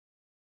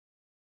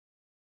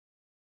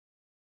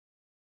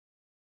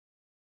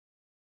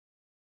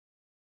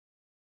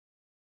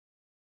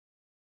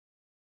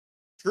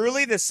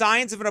 Truly, the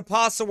signs of an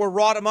apostle were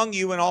wrought among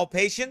you in all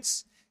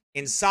patience,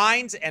 in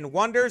signs and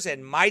wonders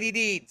and mighty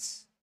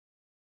deeds.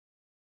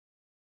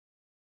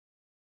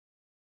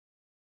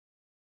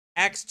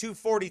 Acts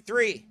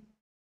 2:43.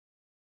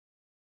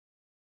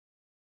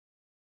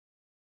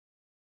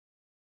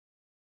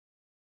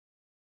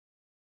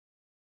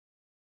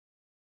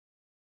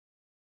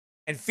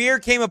 And fear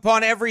came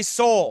upon every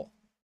soul.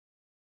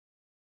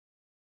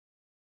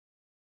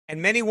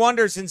 And many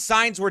wonders and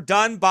signs were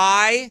done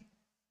by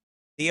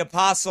the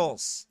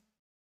apostles.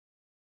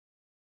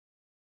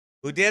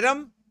 Who did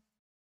them?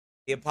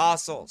 The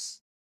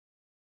apostles.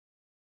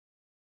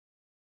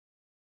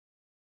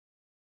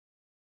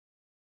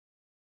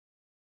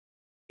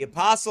 The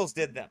apostles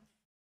did them.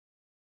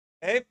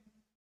 Okay?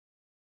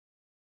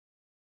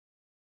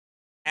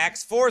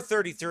 Acts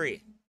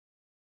 4:33.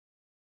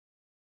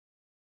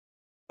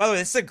 By the way,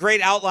 this is a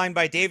great outline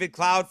by David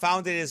Cloud,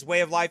 found in his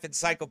Way of Life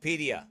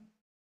Encyclopedia.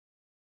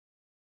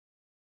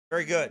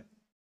 Very good.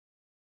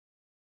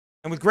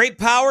 And with great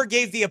power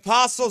gave the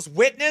apostles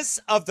witness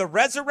of the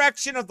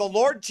resurrection of the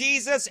Lord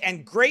Jesus,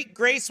 and great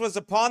grace was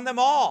upon them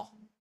all.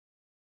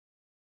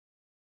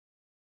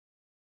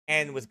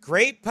 And with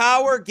great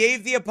power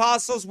gave the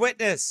apostles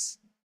witness.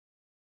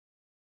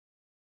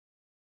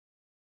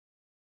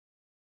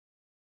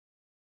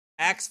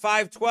 Acts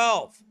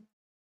 5:12.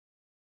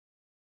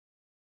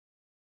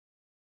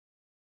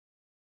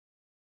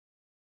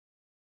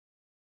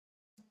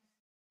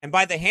 And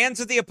by the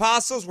hands of the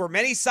apostles were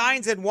many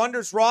signs and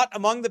wonders wrought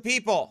among the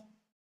people.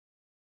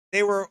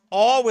 They were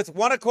all with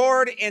one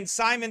accord in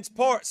Solomon's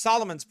porch.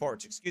 Solomon's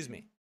porch.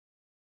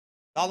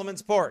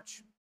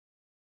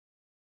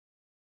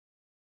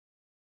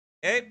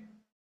 Okay.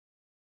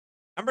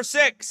 Number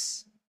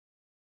 6.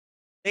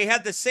 They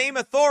had the same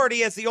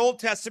authority as the Old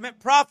Testament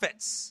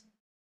prophets.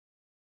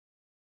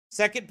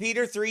 2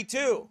 Peter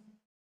 3:2.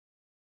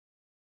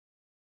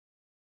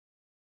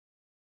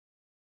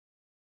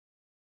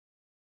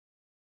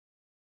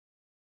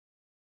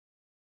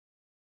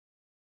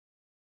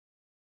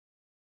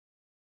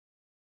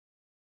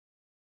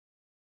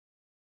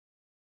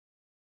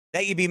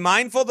 That ye be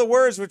mindful of the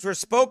words which were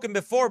spoken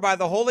before by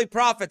the holy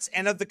prophets,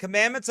 and of the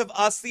commandments of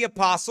us, the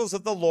apostles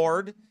of the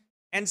Lord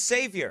and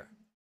Savior.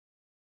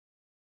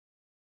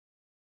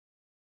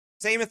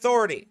 Same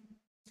authority.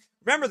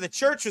 Remember, the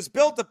church was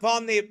built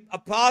upon the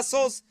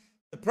apostles,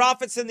 the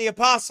prophets, and the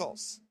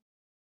apostles.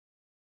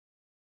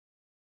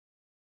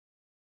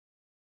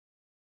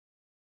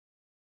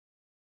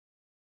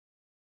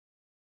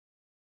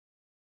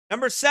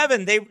 Number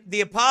 7, the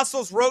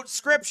apostles wrote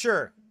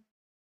scripture.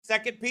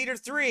 2 Peter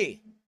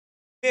 3:15.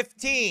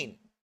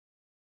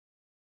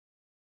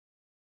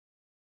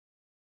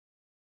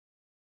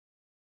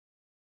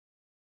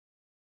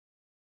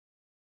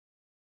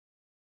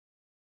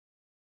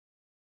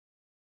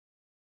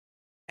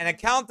 An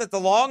account that the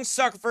long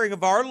suffering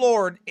of our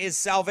Lord is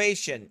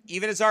salvation,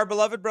 even as our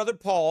beloved brother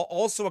Paul,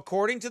 also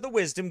according to the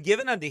wisdom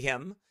given unto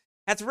him,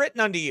 hath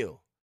written unto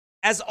you,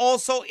 as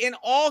also in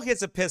all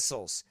his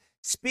epistles,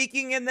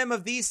 speaking in them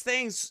of these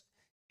things,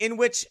 in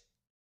which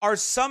are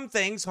some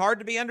things hard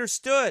to be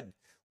understood,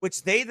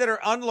 which they that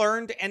are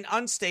unlearned and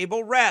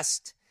unstable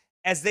wrest,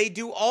 as they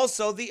do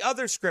also the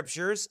other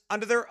scriptures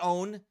unto their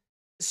own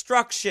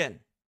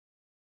destruction.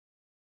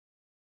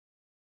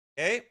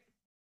 Okay?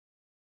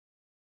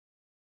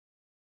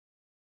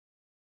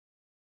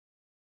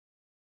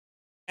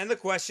 And the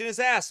question is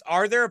asked,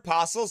 are there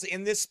apostles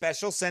in this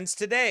special sense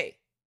today?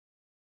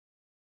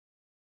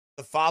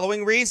 The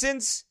following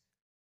reasons.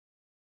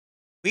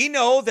 We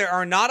know there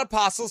are not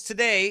apostles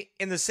today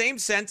in the same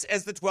sense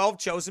as the 12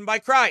 chosen by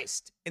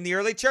Christ in the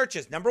early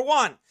churches. Number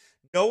 1,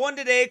 no one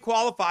today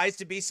qualifies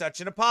to be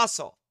such an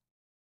apostle.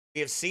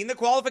 We have seen the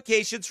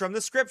qualifications from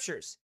the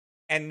scriptures,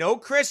 and no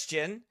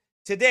Christian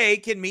today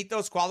can meet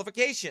those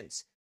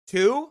qualifications.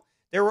 2,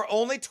 there were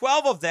only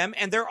 12 of them,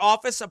 and their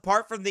office,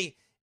 apart from the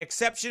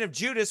exception of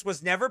Judas,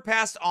 was never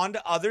passed on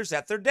to others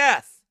at their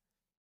death.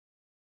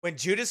 When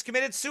Judas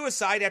committed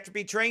suicide after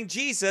betraying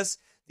Jesus,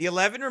 the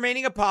 11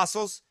 remaining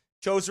apostles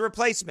chose a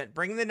replacement,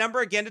 bringing the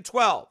number again to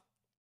 12.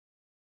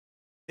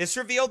 This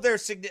revealed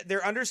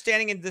their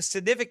understanding and the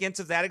significance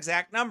of that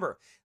exact number.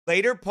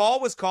 Later, Paul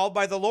was called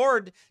by the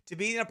Lord to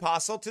be an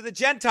apostle to the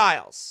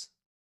Gentiles.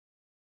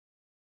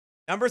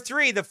 Number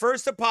 3, the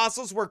first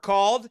apostles were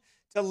called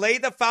to lay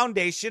the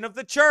foundation of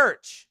the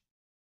church.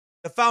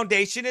 The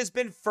foundation has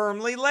been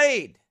firmly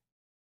laid.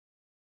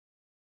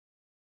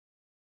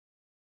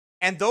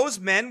 And those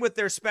men with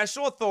their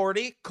special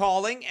authority,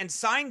 calling, and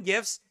sign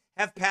gifts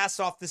have passed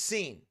off the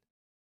scene.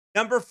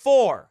 Number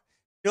 4,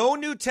 no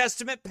New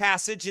Testament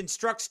passage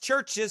instructs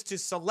churches to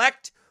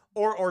select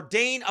or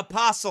ordain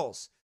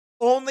apostles,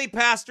 only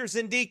pastors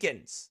and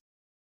deacons.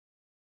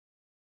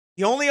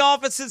 The only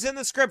offices in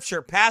the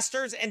scripture,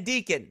 pastors and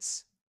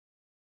deacons.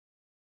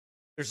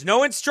 There's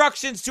no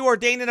instructions to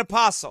ordain an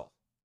apostle.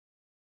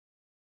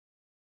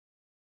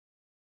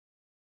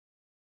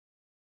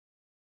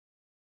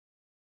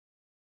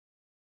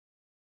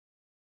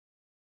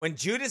 When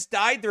Judas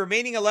died, the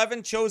remaining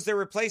 11 chose their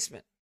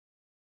replacement.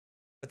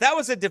 But that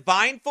was a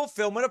divine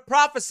fulfillment of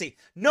prophecy.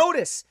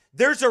 Notice,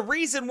 there's a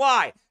reason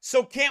why.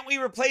 So can't we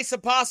replace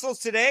apostles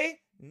today?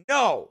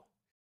 No,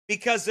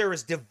 because there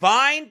is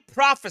divine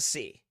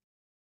prophecy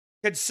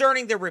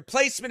concerning the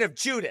replacement of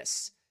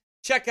Judas.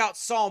 Check out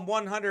Psalm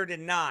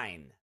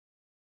 109.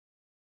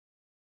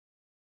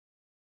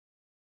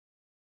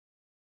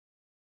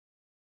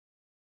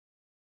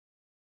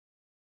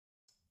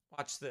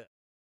 Watch this.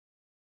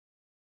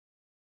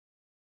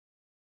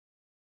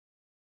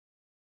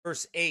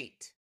 Verse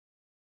 8.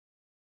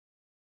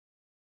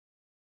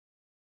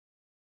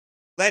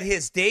 Let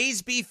his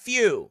days be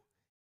few,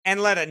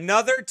 and let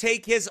another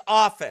take his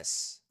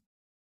office.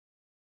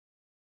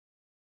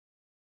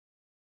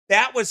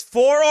 That was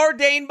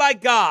foreordained by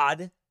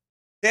God,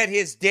 that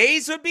his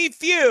days would be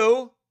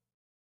few,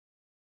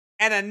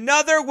 and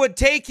another would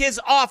take his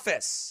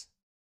office.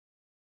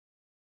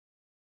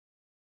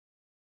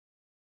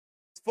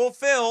 It's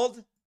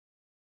fulfilled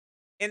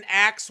in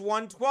Acts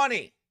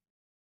 1:20.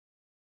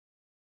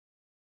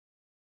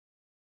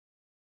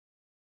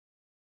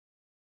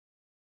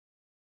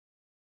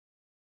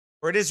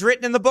 For it is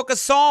written in the book of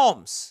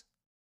Psalms,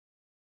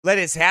 let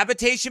his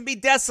habitation be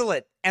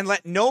desolate, and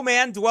let no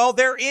man dwell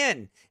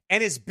therein,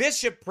 and his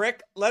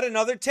bishopric let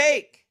another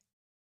take.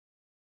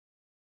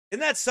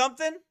 Isn't that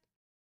something?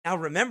 Now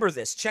remember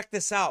this. Check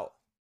this out.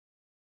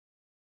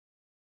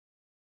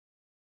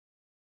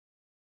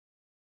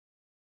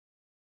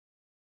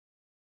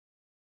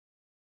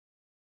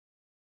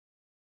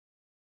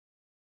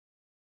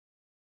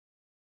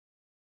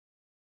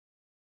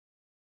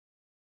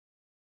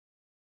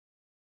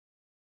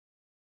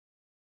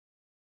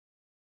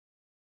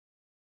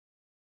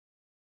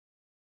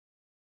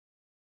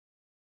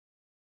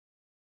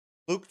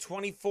 Luke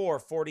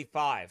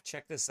 24:45.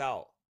 Check this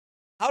out.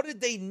 How did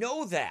they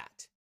know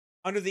that?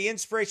 Under the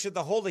inspiration of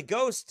the Holy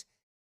Ghost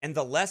and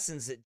the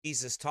lessons that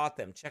Jesus taught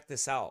them. Check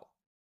this out.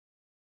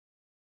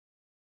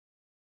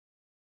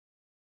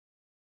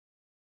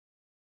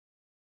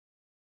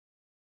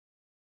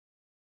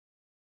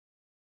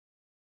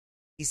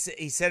 He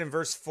said in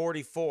verse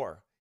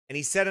 44, and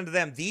he said unto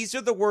them, these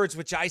are the words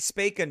which I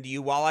spake unto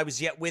you while I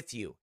was yet with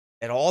you,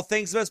 that all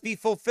things must be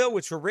fulfilled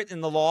which were written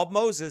in the law of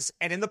Moses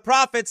and in the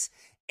prophets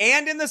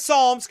and in the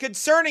Psalms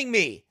concerning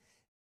me.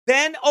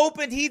 Then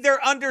opened he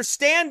their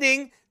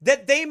understanding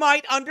that they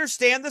might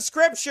understand the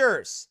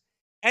scriptures.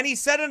 And he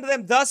said unto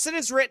them, thus it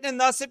is written, and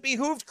thus it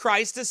behooved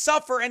Christ to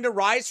suffer and to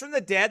rise from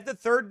the dead the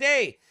third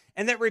day,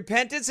 and that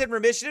repentance and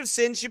remission of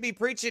sins should be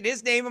preached in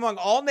his name among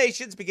all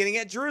nations, beginning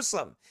at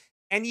Jerusalem.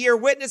 And ye are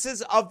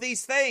witnesses of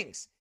these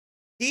things.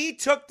 He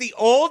took the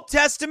Old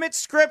Testament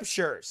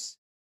scriptures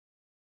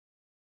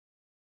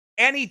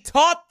and he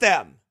taught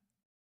them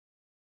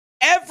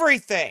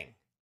everything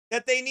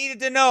that they needed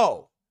to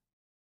know.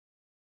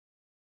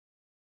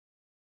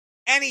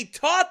 And he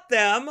taught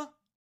them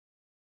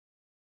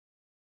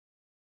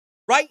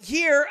right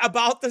here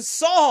about the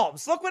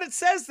Psalms. Look what it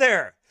says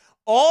there.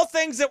 All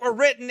things that were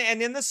written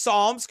and in the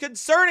Psalms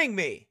concerning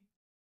me.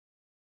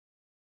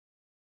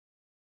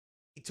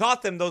 He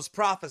taught them those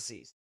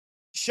prophecies.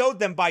 Showed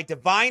them by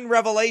divine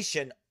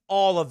revelation,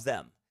 all of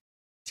them.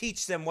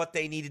 Teach them what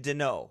they needed to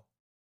know.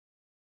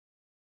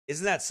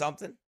 Isn't that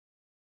something?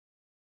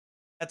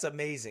 That's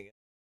amazing.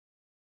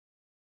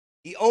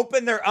 He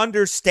opened their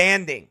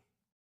understanding.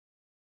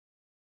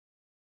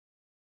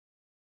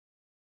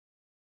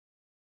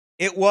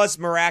 It was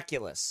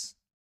miraculous.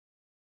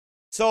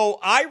 So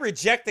I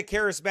reject the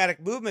charismatic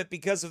movement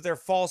because of their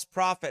false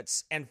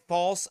prophets and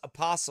false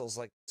apostles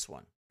like this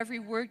one. Every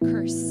word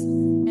curse,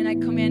 and I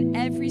command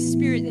every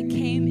spirit that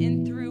came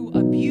in through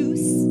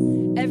abuse,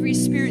 every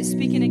spirit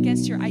speaking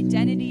against your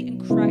identity in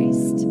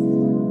Christ,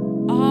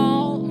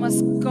 all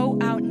must go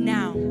out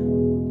now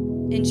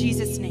in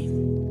Jesus'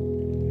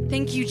 name.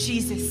 Thank you,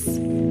 Jesus.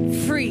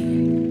 Free.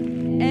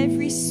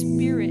 Every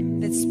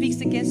spirit that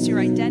speaks against your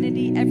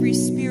identity, every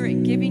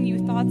spirit giving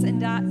you thoughts and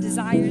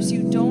desires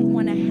you don't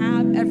want to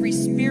have, every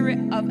spirit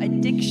of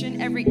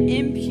addiction, every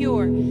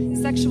impure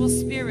sexual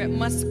spirit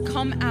must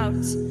come out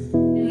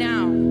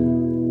now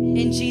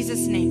in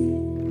Jesus' name.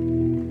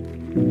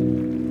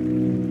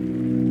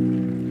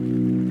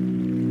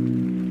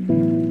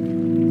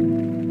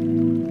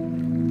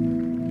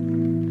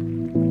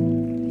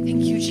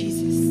 Thank you,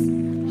 Jesus.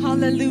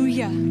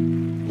 Hallelujah.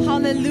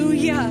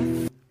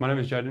 Hallelujah. My name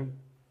is Jaden.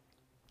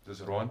 This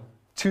is Ron.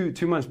 Two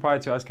months prior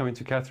to us coming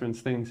to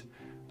Catherine's things,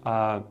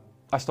 I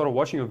started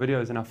watching her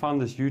videos and I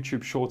found this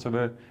YouTube short of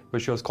her where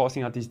she was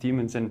casting out these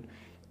demons and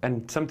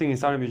something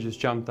inside of me just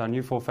jumped. I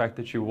knew for a fact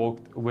that she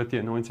walked with the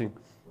anointing.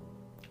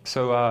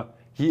 So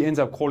he ends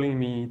up calling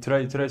me,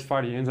 today's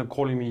Friday, he ends up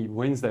calling me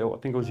Wednesday, or I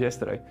think it was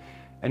yesterday.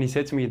 And he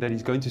said to me that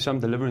he's going to some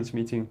deliverance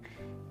meeting.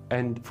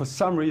 And for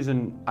some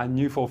reason, I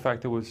knew for a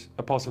fact it was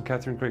Apostle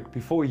Catherine Crick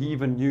before he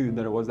even knew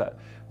that it was that,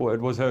 or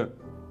it was her.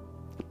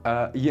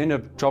 He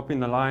ended up dropping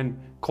the line,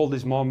 called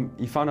his mom.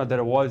 He found out that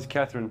it was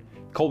Catherine,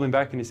 called him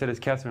back and he said, it's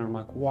Catherine. I'm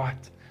like,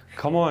 what?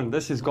 Come on,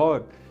 this is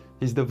God.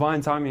 His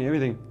divine timing,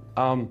 everything.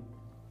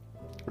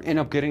 Ended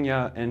up getting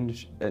here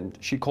and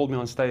she called me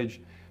on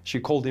stage. She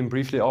called him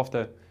briefly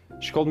after.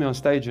 She called me on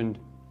stage and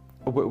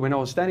when I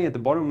was standing at the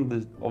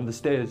bottom of the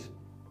stairs,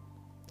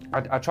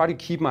 I tried to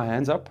keep my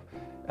hands up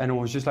and it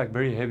was just like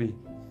very heavy.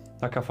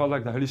 Like I felt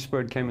like the Holy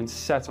Spirit came and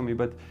sat on me.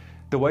 But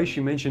the way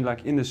she mentioned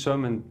like in the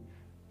sermon,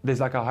 there's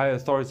like a higher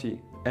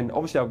authority. And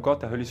obviously I've got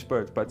the Holy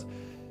Spirit, but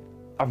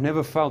I've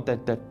never felt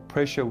that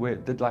pressure where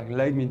that like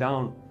laid me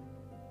down.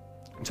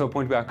 to a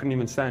point where I couldn't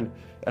even stand.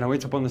 And I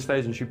went up on the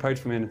stage and she prayed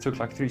for me, and it took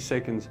like 3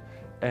 seconds.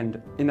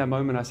 And in that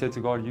moment, I said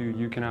to God,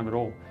 you can have it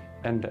all.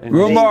 And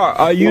Rumar,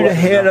 are you the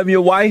head of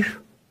your wife?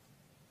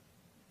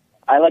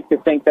 I like to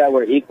think that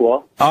we're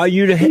equal. Are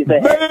you the head?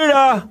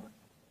 Beta!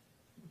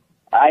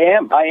 I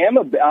am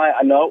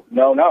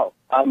no.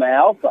 I'm an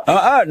alpha.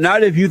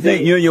 Not if you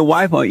think you and your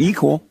wife are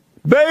equal.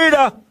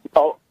 Beta!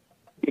 Oh,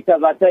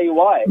 because I tell you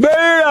why.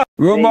 Beta!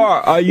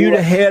 Rumar, are you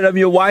the head of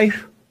your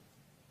wife?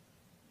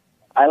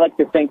 I like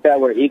to think that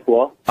we're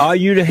equal. Are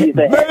you the head?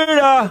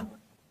 Beta!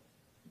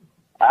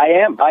 I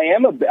am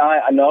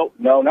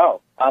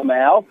no. I'm an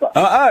alpha.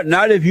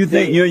 Not if you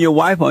think you and your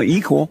wife are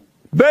equal.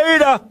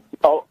 Beta!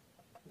 Oh,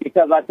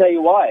 because I tell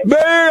you why.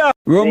 Beta!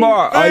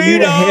 Rumar, are you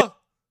the head?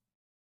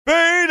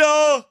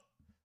 Beta!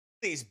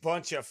 These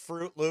bunch of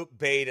Fruit Loop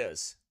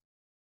betas.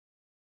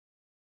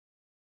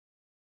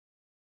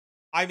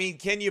 I mean,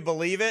 can you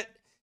believe it?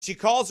 She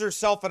calls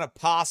herself an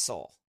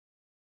apostle.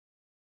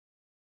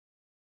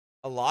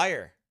 A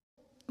liar.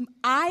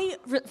 I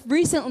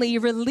recently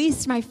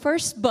released my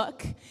first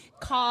book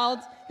called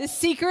The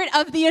Secret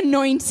of the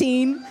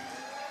Anointing.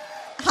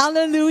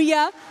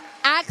 Hallelujah.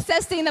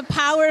 Accessing the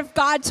power of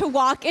God to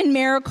walk in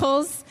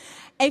miracles.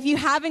 If you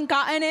haven't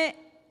gotten it,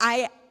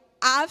 I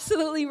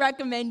absolutely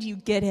recommend you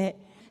get it.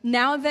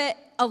 Now that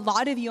a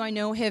lot of you I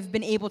know have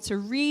been able to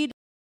read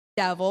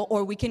the devil,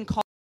 or we can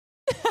call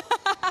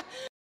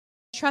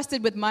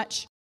trusted with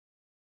much,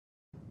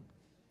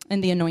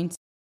 and the anointing,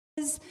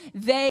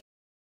 they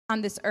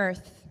on this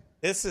earth.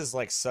 This is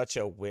like such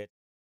a witch.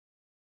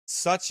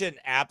 Such an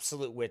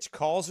absolute witch.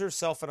 Calls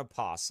herself an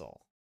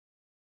apostle.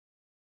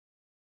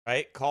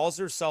 Right? Calls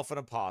herself an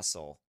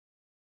apostle.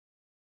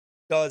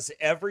 Does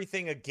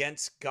everything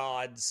against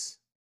God's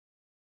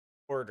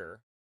order.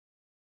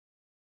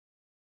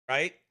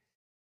 Right?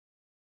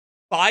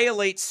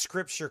 Violates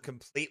scripture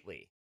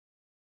completely.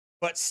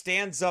 But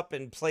stands up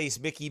and plays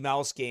Mickey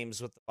Mouse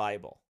games with the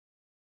Bible.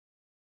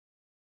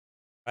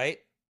 Right?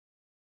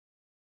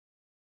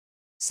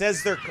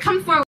 Says they're...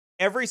 Come forward.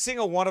 Every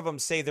single one of them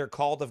say they're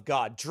called of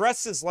God.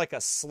 Dresses like a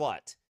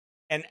slut.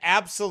 An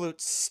absolute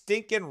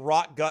stinking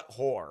rot gut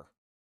whore.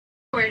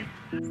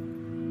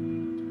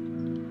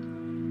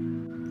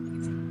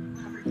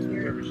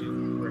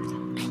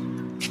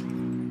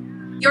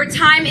 Your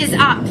time is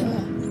up.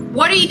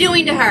 What are you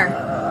doing to her?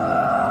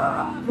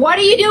 What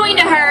are you doing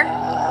to her?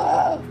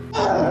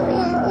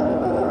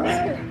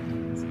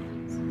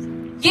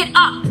 Get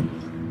up.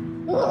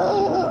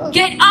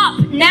 Get up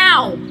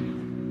now.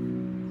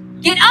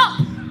 Get up.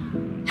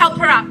 Help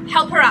her up.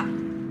 Help her up.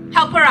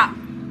 Help her up.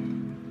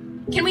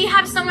 Can we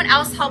have someone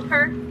else help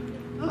her?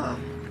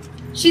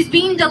 She's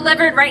being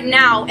delivered right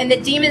now, and the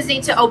demons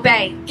need to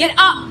obey. Get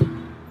up.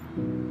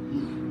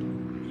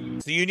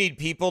 So you need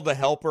people to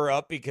help her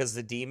up because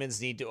the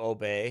demons need to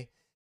obey?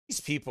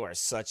 These people are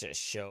such a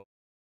show.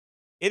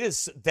 It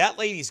is, that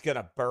lady's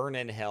gonna burn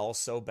in hell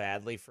so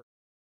badly for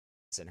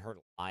and her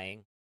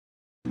lying.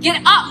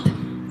 Get up.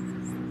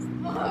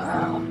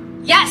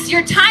 Yes,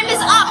 your time is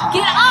up.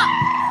 Get up.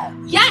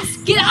 Yes,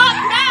 get up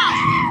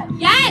now.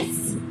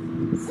 Yes.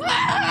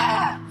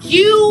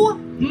 You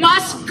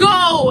must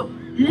go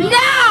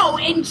now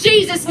in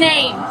Jesus'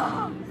 name.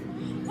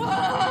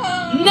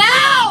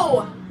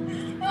 Now.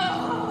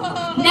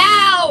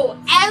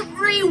 Now,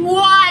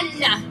 everyone.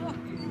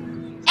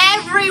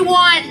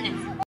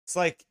 Everyone. It's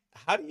like,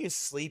 how do you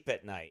sleep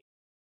at night?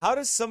 How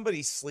does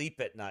somebody sleep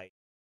at night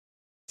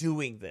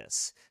doing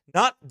this?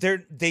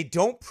 They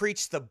don't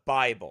preach the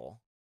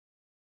Bible.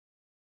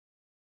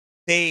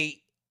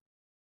 They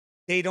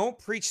don't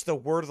preach the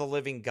word of the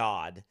living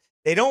God.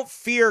 They don't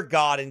fear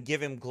God and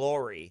give him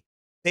glory.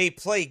 They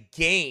play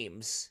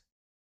games.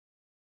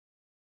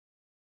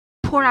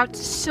 Pour out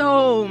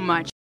so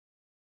much.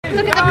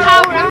 Look at the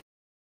power.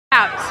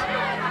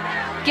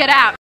 Out. Get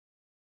out.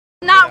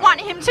 Not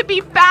want him to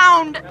be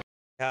bound.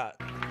 Yeah.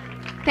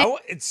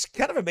 It's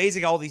kind of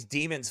amazing how all these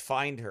demons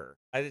find her.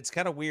 It's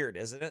kind of weird,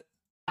 isn't it?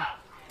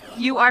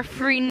 You are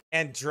free.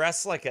 And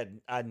dress like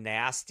a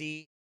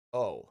nasty.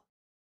 Oh.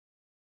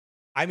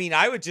 I mean,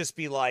 I would just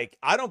be like,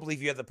 I don't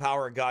believe you have the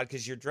power of God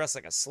because you're dressed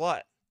like a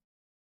slut.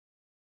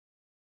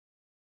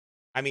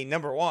 I mean,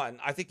 number one,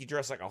 I think you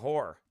dress like a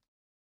whore.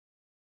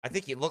 I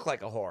think you look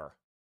like a whore.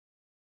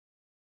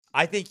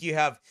 I think you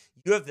have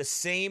the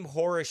same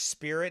whorish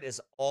spirit as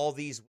all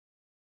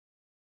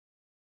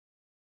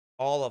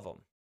of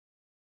them.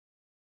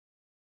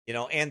 You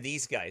know, and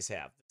these guys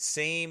have the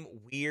same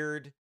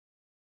weird,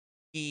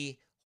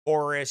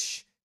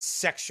 whorish,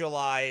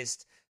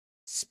 sexualized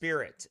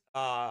spirit.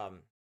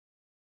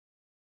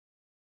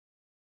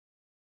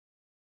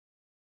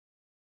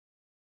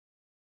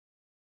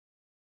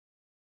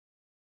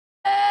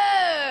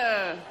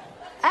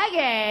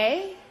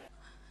 Okay.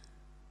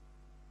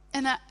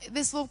 And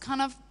this will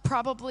kind of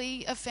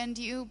probably offend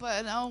you,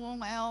 but oh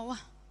well.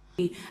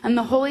 And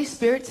the Holy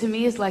Spirit to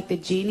me is like the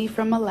genie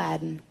from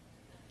Aladdin.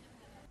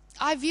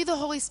 I view the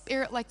Holy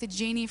Spirit like the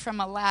genie from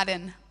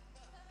Aladdin.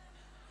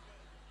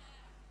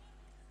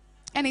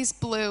 And he's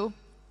blue.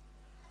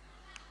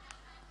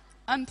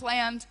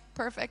 Unplanned.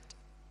 Perfect.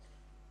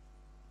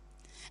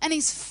 And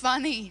he's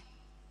funny.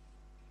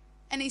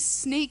 And he's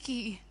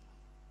sneaky.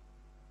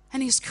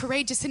 And he's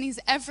courageous. And he's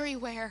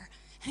everywhere.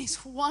 And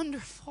he's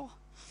wonderful.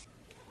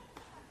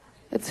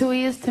 That's who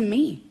he is to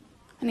me.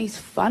 And he's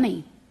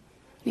funny.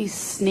 And he's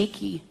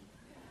sneaky.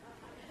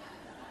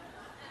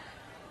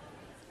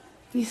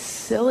 He's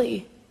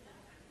silly.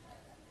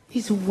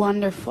 He's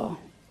wonderful.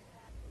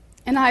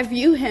 And I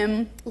view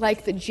him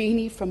like the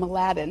genie from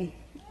Aladdin.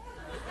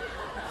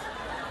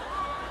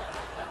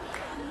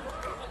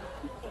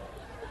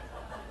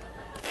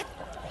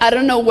 I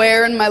don't know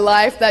where in my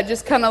life that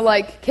just kind of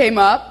like came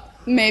up.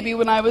 Maybe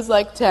when I was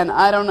like 10,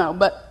 I don't know.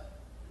 But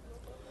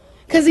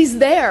because he's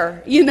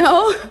there, you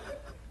know?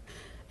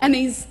 And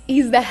he's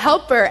the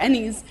helper, and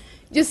he's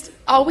just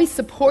always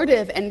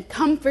supportive and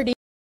comforting.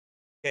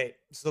 Okay,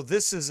 so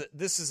this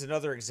is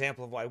another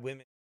example of why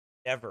women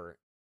never,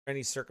 in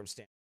any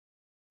circumstance,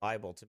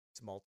 Bible to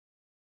mix multiple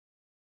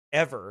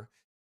ever.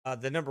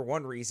 The number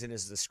one reason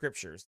is the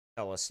scriptures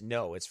tell us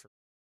no, it's for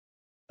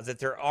that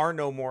there are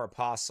no more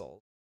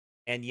apostles,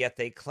 and yet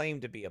they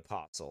claim to be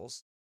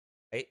apostles,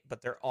 right?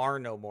 But there are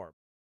no more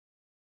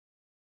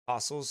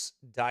apostles.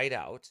 Died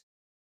out,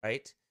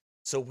 right?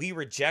 So we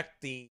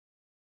reject the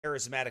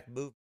charismatic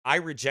movement. I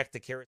reject the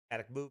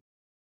charismatic movement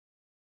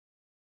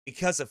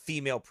because of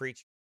female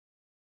preaching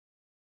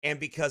and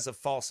because of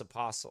false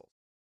apostles.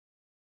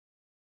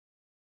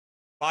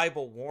 The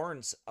Bible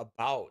warns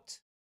about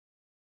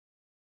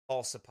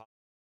false apostles.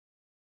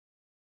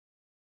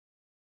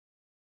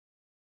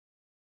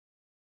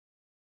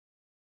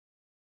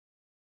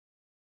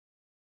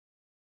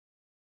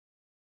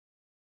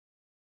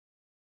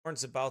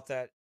 Warns about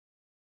that.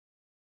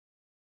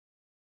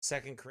 2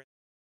 Corinthians.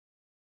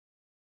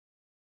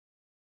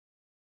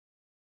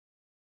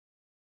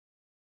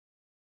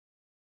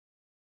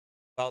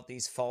 About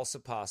these false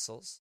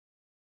apostles.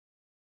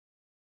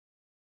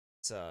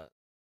 It's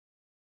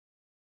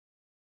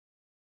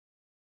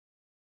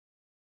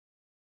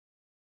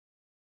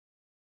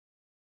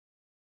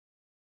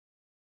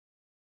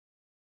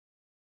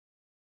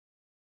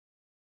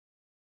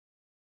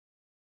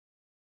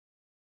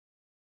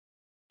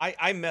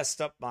I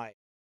messed up my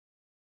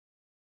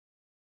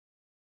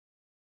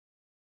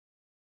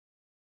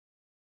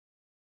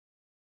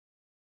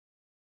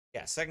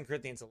yeah, 2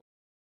 Corinthians 11.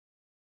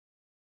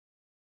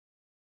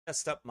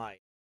 Messed up my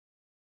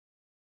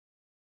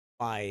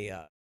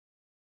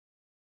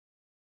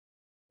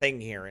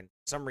thing here, and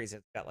for some reason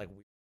it's got like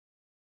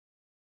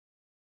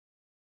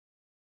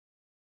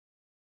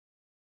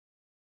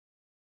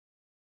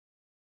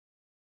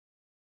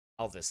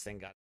all this thing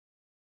gotta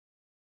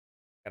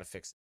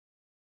fix it.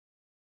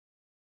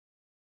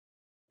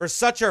 For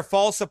such are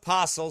false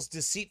apostles,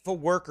 deceitful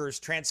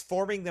workers,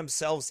 transforming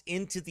themselves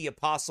into the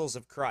apostles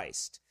of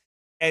Christ.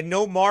 And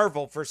no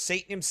marvel, for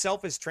Satan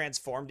himself is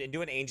transformed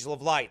into an angel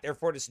of light.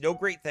 Therefore, it is no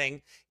great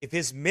thing if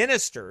his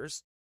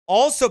ministers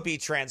also be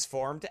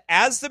transformed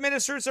as the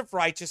ministers of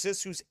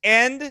righteousness, whose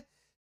end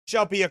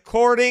shall be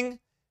according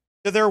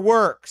to their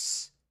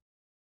works.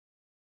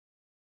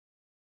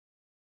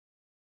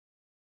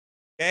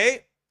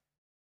 Okay?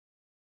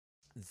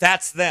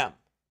 That's them.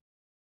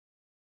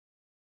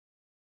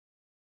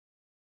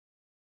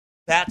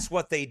 That's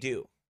what they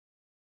do.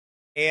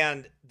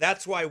 And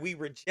that's why we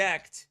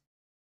reject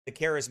the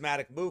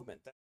charismatic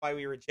movement. That's why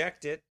we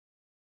reject it.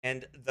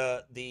 And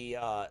the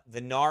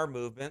NAR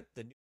movement,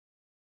 the New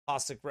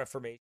Apostolic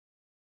Reformation,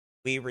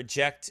 we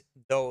reject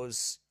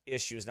those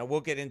issues. Now,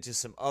 we'll get into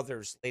some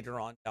others later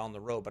on down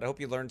the road, but I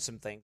hope you learned some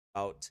things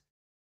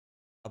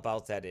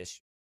about that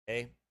issue.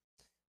 Okay?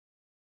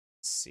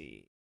 Let's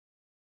see.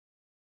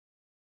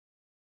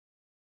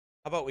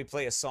 How about we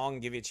play a song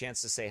and give you a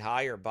chance to say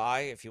hi or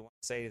bye if you want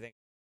to say anything.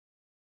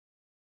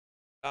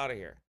 Out of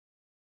here.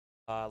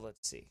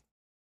 Let's see.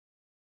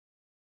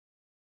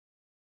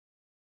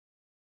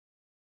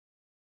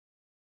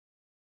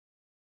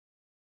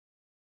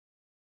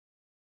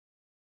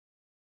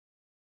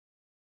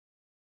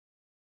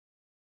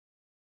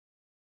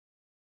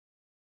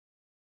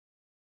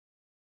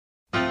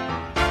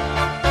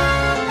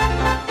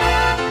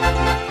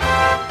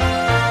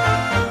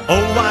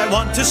 Oh, I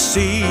want to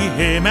see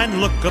him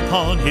and look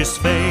upon his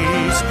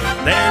face,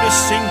 there to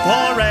sing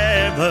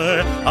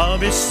forever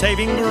of his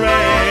saving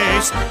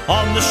grace.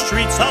 On the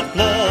streets of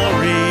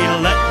glory,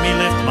 let me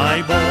lift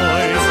my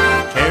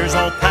voice. Cares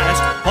all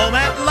past, home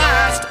at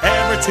last,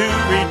 ever to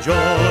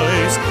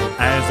rejoice.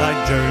 As I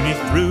journey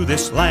through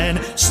this land,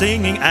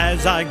 singing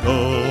as I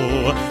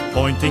go,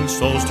 pointing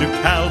souls to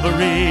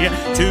Calvary,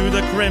 to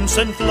the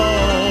crimson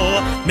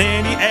flow.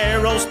 Many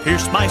arrows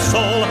pierce my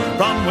soul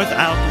from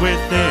without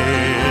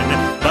within,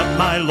 but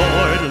my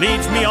Lord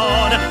leads me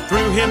on,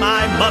 through him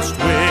I must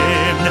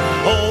win.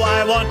 Oh,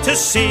 I want to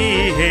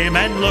see him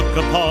and look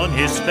upon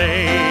his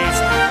face,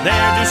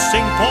 there to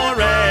sing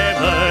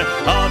forever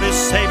of his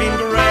saving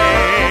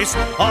grace.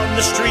 On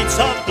the streets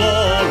of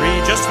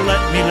glory, just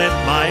let me lift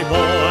my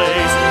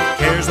voice.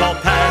 Cares all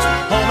past,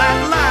 home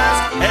at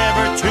last,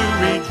 ever to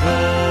rejoice.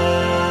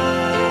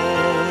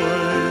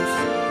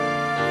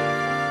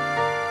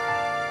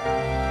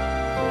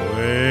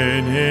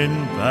 When in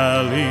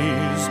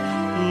valleys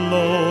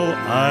lo,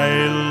 I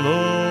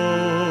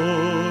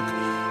look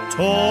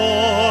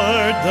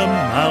toward the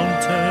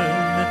mountain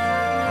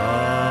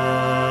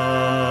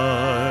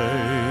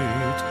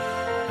height,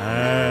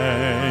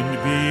 and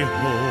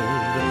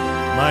behold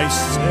my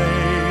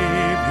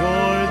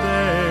Savior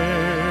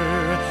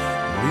there,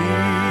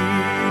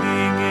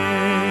 leading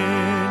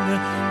in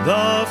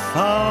the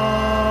fight,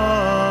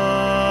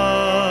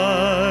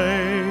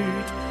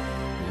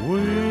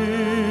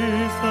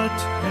 with a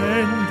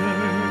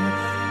tender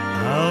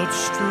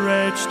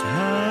outstretched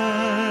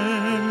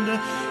hand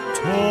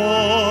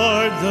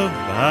toward the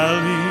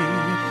valley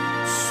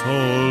so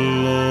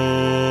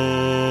low,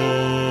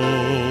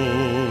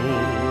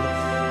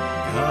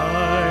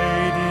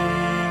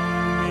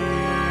 guiding me.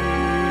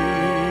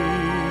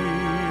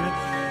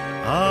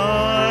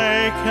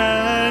 I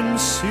can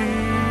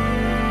see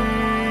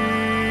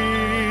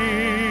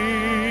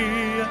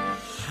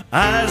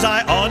as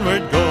I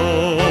onward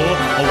go,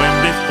 when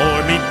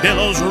before me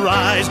billows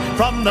rise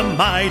from the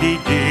mighty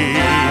deep.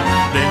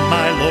 Then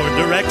my Lord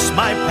directs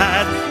my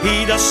path,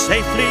 he does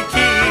safely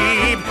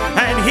keep,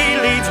 and he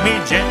leads me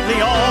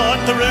gently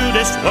on through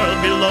this world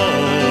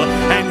below.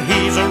 And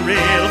he's a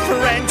real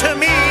friend to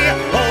me,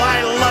 oh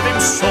I love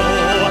him so,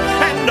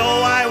 and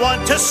oh I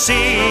want to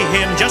see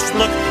him, just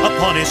look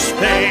upon his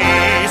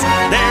face,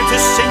 there to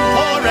sing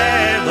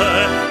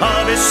forever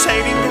of his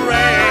saving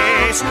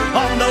grace.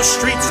 On those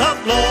streets of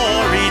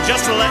glory,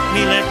 just let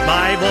me lift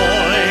my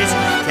voice.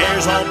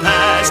 Cares all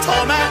past,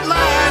 home at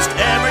last,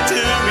 ever to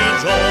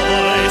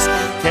rejoice.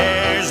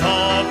 Cares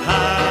all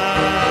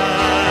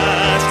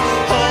past,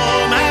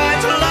 home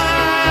at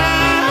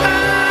last,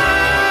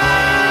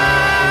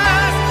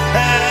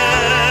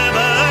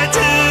 ever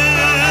to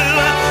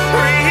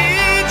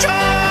rejoice.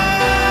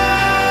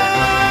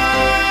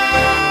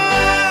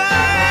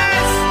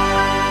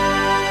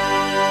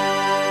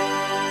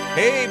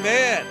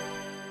 Amen.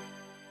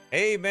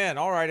 Amen.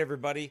 All right,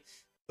 everybody.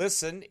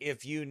 Listen,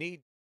 if you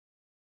need,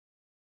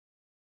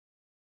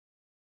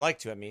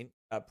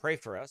 pray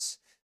for us.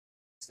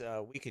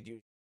 We could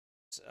use,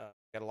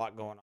 got a lot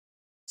going on,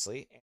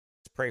 obviously.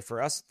 Pray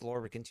for us. The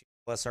Lord would continue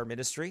to bless our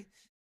ministry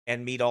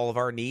and meet all of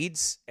our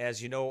needs.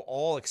 As you know,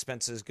 all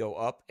expenses go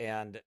up,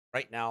 and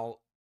right now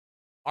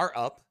are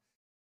up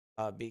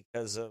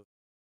because of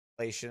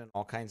inflation and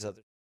all kinds of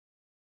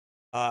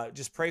other.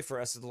 Just pray for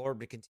us that the Lord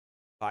would continue to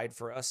provide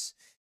for us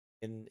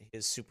in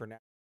his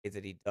supernatural way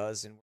that he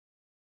does, and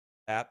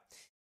that.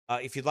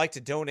 If you'd like to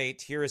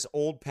donate, here is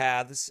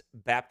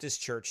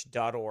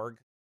oldpathsbaptistchurch.org.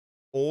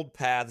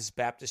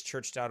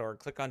 oldpathsbaptistchurch.org.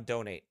 Click on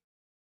donate.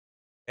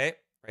 Okay,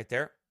 right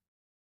there.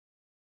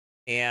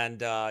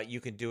 And you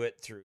can do it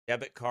through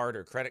debit card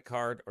or credit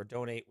card, or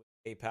donate with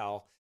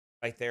PayPal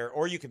right there.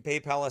 Or you can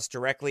PayPal us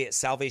directly at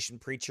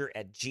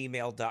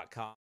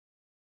salvationpreacher@gmail.com.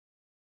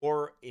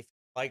 Or if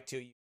you'd like to,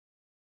 you can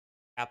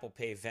Apple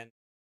Pay, Venmo,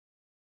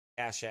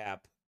 Cash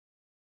App.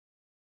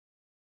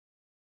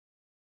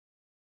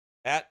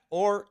 That,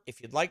 or if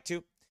you'd like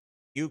to,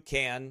 you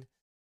can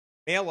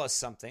mail us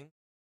something.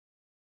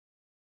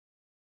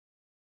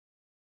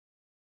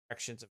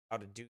 Directions of how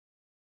to do.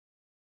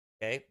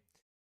 Okay,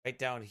 right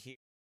down here.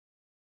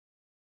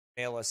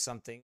 Mail us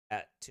something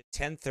to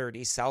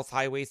 1030 South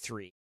Highway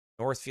 3,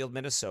 Northfield,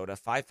 Minnesota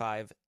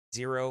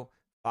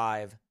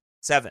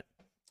 55057.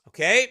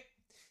 Okay,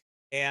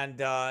 and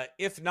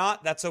if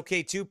not, that's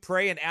okay too.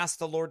 Pray and ask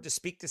the Lord to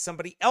speak to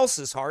somebody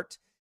else's heart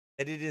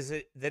that it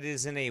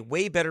is in a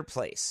way better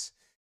place.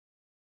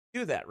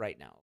 Do that right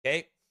now,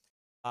 okay?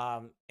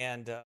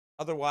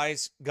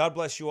 Otherwise, God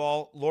bless you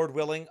all. Lord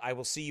willing, I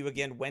will see you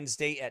again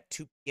Wednesday at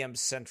 2 p.m.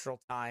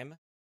 Central Time.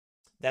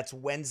 That's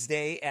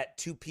Wednesday at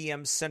 2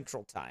 p.m.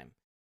 Central Time,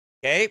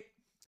 okay?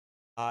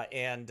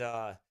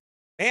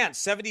 Man,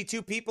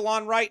 72 people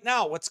on right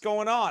now. What's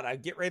going on? I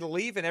get ready to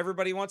leave, and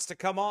everybody wants to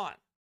come on.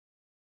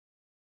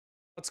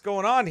 What's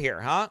going on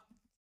here, huh?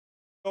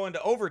 Going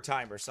to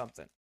overtime or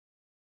something.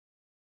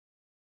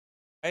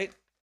 Right?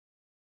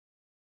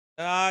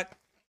 I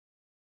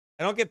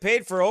don't get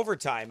paid for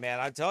overtime, man.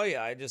 I tell you,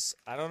 I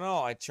don't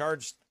know.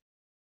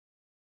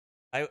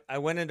 I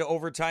went into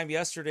overtime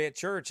yesterday at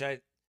church.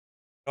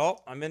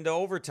 I'm into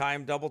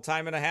overtime, double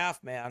time and a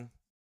half, man.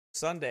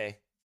 Sunday.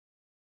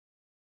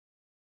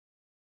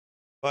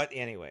 But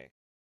anyway.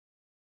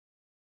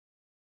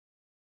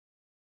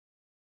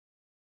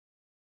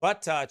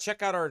 But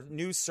check out our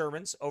new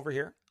sermons over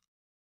here.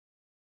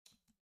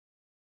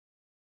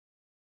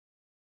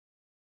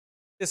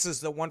 This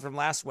is the one from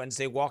last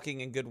Wednesday,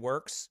 Walking in Good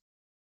Works.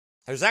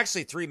 There's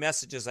actually 3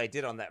 messages I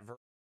did on that verse.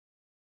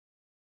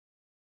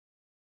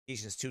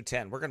 Ephesians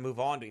 2:10. We're going to move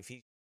on to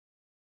Ephesians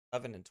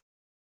 11 and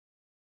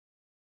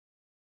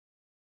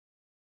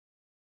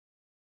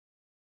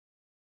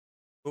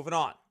 12. Moving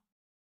on.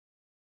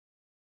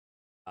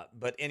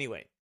 But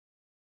anyway,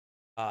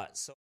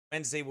 so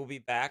Wednesday we'll be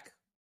back.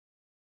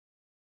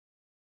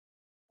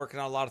 Working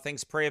on a lot of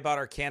things. Pray about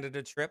our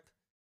Canada trip.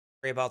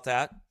 Pray about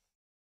that.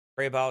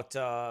 Pray about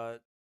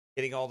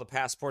getting all the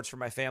passports for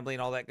my family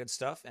and all that good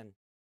stuff. And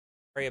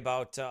pray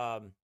about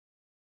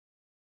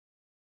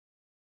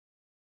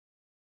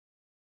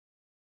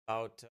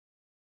about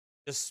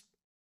just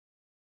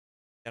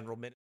general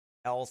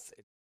health.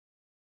 It's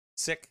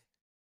sick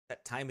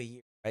that time of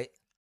year, right?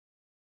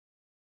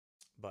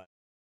 But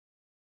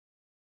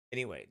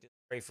anyway, just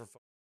pray for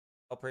folks.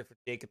 I'll pray for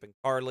Jacob and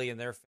Carly and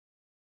their family.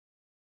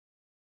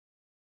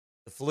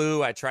 The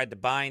flu, I tried to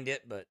bind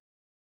it, but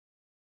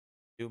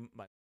do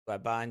I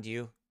bind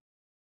you?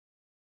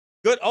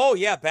 Good. Oh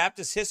yeah,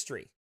 Baptist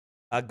history.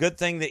 A good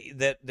thing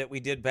that we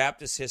did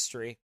Baptist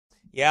history.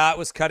 Yeah, it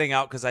was cutting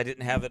out because I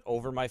didn't have it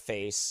over my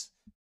face.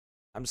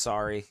 I'm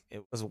sorry,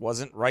 it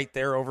wasn't right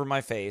there over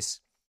my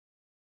face.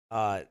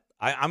 I'm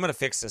gonna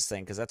fix this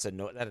thing because that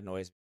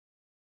annoys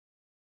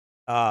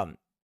me.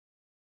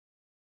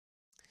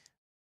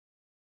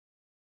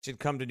 Should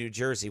come to New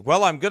Jersey.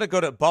 Well, I'm gonna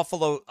go to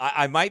Buffalo.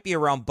 I might be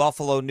around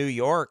Buffalo, New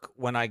York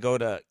when I go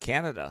to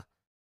Canada.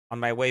 On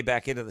my way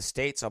back into the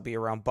States, I'll be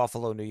around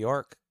Buffalo, New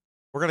York.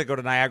 We're going to go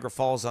to Niagara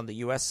Falls on the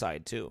U.S.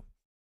 side, too,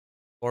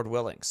 Lord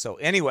willing. So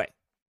anyway,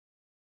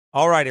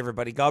 all right,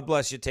 everybody. God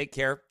bless you. Take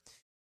care.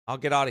 I'll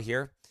get out of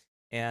here,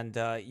 and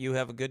you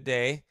have a good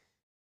day,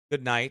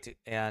 good night,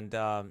 and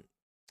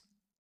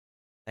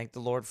thank the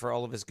Lord for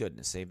all of his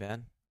goodness.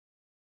 Amen.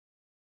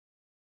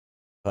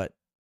 But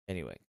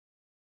anyway.